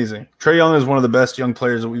 He's amazing. Trae Young is one of the best young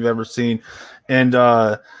players that we've ever seen, and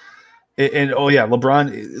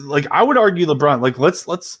LeBron. Like I would argue, LeBron. Like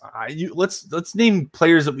let's name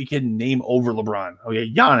players that we can name over LeBron.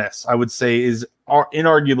 Okay, Giannis, I would say is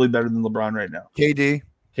inarguably better than LeBron right now. KD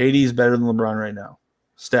is better than LeBron right now.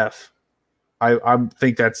 Steph, I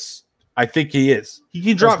think he is. He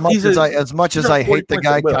can drop. As much as I hate the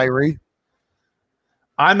guy Kyrie.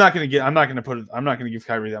 I'm not going to give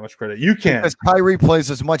Kyrie that much credit. You can. Because Kyrie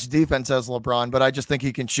plays as much defense as LeBron, but I just think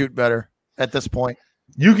he can shoot better at this point.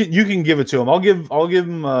 You can give it to him. I'll give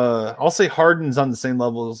him. I'll say Harden's on the same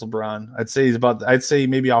level as LeBron. I'd say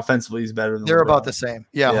maybe offensively he's better than. They're LeBron. About the same.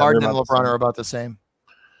 Yeah, Harden and LeBron are about the same.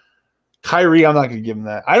 Kyrie, I'm not going to give him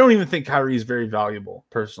that. I don't even think Kyrie is very valuable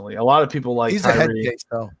personally. A lot of people like he's Kyrie. A head case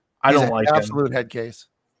though. I don't like absolute him. Head case.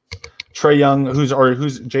 Trae Young, who's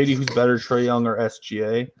JD, who's better, Trae Young or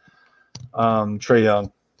SGA? Trae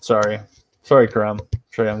Young. Sorry, Karam.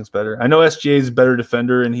 Trae Young's better. I know SGA is a better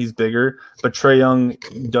defender and he's bigger, but Trae Young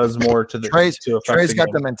does more to the. Trey's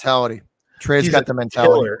got the mentality. Trey's got the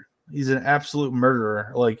mentality. Killer. He's an absolute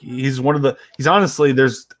murderer. Like he's honestly.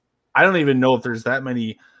 I don't even know if there's that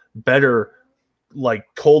many better, like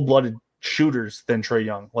cold-blooded shooters than Trae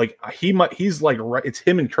Young. Like he's like right. It's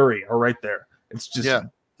him and Curry are right there. It's just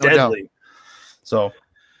deadly. So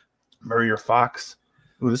Murray or Fox.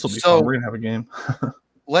 Ooh, this will be fun. We're gonna have a game.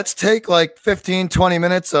 Let's take like 15, 20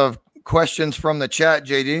 minutes of questions from the chat,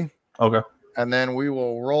 JD. Okay. And then we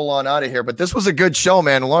will roll on out of here. But this was a good show,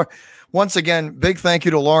 man. Once again, big thank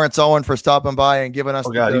you to Lawrence Owen for stopping by and giving us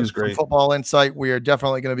he was great. Football insight. We are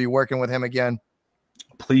definitely going to be working with him again.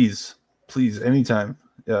 Please, anytime.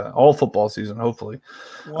 Yeah, all football season, hopefully.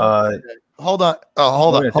 Hold on.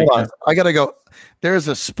 I got to go. There's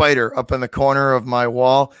a spider up in the corner of my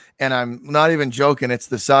wall, and I'm not even joking. It's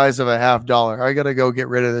the size of a $50. I got to go get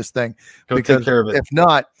rid of this thing. Take care of it. If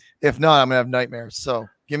not, I'm going to have nightmares. So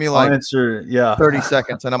give me like 30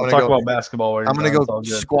 seconds, and I'm going to talk about basketball. I'm going to go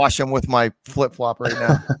squash him with my flip-flop right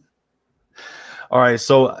now. All right,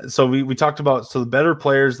 so we talked about the better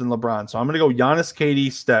players than LeBron. So I'm going to go Giannis,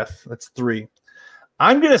 KD, Steph. That's 3.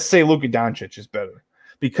 I'm going to say Luka Doncic is better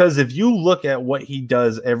because if you look at what he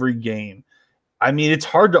does every game, I mean, it's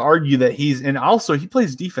hard to argue that and also he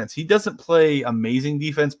plays defense. He doesn't play amazing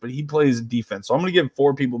defense, but he plays defense. So I'm going to give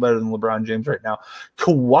 4 people better than LeBron James right now.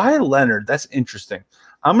 Kawhi Leonard, that's interesting.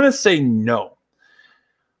 I'm going to say no.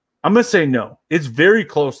 It's very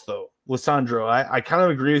close though. Lissandro, I kind of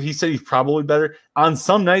agree with. He said he's probably better. On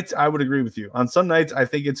some nights, I would agree with you. On some nights, I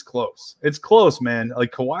think it's close. It's close, man.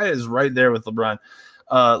 Like Kawhi is right there with LeBron.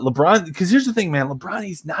 LeBron, because here's the thing, man. LeBron,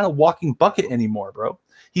 he's not a walking bucket anymore, bro.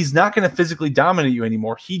 He's not going to physically dominate you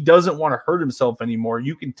anymore. He doesn't want to hurt himself anymore.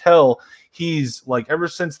 You can tell he's like ever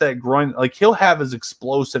since that groin, like he'll have his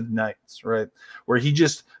explosive nights, right? Where he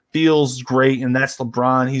just feels great, and that's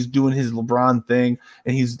LeBron. He's doing his LeBron thing,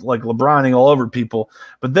 and he's like LeBroning all over people.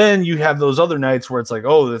 But then you have those other nights where it's like,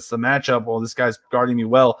 oh, that's the matchup. Well, this guy's guarding me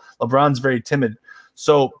well. LeBron's very timid.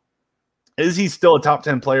 So is he still a top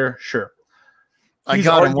 10 player? Sure. I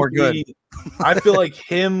got him. We're good. I feel like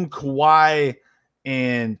him, Kawhi,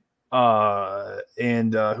 and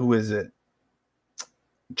who is it?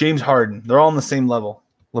 James Harden. They're all on the same level.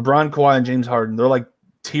 LeBron, Kawhi, and James Harden. They're like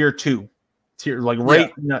tier 2. Like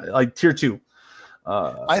tier 2.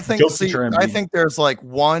 I think there's like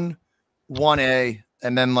 1A,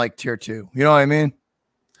 and then like tier 2. You know what I mean?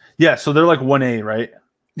 Yeah, so they're like 1A, right?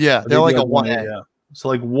 Yeah, they're like a 1A. Yeah. So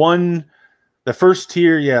like the first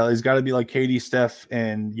tier, it's got to be like KD, Steph,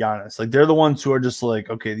 and Giannis. Like they're the ones who are just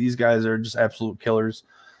like, okay, these guys are just absolute killers.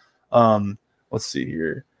 Let's see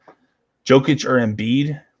here. Jokic or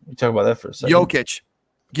Embiid? We talk about that for a second. Jokic.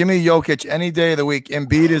 Give me Jokic any day of the week.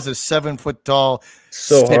 Embiid is a 7 foot tall.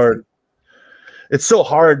 So sissy. hard. It's so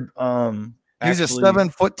hard. He's a 7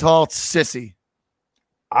 foot tall sissy.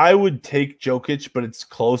 I would take Jokic, but it's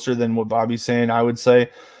closer than what Bobby's saying. I would say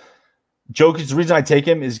Jokic. The reason I take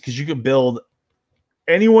him is because you can build.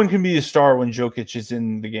 Anyone can be a star when Jokic is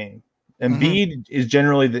in the game. Embiid is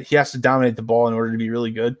generally that he has to dominate the ball in order to be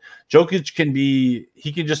really good. Jokic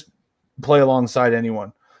can just play alongside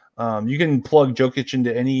anyone. You can plug Jokic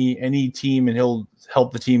into any team and he'll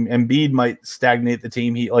help the team. Embiid might stagnate the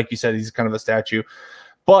team. He, like you said, he's kind of a statue.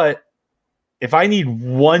 But if I need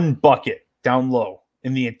one bucket down low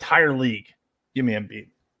in the entire league, give me Embiid.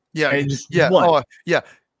 Yeah, one.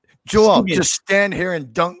 Joel, just stand here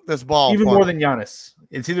and dunk this ball. Even more than Giannis.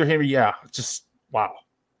 It's either him or just wow.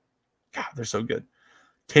 God, they're so good.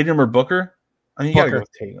 Tatum or Booker? I mean, you got to go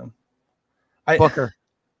with Tatum. Booker.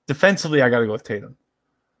 Defensively, I got to go with Tatum.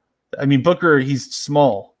 I mean, Booker, he's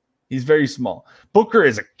small. He's very small. Booker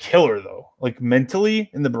is a killer, though. Like, mentally,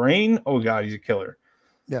 in the brain, oh, God, he's a killer.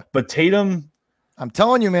 Yeah. But Tatum... I'm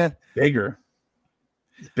telling you, man. Bigger.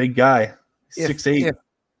 Big guy. 6'8".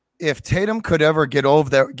 If Tatum could ever get over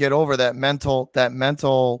that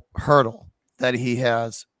mental hurdle that he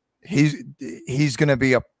has, he's going to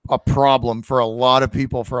be a problem for a lot of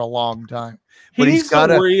people for a long time. But he's got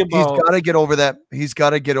to get over that. He's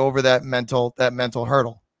got to get over that mental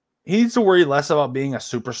hurdle. He needs to worry less about being a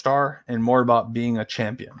superstar and more about being a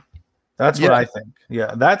champion. That's what I think.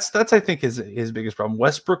 Yeah, that's I think his biggest problem.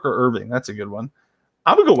 Westbrook or Irving? That's a good one.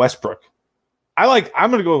 I'm gonna go Westbrook. I'm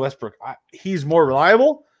gonna go Westbrook. He's more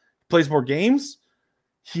reliable. Plays more games.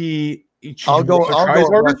 I'll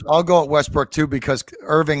go at Westbrook too because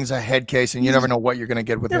Irving's a head case, and you never know what you're going to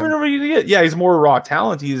get with him. Never know what you're going to get. Yeah, he's more raw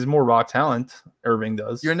talent. He's more raw talent. Irving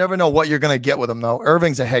does. You never know what you're going to get with him, though.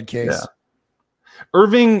 Irving's a head case. Yeah.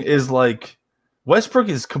 Irving is like Westbrook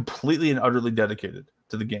is completely and utterly dedicated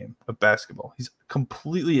to the game of basketball. He's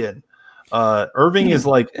completely in. Irving is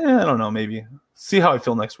like, I don't know, maybe. See how I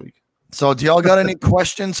feel next week. So, do y'all got any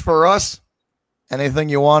questions for us? Anything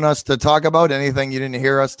you want us to talk about? Anything you didn't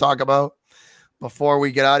hear us talk about before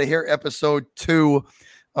we get out of here? Episode 2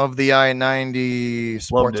 of the I-90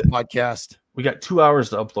 Sports Podcast. We got 2 hours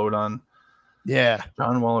to upload on. Yeah.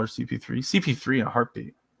 John Wall or CP3. CP3 in a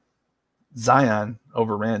heartbeat. Zion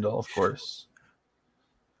over Randall, of course.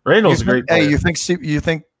 Randall's a great player. Hey, you think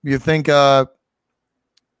CP3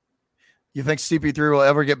 will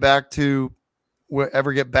ever get back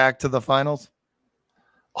to the finals?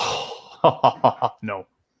 No.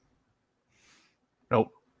 Nope.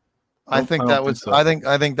 I think that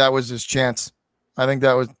was his chance. I think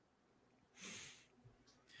that was.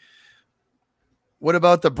 What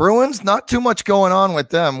about the Bruins? Not too much going on with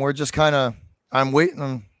them. We're just kind of. I'm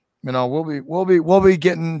waiting. We'll be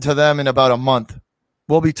getting to them in about a month.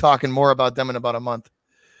 We'll be talking more about them in about a month.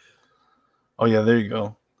 Oh yeah, there you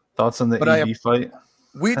go. Thoughts on the AD fight?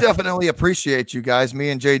 We definitely appreciate you guys. Me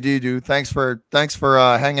and JD do. Thanks for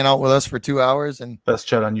hanging out with us for 2 hours and best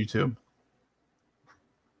chat on YouTube.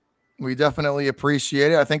 We definitely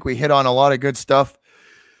appreciate it. I think we hit on a lot of good stuff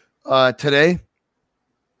today.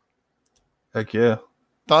 Heck yeah.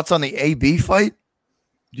 Thoughts on the AB fight?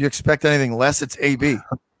 Do you expect anything less? It's AB.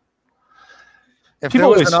 If there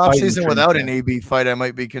was an offseason without an AB fight, I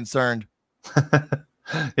might be concerned.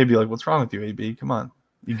 They'd be like, "What's wrong with you, AB? Come on,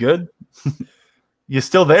 you good?" You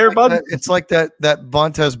still there, bud? It's like that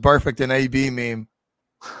Vontaze Burfict and AB meme.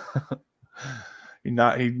 He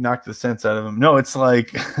knocked the sense out of him. No, it's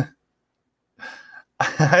like I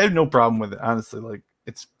have no problem with it, honestly. Like,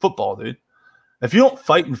 it's football, dude. If you don't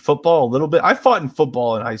fight in football a little bit, I fought in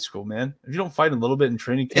football in high school, man. If you don't fight a little bit in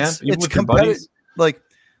training camp, even with your buddies, like,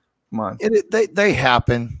 come on. They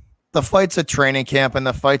happen. The fights at training camp and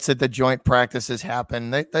the fights at the joint practices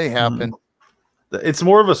happen. They happen. It's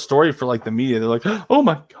more of a story for like the media. They're like, "Oh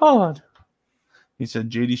my god," he said.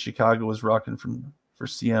 JD Chicago was rocking for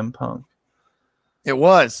CM Punk. It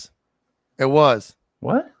was what?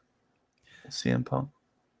 CM Punk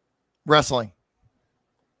wrestling.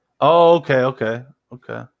 Oh, okay.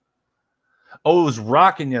 Oh, it was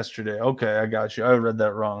rocking yesterday. Okay, I got you. I read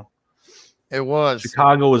that wrong. It was.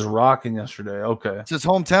 Chicago was rocking yesterday. Okay, it's his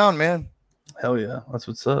hometown, man. Hell yeah, that's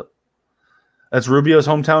what's up. That's Rubio's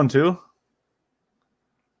hometown too.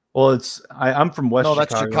 Well, I'm from West. No,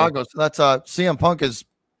 that's Chicago. So that's CM Punk is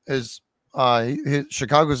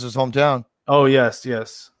Chicago's his hometown. Oh yes.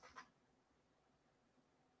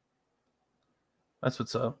 That's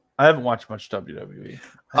what's up. I haven't watched much WWE.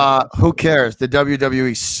 Who cares? The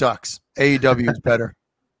WWE sucks. AEW is better.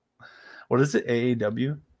 What is it?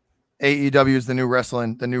 AAW? AEW is the new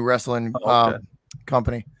wrestling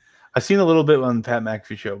company. I've seen a little bit on the Pat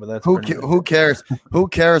McAfee show, but that's who cares? Who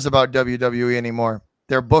cares about WWE anymore?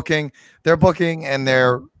 Their booking and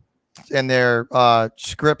their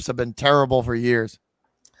scripts have been terrible for years.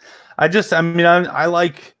 I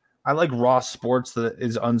like raw sports that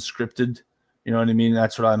is unscripted. You know what I mean?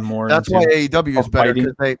 That's what I'm more. That's why AEW is better,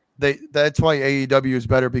 because that's why AEW is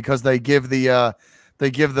better, because they give the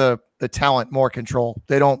talent more control.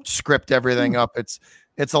 They don't script everything up. It's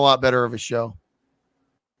a lot better of a show.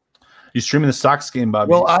 You streaming the Sox game, Bobby?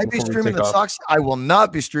 Will I be streaming the Sox? I will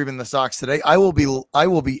not be streaming the Sox today. I will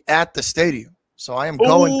be at the stadium. So I am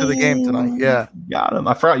going to the game tonight. Yeah. Got him.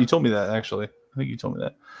 I forgot you told me that, actually. I think you told me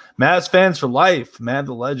that. Mavs fans for life. Mad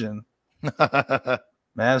the legend.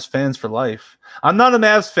 Mavs fans for life. I'm not a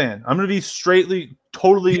Mavs fan. I'm going to be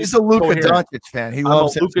totally. He's a Luka Doncic fan. He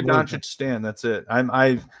loves Luka Doncic stan. That's it.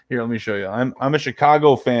 Here. Let me show you. I'm a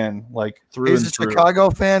Chicago fan, like through. He's a Chicago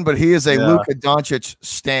fan, but he is a Luka Doncic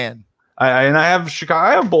stan. I have Chicago.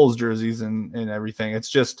 I have Bulls jerseys and everything. It's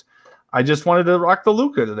just, I just wanted to rock the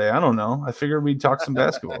Luka today. I don't know. I figured we'd talk some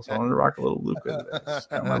basketball, so I wanted to rock a little Luka today.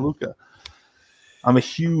 Got my Luka. I'm a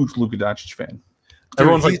huge Luka Doncic fan. Dude,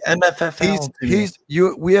 everyone's like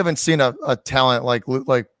MFFL. We haven't seen a talent like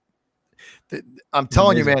I'm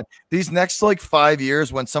telling you, man. These next 5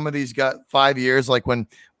 years, when some of these got 5 years, like when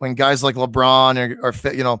guys like LeBron or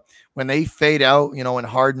when they fade out, when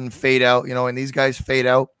Harden fade out, and these guys fade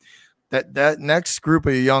out. That next group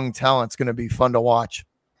of young talent's going to be fun to watch.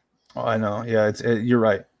 Oh, I know. Yeah, you're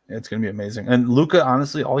right. It's going to be amazing. And Luka,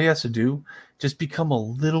 honestly, all he has to do just become a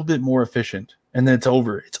little bit more efficient, and then it's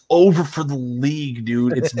over. It's over for the league,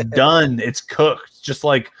 dude. It's done. It's cooked. Just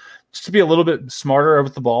to be a little bit smarter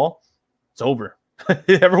with the ball, it's over.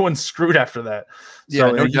 Everyone's screwed after that. Yeah,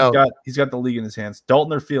 so no doubt. He's got the league in his hands.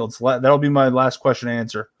 Dalton or Fields? That'll be my last question and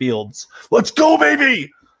answer. Fields. Let's go,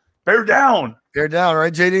 baby. Bear down. Bear down,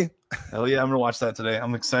 right, JD? Hell yeah, I'm going to watch that today.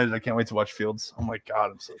 I'm excited. I can't wait to watch Fields. Oh, my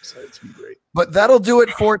God, I'm so excited. It's going to be great. But that'll do it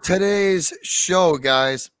for today's show,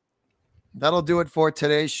 guys. That'll do it for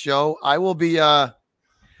today's show. I'll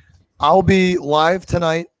be live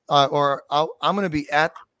tonight, I'm going to be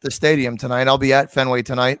at the stadium tonight. I'll be at Fenway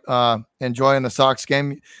tonight, enjoying the Sox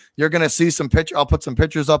game. You're going to see some pictures. I'll put some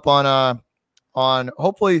pictures up on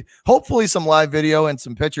hopefully some live video and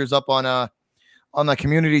some pictures up on the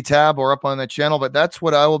community tab or up on the channel, but that's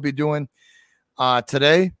what I will be doing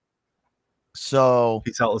today. So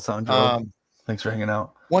peace out, Lissandro. Thanks for hanging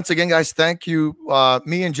out. Once again, guys, thank you.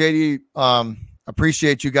 Me and JD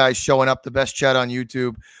appreciate you guys showing up. The best chat on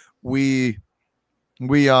YouTube. We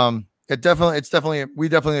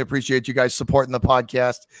definitely appreciate you guys supporting the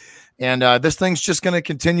podcast. And this thing's just going to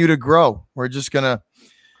continue to grow. We're just going to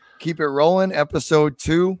keep it rolling. Episode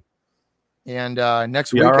 2. And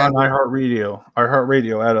next weekend, on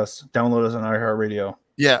iHeartRadio. Add us. Download us on iHeartRadio.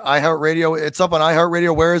 Yeah, iHeartRadio. It's up on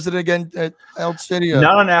iHeartRadio. Where is it again? El City?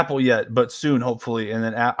 Not on Apple yet, but soon, hopefully. And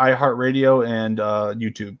then iHeartRadio and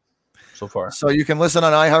YouTube so far. So you can listen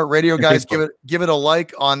on iHeartRadio, guys. Give it a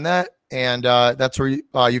like on that. And that's where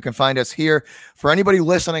you can find us here. For anybody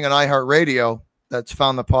listening on iHeartRadio that's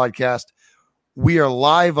found the podcast, we are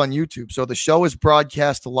live on YouTube. So the show is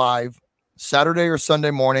broadcast live Saturday or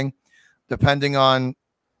Sunday morning, depending on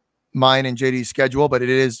mine and JD's schedule, but it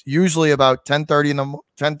is usually about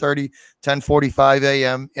 10:45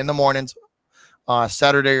 a.m. in the mornings,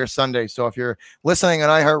 Saturday or Sunday. So if you're listening on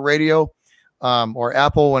iHeartRadio or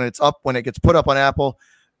Apple, when it gets put up on Apple,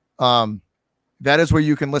 that is where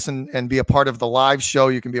you can listen and be a part of the live show.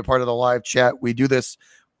 You can be a part of the live chat. We do this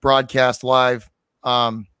broadcast live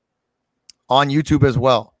on YouTube as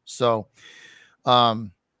well. So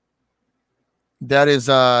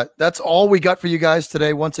that's all we got for you guys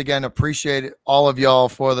today. Once again, appreciate all of y'all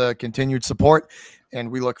for the continued support, and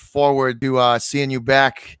we look forward to seeing you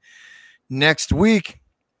back next week.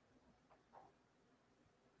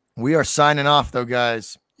 We are signing off, though,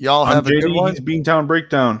 guys. Y'all have a good one. Beantown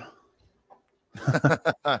Breakdown.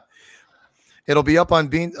 It'll be up on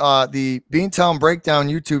the Beantown Breakdown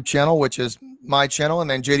YouTube channel, which is my channel. And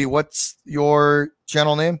then JD, what's your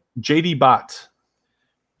channel name? JD Bot.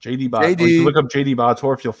 JD Bot. You look up JD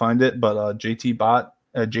Botorf, you'll find it. But JD Bot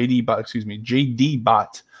is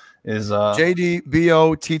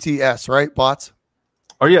JDBOTTS, right? Bots.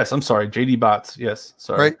 Oh yes, I'm sorry, JD Bots. Yes,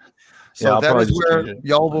 sorry. Right. So that is where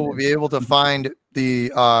y'all will be able to find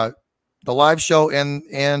the live show and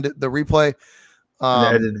the replay. The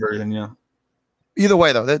edited version, yeah. Either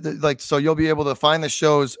way, though, so you'll be able to find the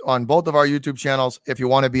shows on both of our YouTube channels if you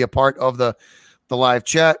want to be a part of the live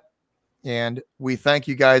chat. And we thank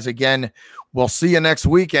you guys again. We'll see you next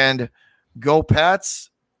weekend. Go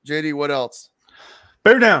Pats, JD, what else?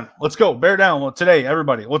 Bear down. Let's go. Bear down. Well, today,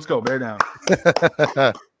 everybody, let's go. Bear down.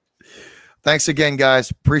 Thanks again, guys.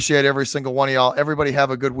 Appreciate every single one of y'all. Everybody have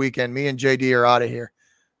a good weekend. Me and JD are out of here.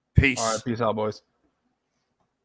 Peace. All right. Peace out, boys.